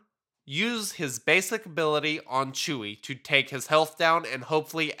turn, use his basic ability on Chewie to take his health down and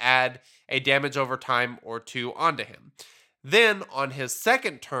hopefully add a damage over time or two onto him. Then on his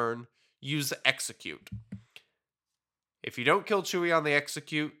second turn, use Execute. If you don't kill Chewie on the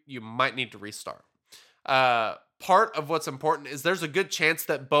Execute, you might need to restart. Part of what's important is there's a good chance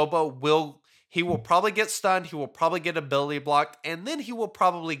that Boba will probably get stunned, he will probably get ability blocked, and then he will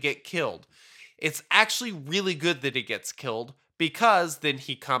probably get killed. It's actually really good that he gets killed because then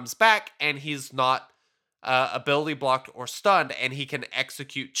he comes back and he's not ability blocked or stunned, and he can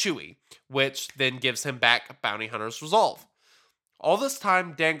execute Chewie, which then gives him back Bounty Hunter's Resolve. All this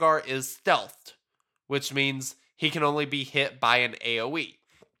time, Dengar is stealthed, which means he can only be hit by an AoE.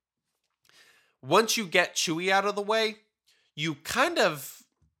 Once you get Chewie out of the way,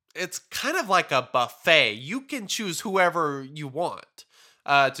 it's kind of like a buffet. You can choose whoever you want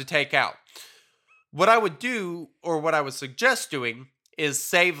to take out. What I would do, or what I would suggest doing, is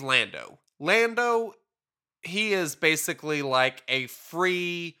save Lando. Lando, he is basically like a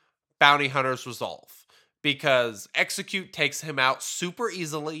free Bounty Hunter's Resolve, because Execute takes him out super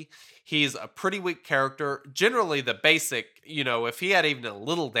easily. He's a pretty weak character. Generally, the basic, if he had even a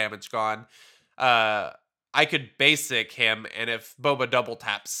little damage gone, I could basic him, and if Boba double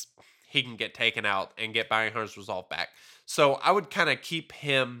taps, he can get taken out and get Bounty Hunter's Resolve back. So I would kind of keep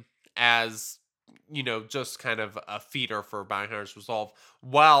him as, just kind of a feeder for Bounty Hunter's Resolve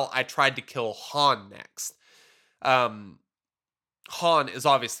while I tried to kill Han next. Han is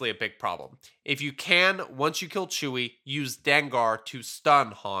obviously a big problem. If you can, once you kill Chewie, use Dengar to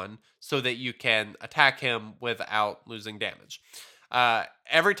stun Han so that you can attack him without losing damage.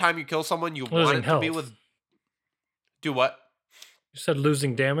 Every time you kill someone, you want it to be with... Do what? You said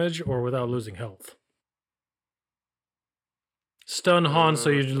losing damage or without losing health? Stun Han so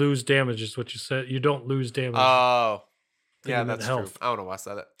you lose damage is what you said. You don't lose damage. Oh, yeah, that's health. true. I don't know why I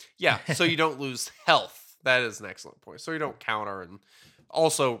said it. Yeah, so you don't lose health. That is an excellent point. So you don't counter and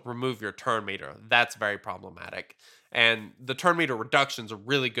also remove your turn meter. That's very problematic. And the turn meter reduction is a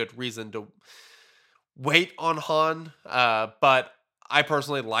really good reason to wait on Han. But I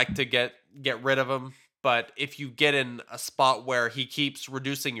personally like to get rid of him. But if you get in a spot where he keeps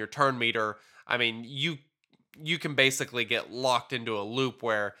reducing your turn meter, I mean, you can basically get locked into a loop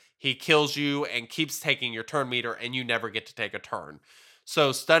where he kills you and keeps taking your turn meter and you never get to take a turn.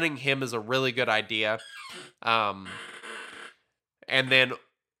 So stunning him is a really good idea. And then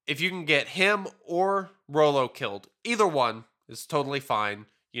if you can get him or Rolo killed, either one is totally fine.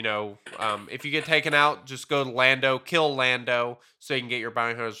 If you get taken out, just go to Lando, kill Lando so you can get your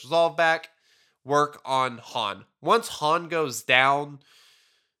Bounty Hunter's Resolve back. Work on Han. Once Han goes down,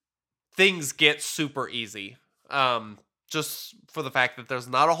 things get super easy. Just for the fact that there's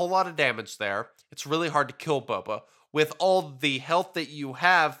not a whole lot of damage there. It's really hard to kill Boba. With all the health that you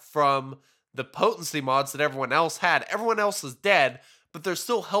have from the potency mods that everyone else had, everyone else is dead, but they're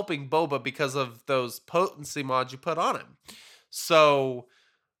still helping Boba because of those potency mods you put on him. So,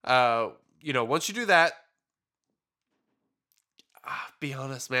 once you do that, be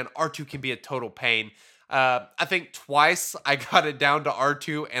honest, man, R2 can be a total pain. I think twice I got it down to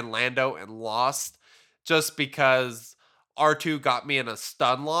R2 and Lando and lost just because R2 got me in a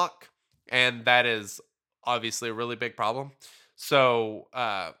stun lock, and that is obviously a really big problem. So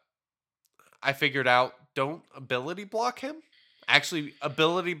I figured out, don't ability block him. Actually,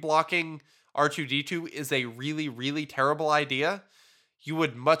 ability blocking R2-D2 is a really, really terrible idea. You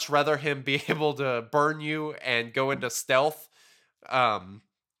would much rather him be able to burn you and go into stealth,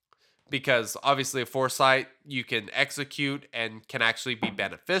 because obviously a foresight you can execute and can actually be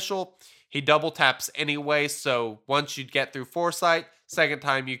beneficial. He double taps anyway, so once you get through foresight, second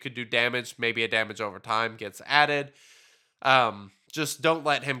time you could do damage, maybe a damage over time gets added. Just don't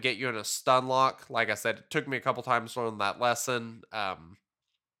let him get you in a stun lock. Like I said, it took me a couple times to learn that lesson.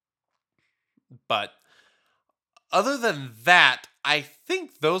 But other than that, I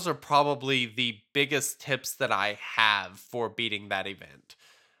think those are probably the biggest tips that I have for beating that event.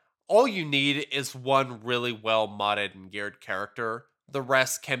 All you need is one really well modded and geared character. The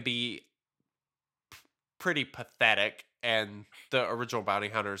rest can be pretty pathetic, and the original Bounty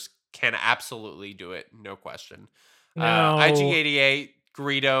Hunters can absolutely do it, no question. No. IG-88,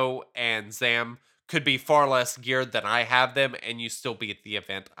 Greedo, and Zam could be far less geared than I have them, and you still beat the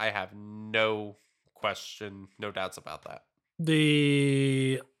event. I have no question, no doubts about that.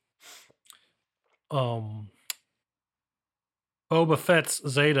 The Boba Fett's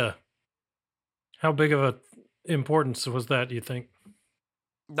Zeta, how big of a importance was that, you think?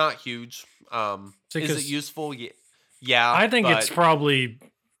 not huge. Is it Because useful? Yeah. I think it's but probably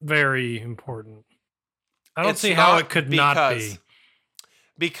very important. I don't it's see how not it could not be.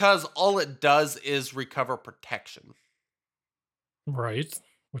 because all it does is recover protection. Right.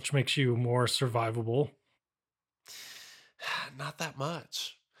 Which makes you more survivable. Not that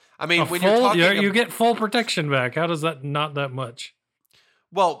much. I mean, A when full, you're talking, you get full protection back. How does that not that much?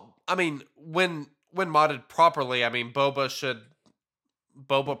 well, I mean, when modded properly, I mean, Boba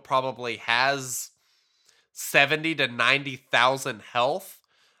probably has 70 to 90,000 health.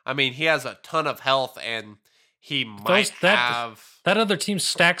 I mean, he has a ton of health, and he might have. That other team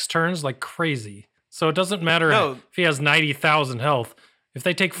stacks turns like crazy. So it doesn't matter No. if he has 90,000 health. If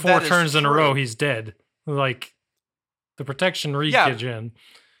they take 4 That is turns in a row, true. he's dead. Like, the protection Yeah. re-kicks in.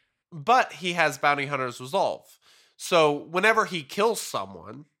 But he has Bounty Hunter's Resolve. So whenever he kills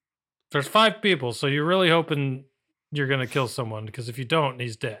someone, There's 5 people, so you're really hoping you're going to kill someone, because if you don't,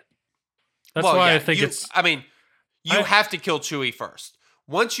 he's dead. That's well, why yeah, I think you, it's... I mean, you I- have to kill Chewie first.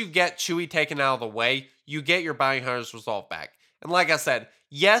 Once you get Chewie taken out of the way, you get your Bounty Hunter's Resolve back. And like I said,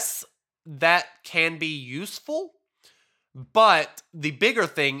 yes, that can be useful. But the bigger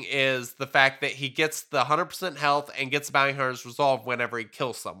thing is the fact that he gets the 100% health and gets Bounty Hunter's Resolve whenever he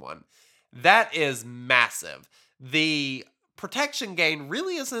kills someone. That is massive. The protection gain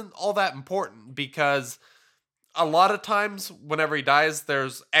really isn't all that important because a lot of times whenever he dies,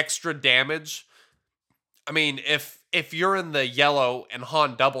 there's extra damage. I mean, if you're in the yellow and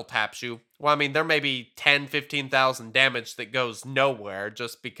Han double taps you, well, I mean, there may be 10, 15,000 damage that goes nowhere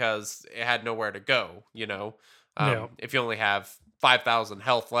just because it had nowhere to go, you know? Yeah. If you only have 5,000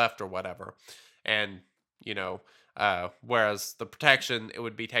 health left or whatever. And, you know, whereas the protection, it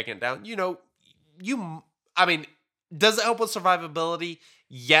would be taken down. You know, I mean, does it help with survivability?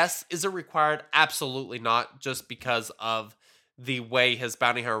 Yes. Is it required? Absolutely not, just because of the way his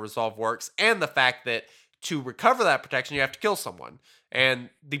Bounty Hunter Resolve works and the fact that to recover that protection, you have to kill someone. And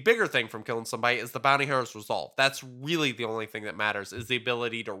the bigger thing from killing somebody is the Bounty Hunter's Resolve. That's really the only thing that matters, is the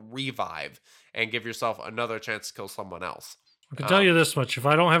ability to revive and give yourself another chance to kill someone else. I can tell you this much. If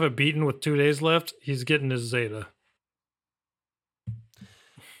I don't have it beaten with 2 days left, he's getting his Zeta.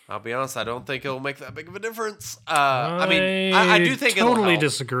 I'll be honest, I don't think it'll make that big of a difference. I mean, I do think it'll totally help.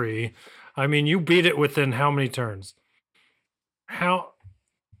 disagree. I mean, you beat it within how many turns? How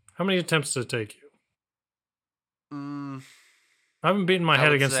many attempts did it take you? I've been beating my I head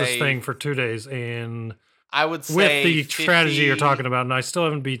would against this say- thing for 2 days, and I would say with the 50, strategy you're talking about, and I still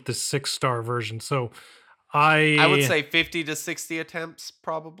haven't beat the 6-star version. So I would say 50 to 60 attempts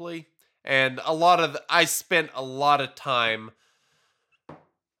probably. And I spent a lot of time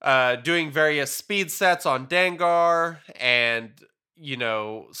doing various speed sets on Dengar and, you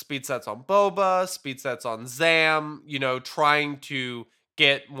know, speed sets on Boba, speed sets on Zam, you know, trying to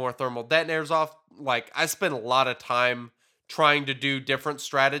get more thermal detonators off. Like, I spent a lot of time trying to do different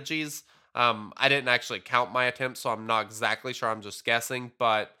strategies. I didn't actually count my attempts, so I'm not exactly sure. I'm just guessing.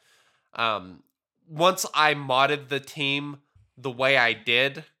 But once I modded the team the way I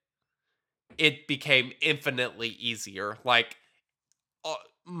did, it became infinitely easier. Like,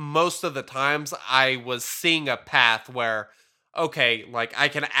 most of the times I was seeing a path where, okay, like, I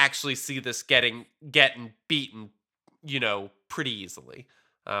can actually see this getting beaten, you know, pretty easily.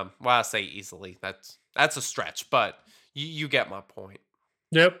 Well, I say easily. That's a stretch, but you get my point.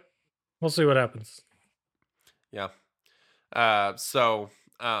 Yep. We'll see what happens. Yeah. I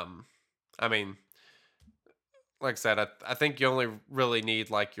mean, like I said, I think you only really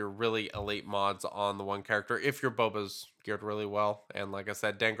need like your really elite mods on the one character if your Boba's geared really well. And like I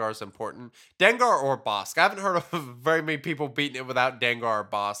said, Dengar's important. Dengar or Bosk. I haven't heard of very many people beating it without Dengar or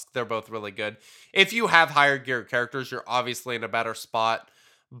Bosk. They're both really good. If you have higher geared characters, you're obviously in a better spot.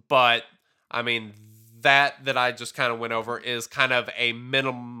 But I mean, that I just kind of went over is kind of a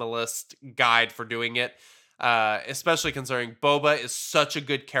minimalist guide for doing it. Especially considering Boba is such a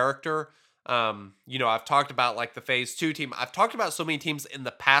good character. You know, I've talked about like the Phase 2 team. I've talked about so many teams in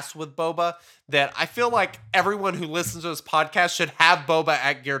the past with Boba that I feel like everyone who listens to this podcast should have Boba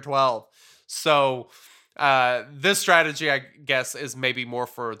at Gear 12. So this strategy, I guess, is maybe more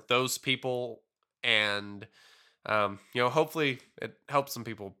for those people. And, you know, hopefully it helps some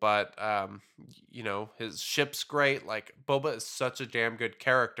people. But, you know, his ship's great. Like, Boba is such a damn good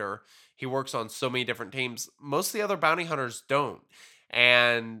character. He works on so many different teams. Most of the other bounty hunters don't.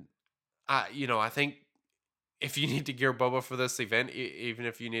 And you know, I think if you need to gear Boba for this event, even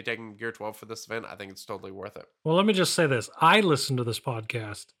if you need to take Gear 12 for this event, I think it's totally worth it. Well, let me just say this. I listen to this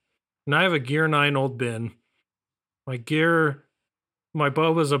podcast, and I have a Gear 9 old bin. My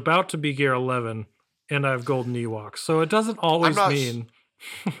Boba's about to be Gear 11, and I have Golden Ewoks. So it doesn't always mean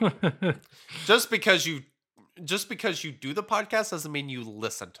Just because you do the podcast doesn't mean you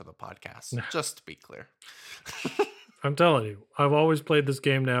listen to the podcast. Just to be clear. I'm telling you, I've always played this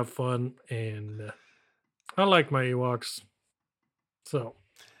game to have fun, and I like my Ewoks. So,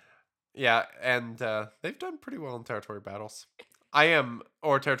 yeah, and they've done pretty well in territory battles.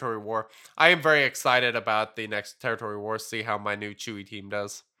 Territory war. I am very excited about the next territory war. See how my new Chewie team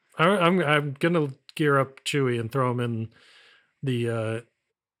does. I'm gonna gear up Chewie and throw him in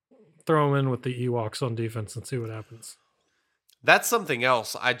with the Ewoks on defense and see what happens. That's something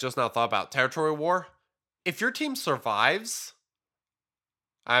else I just now thought about. Territory war. If your team survives,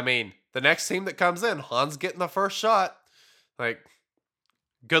 I mean, the next team that comes in, Han's getting the first shot. Like,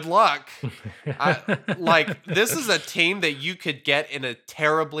 good luck. This is a team that you could get in a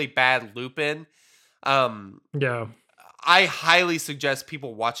terribly bad loop in. Yeah. I highly suggest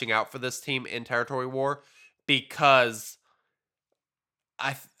people watching out for this team in Territory War because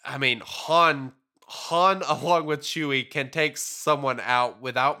I mean, Han along with Chewie can take someone out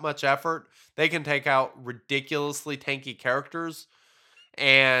without much effort. They can take out ridiculously tanky characters,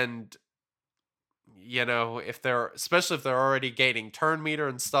 and especially if they're already gaining turn meter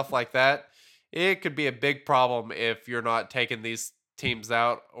and stuff like that, it could be a big problem if you're not taking these teams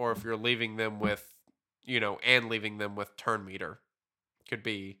out, or if you're leaving them with turn meter. Could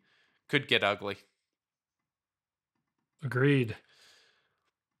get ugly. Agreed.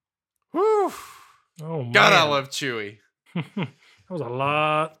 Whew. Oh man. God, I love Chewie. That was a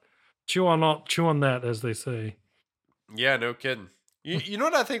lot. Chew on that, as they say. Yeah, no kidding. You know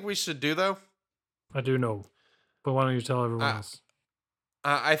what I think we should do, though? I do know. But why don't you tell everyone else?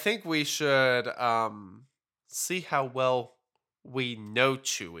 I think we should see how well we know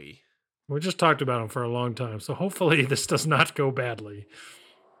Chewie. We just talked about him for a long time, so hopefully this does not go badly.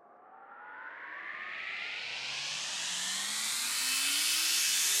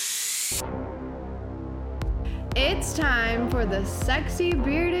 It's time for the sexy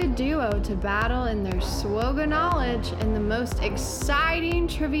bearded duo to battle in their SWOGA knowledge in the most exciting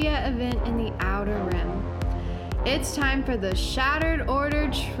trivia event in the Outer Rim. It's time for the Shattered Order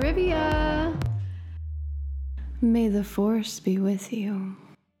Trivia. May the Force be with you.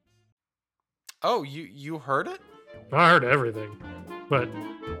 Oh, you heard it? I heard everything, but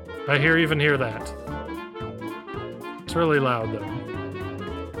I even hear that. It's really loud, though.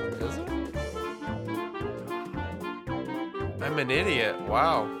 Is it? I'm an idiot.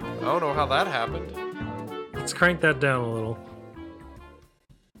 Wow. I don't know how that happened. Let's crank that down a little.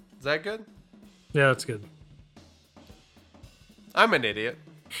 Is that good? Yeah, that's good. I'm an idiot.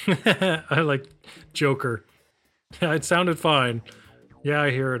 I like Joker. It sounded fine. Yeah, I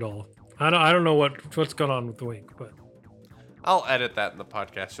hear it all. I don't know what's going on with the wink, but I'll edit that in the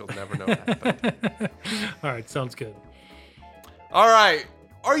podcast. You'll never know what happened. All right, sounds good. All right.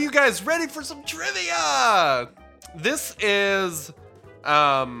 Are you guys ready for some trivia? This is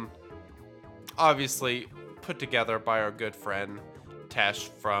obviously put together by our good friend Tesh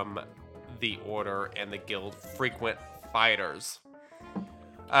from the Order and the Guild Frequent Fighters.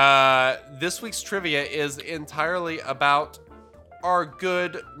 This week's trivia is entirely about our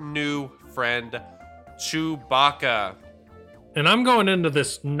good new friend Chewbacca. And I'm going into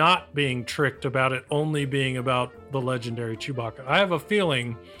this not being tricked about it only being about the legendary Chewbacca. I have a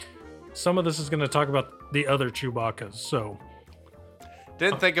feeling some of this is going to talk about the other Chewbaccas. So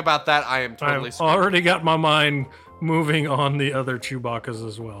didn't think about that. I am totally I've screwed. already got my mind moving on the other Chewbaccas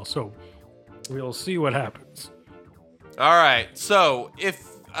as well. So we'll see what happens. All right. So if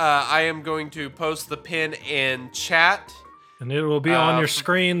I am going to post the pin in chat. And it will be on your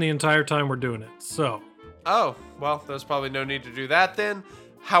screen the entire time we're doing it. So. Oh, well, there's probably no need to do that then.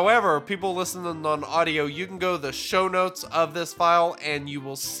 However, people listening on audio, you can go to the show notes of this file and you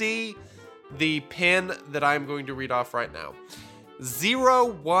will see the pin that I'm going to read off right now.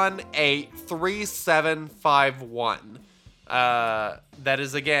 0183751. That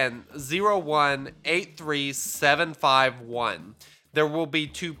is again 0183751. There will be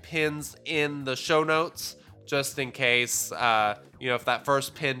 2 pins in the show notes. Just in case, if that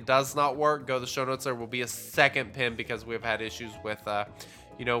first pin does not work, go to the show notes. There will be a second pin because we've had issues with,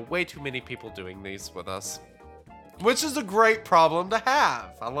 way too many people doing these with us. Which is a great problem to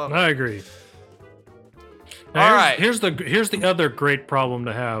have. I love it. I agree. Now, All right. Here's the other great problem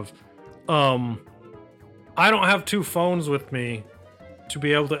to have. I don't have 2 phones with me to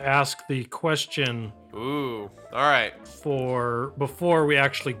be able to ask the question. Ooh. All right. Before we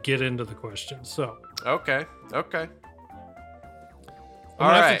actually get into the question. So. Okay. I'm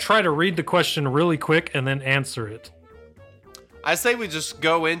gonna have to try to read the question really quick and then answer it. I say we just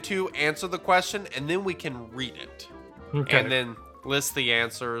go into answer the question and then we can read it. Okay. And then list the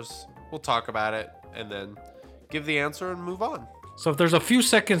answers. We'll talk about it and then give the answer and move on. So if there's a few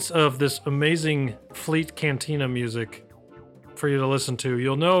seconds of this amazing Fleet Cantina music for you to listen to,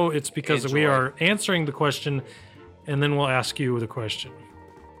 you'll know it's because we Enjoy. are answering the question, and then we'll ask you the question.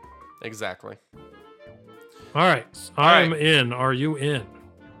 Exactly. All right. All I'm right. in. Are you in?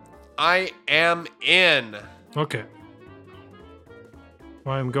 I am in. Okay.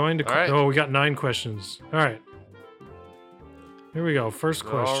 I'm going to... All right. Oh, we got 9 questions. All right. Here we go. First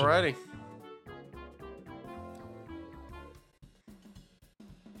question. Alrighty.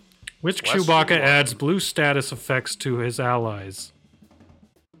 Which Question Chewbacca 1. adds blue status effects to his allies?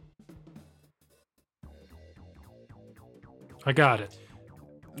 I got it.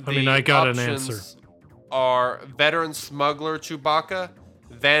 I got an answer. options Are Veteran Smuggler Chewbacca,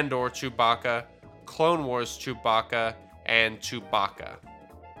 Vandor Chewbacca, Clone Wars Chewbacca, and Chewbacca.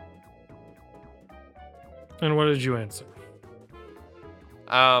 And what did you answer?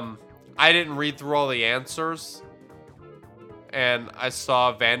 I didn't read through all the answers, and I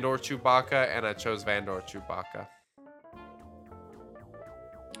saw Vandor Chewbacca, and I chose Vandor Chewbacca.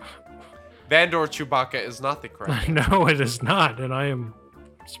 Vandor Chewbacca is not the correct. No, it is not, and I am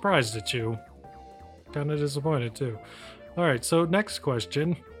surprised at you. Kind of disappointed too. All right, so next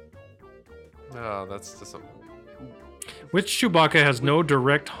question. Oh, that's disappointing. Which Chewbacca has no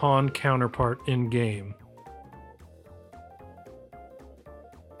direct Han counterpart in game?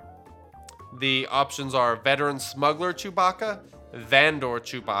 The options are Veteran Smuggler Chewbacca, Vandor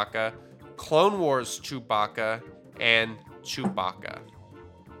Chewbacca, Clone Wars Chewbacca, and Chewbacca.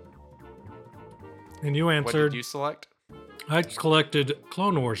 And you What answered. did you select? I collected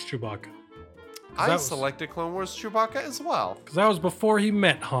Clone Wars Chewbacca. I that was- selected Clone Wars Chewbacca as well. Because that was before he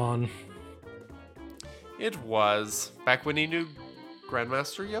met Han. It was back when he knew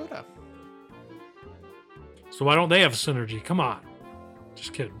Grandmaster Yoda. So why don't they have synergy? Come on.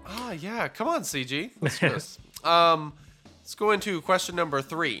 Just kidding. Ah, yeah. Come on, CG. Let's do this. Let's go into question number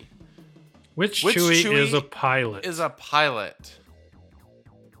 3. Which Which Chewie Chewie is a pilot? Is a pilot.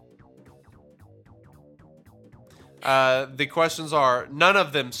 The questions are none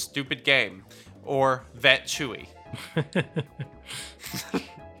of them stupid game or Vet Chewie.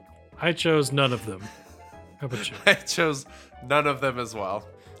 I chose none of them. How about you? I chose none of them as well.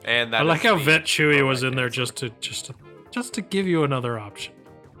 And that I like is how the Vet Chewie was correct in there answer. just to give you another option.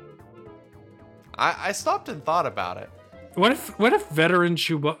 I stopped and thought about it. What if veteran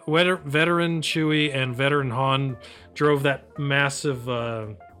Chewie and veteran Han drove that massive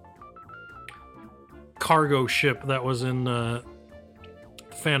cargo ship that was in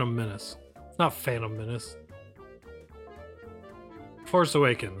Phantom Menace? Not Phantom Menace. Force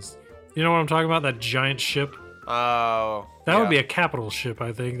Awakens. You know what I'm talking about? That giant ship. Oh, That would yeah. be a capital ship,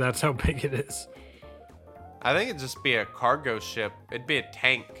 I think. That's how big it is. I think it'd just be a cargo ship. It'd be a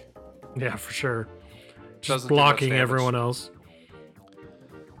tank. Yeah, for sure. Just Doesn't do much blocking damage. everyone else.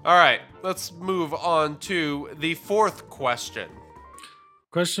 All right, let's move on to the 4th question.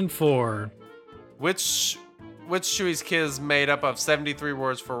 Question 4. Which Chewie's kid is made up of 73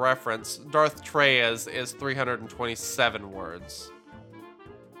 words for reference? Darth Treyas is 327 words.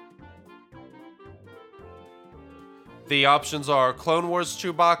 The options are Clone Wars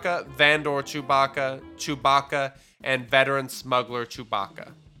Chewbacca, Vandor Chewbacca, Chewbacca, and Veteran Smuggler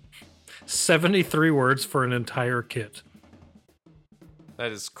Chewbacca. 73 words for an entire kit.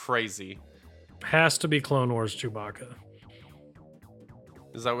 That is crazy. Has to be Clone Wars Chewbacca.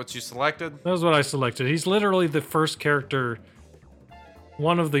 Is that what you selected? That was what I selected. He's literally the first character,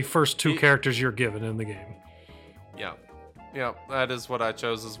 one of the first 2 characters you're given in the game. Yeah. Yeah, that is what I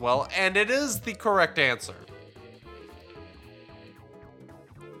chose as well. And it is the correct answer.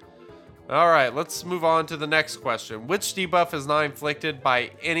 All right, let's move on to the next question. Which debuff is not inflicted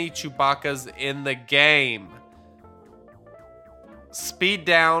by any Chewbaccas in the game? Speed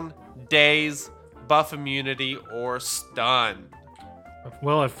down, daze, buff immunity, or stun?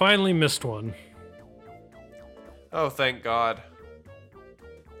 Well, I finally missed one. Oh, thank God.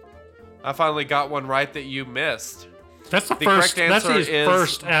 I finally got one right that you missed. That's the The first. correct That's answer his is-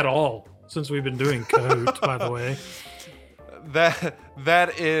 first at all since we've been doing Kahoot, by the way.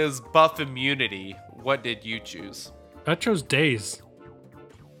 That is buff immunity. What did you choose? I chose Days.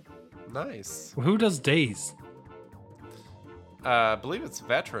 Nice. Who does Days? I believe it's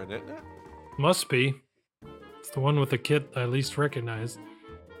veteran, isn't it? Must be. It's the one with the kit I least recognize.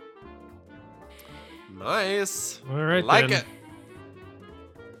 Nice. All right, Like then. it.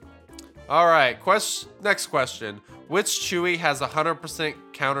 All right. Next question. Which Chewie has a 100%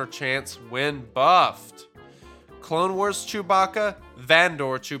 counter chance when buffed? Clone Wars Chewbacca,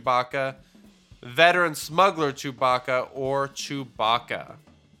 Vandor Chewbacca, veteran smuggler Chewbacca, or Chewbacca?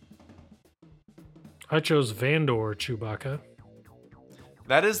 I chose Vandor Chewbacca.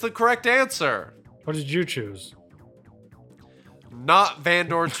 That is the correct answer. What did you choose? Not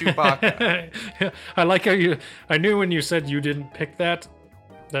Vandor Chewbacca. I like how I knew when you said you didn't pick that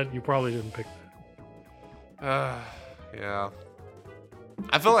you probably didn't pick that. Yeah.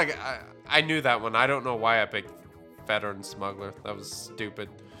 I feel like I knew that one. I don't know why I picked veteran smuggler. That was stupid.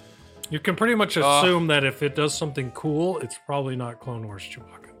 You can pretty much assume that if it does something cool, it's probably not Clone Wars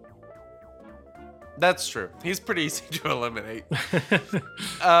Chewbacca. That's true. He's pretty easy to eliminate.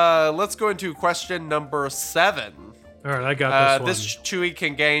 Let's go into question number 7. All right, I got this one. This Chewie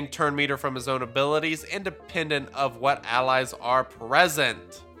can gain turn meter from his own abilities, independent of what allies are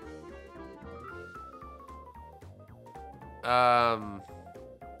present.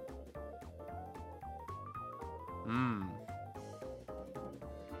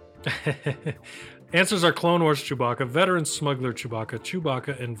 Answers are Clone Wars Chewbacca, veteran smuggler Chewbacca,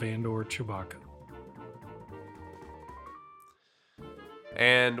 Chewbacca, and Vandor Chewbacca.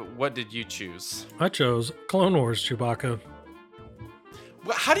 And what did you choose? I chose Clone Wars Chewbacca.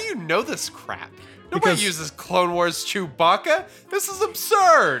 Well, how do you know this crap? Nobody Because- uses Clone Wars Chewbacca. This is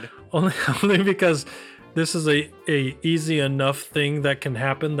absurd. Only because this is a easy enough thing that can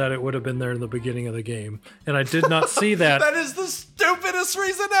happen that it would have been there in the beginning of the game. And I did not see that. That is the stupidest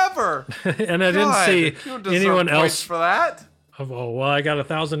reason ever. And I didn't God, see you don't deserve anyone points else. for that. Oh, well, I got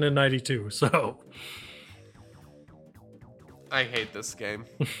 1,092. So I hate this game.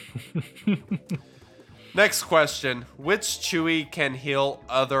 Next question. Which Chewie can heal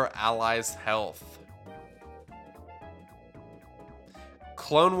other allies' health?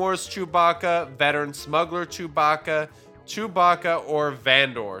 Clone Wars Chewbacca, veteran smuggler Chewbacca, Chewbacca, or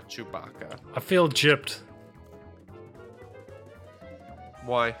Vandor Chewbacca? I feel gypped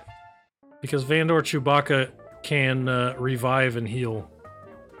Why? because Vandor Chewbacca can revive and heal.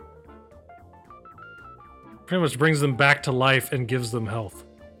 Pretty much brings them back to life and gives them health.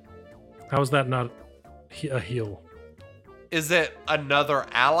 How is that not a heal? Is it another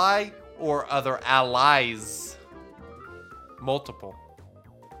ally or other allies? Multiple.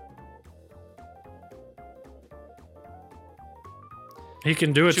 He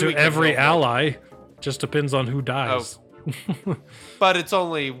can do it Chewie to can every heal ally. Just depends on who dies. But it's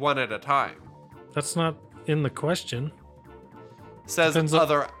only one at a time. That's not in the question. Says Depends on-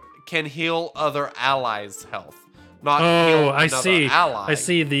 other can heal other allies' health. Not Oh, heal I another see. ally. I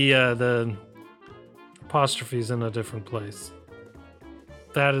see the apostrophes in a different place.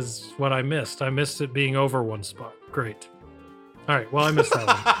 That is what I missed. I missed it being over one spot. Great. All right. Well, I missed that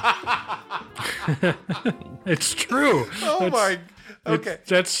one. It's true. Oh That's- my. Okay.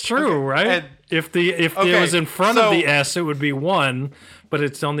 That's true, right? And- if it Okay, was in front of so- the S, it would be 1, but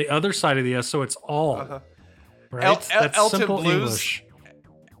it's on the other side of the S, so it's all. Right? That's Elton simple Blues- English.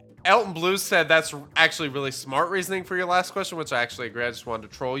 Elton Blues said that's actually really smart reasoning for your last question, which I actually agree. I just wanted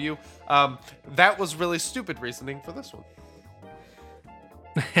to troll you. That was really stupid reasoning for this one.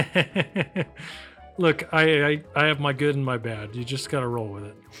 Look, I have my good and my bad. You just gotta roll with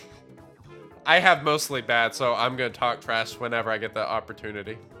it. I have mostly bad, so I'm gonna talk trash whenever I get the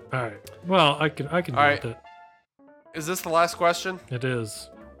opportunity. All right. Well, I can deal right. with it. Is this the last question? It is.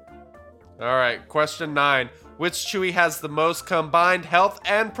 All right, question 9. Which Chewie has the most combined health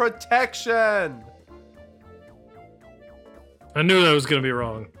and protection? I knew that was gonna be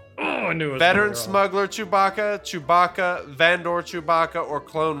wrong. Oh, I knew it was Veteran gonna be wrong. smuggler Chewbacca, Chewbacca, Vandor Chewbacca, or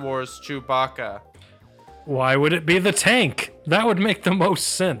Clone Wars Chewbacca? Why would it be the tank? That would make the most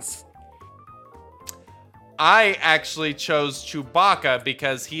sense. I actually chose Chewbacca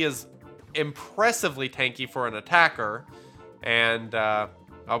because he is impressively tanky for an attacker, and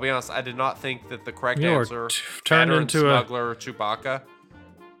I'll be honest, I did not think that the correct You are answer, turned veteran into a- smuggler Chewbacca,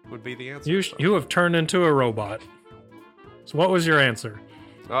 would be the answer. You have turned into a robot. So what was your answer?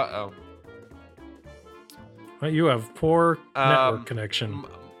 Uh-oh. Well, you have poor network connection.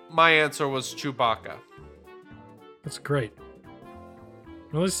 My answer was Chewbacca. That's great.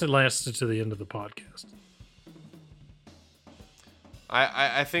 At least it lasted to the end of the podcast.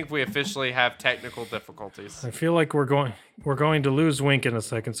 I think we officially have technical difficulties. I feel like we're going to lose Wink in a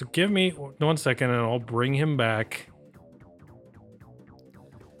second. So give me 1 second and I'll bring him back.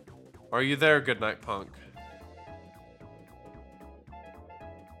 Are you there, Goodnight Punk?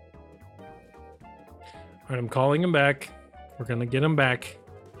 All right, I'm calling him back. We're gonna get him back.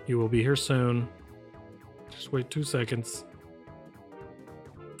 He will be here soon. Just wait 2 seconds.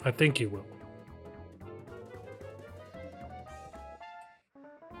 I think he will.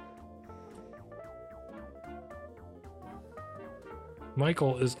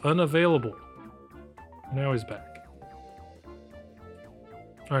 Michael is unavailable. Now he's back.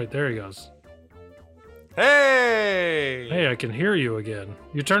 All right, there he goes. Hey! Hey, I can hear you again.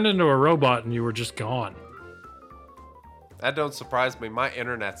 You turned into a robot and you were just gone. That don't surprise me. My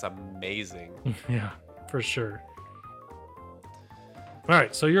internet's amazing. Yeah, for sure. All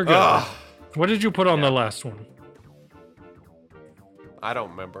right, so you're good. Ugh. What did you put on the last one? I don't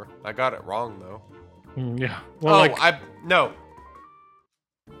remember. I got it wrong though. Yeah. Well, no.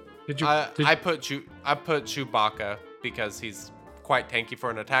 Did you? I put Chewbacca because he's quite tanky for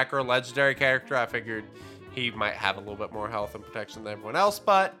an attacker, a legendary character. I figured he might have a little bit more health and protection than everyone else,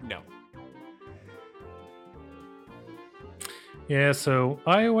 but no. Yeah, so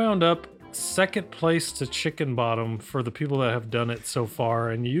I wound up second place to Chicken Bottom for the people that have done it so far,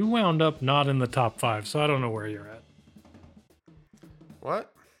 and you wound up not in the top 5, so I don't know where you're at.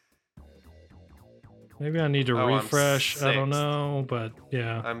 What? Maybe I need to I'm refresh. I don't sixth. know, but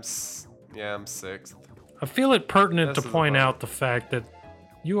yeah. I'm 6th. I feel it pertinent This to is point about- out the fact that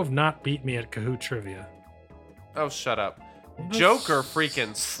you have not beat me at Kahoot Trivia. Oh, shut up. That's- Joker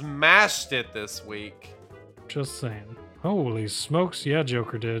freaking smashed it this week. Just saying. Holy smokes, yeah,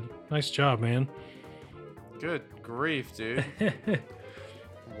 Joker did. Nice job, man. Good grief, dude.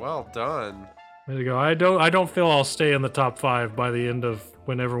 Well done. There you go. I don't feel I'll stay in the top 5 by the end of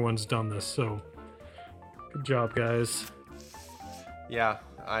when everyone's done this. So, good job, guys. Yeah,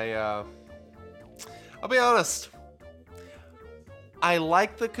 I'll be honest. I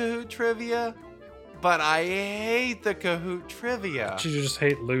like the Kahoot trivia, but I hate the Kahoot trivia. You just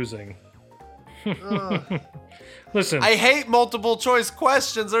hate losing. Ugh. Listen, I hate multiple choice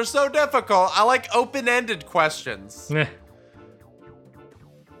questions. They're so difficult. I like open-ended questions. yeah,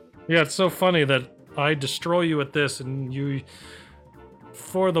 it's so funny that I destroy you at this, and you,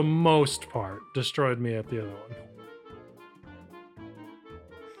 for the most part, destroyed me at the other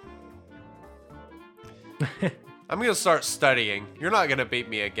one. I'm going to start studying. You're not going to beat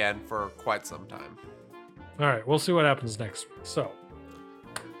me again for quite some time. All right, we'll see what happens next week. So,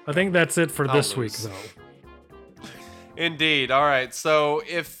 I think that's it for I'll this week, lose. though. Indeed. All right. So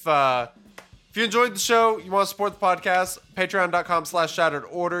if you enjoyed the show, you want to support the podcast,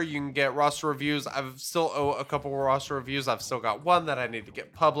 patreon.com/shatteredorder. You can get roster reviews. I still owe a couple roster reviews. I've still got one that I need to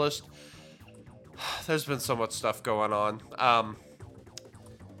get published. There's been so much stuff going on.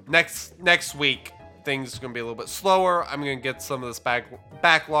 Next week, things are going to be a little bit slower. I'm going to get some of this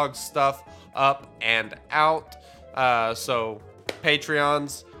backlog stuff up and out. So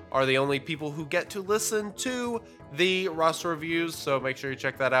Patreons are the only people who get to listen to the roster reviews, so make sure you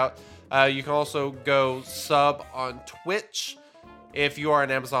check that out. You can also go sub on Twitch. If you are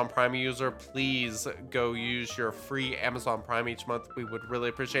an Amazon Prime user, please go use your free Amazon Prime each month. We would really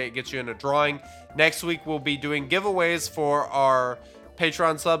appreciate it. Get you in a drawing. Next week, we'll be doing giveaways for our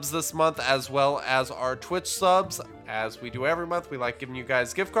Patreon subs this month, as well as our Twitch subs. As we do every month, we like giving you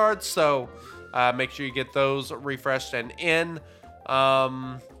guys gift cards, so make sure you get those refreshed and in.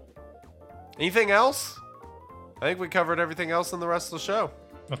 Anything else? I think we covered everything else in the rest of the show.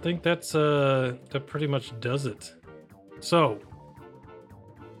 I think that pretty much does it. So,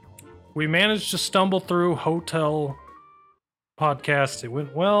 we managed to stumble through Hotel Podcast. It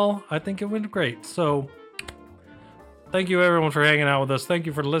went well. I think it went great. So, thank you everyone for hanging out with us. Thank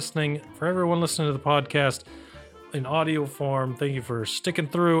you for listening. For everyone listening to the podcast in audio form, thank you for sticking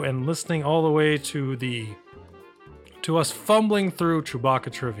through and listening all the way to us fumbling through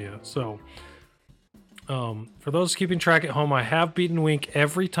Chewbacca trivia. So, for those keeping track at home, I have beaten Wink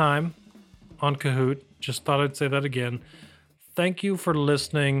every time on Kahoot. Just thought I'd say that again. Thank you for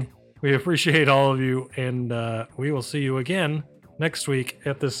listening. We appreciate all of you, and we will see you again next week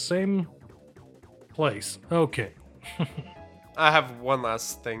at the same place. Okay. I have one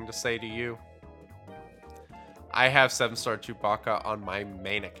last thing to say to you. I have 7-star Chewbacca on my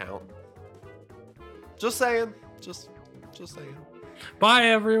main account. Just saying. Just saying. Bye,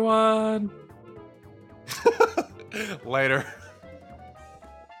 everyone. Later.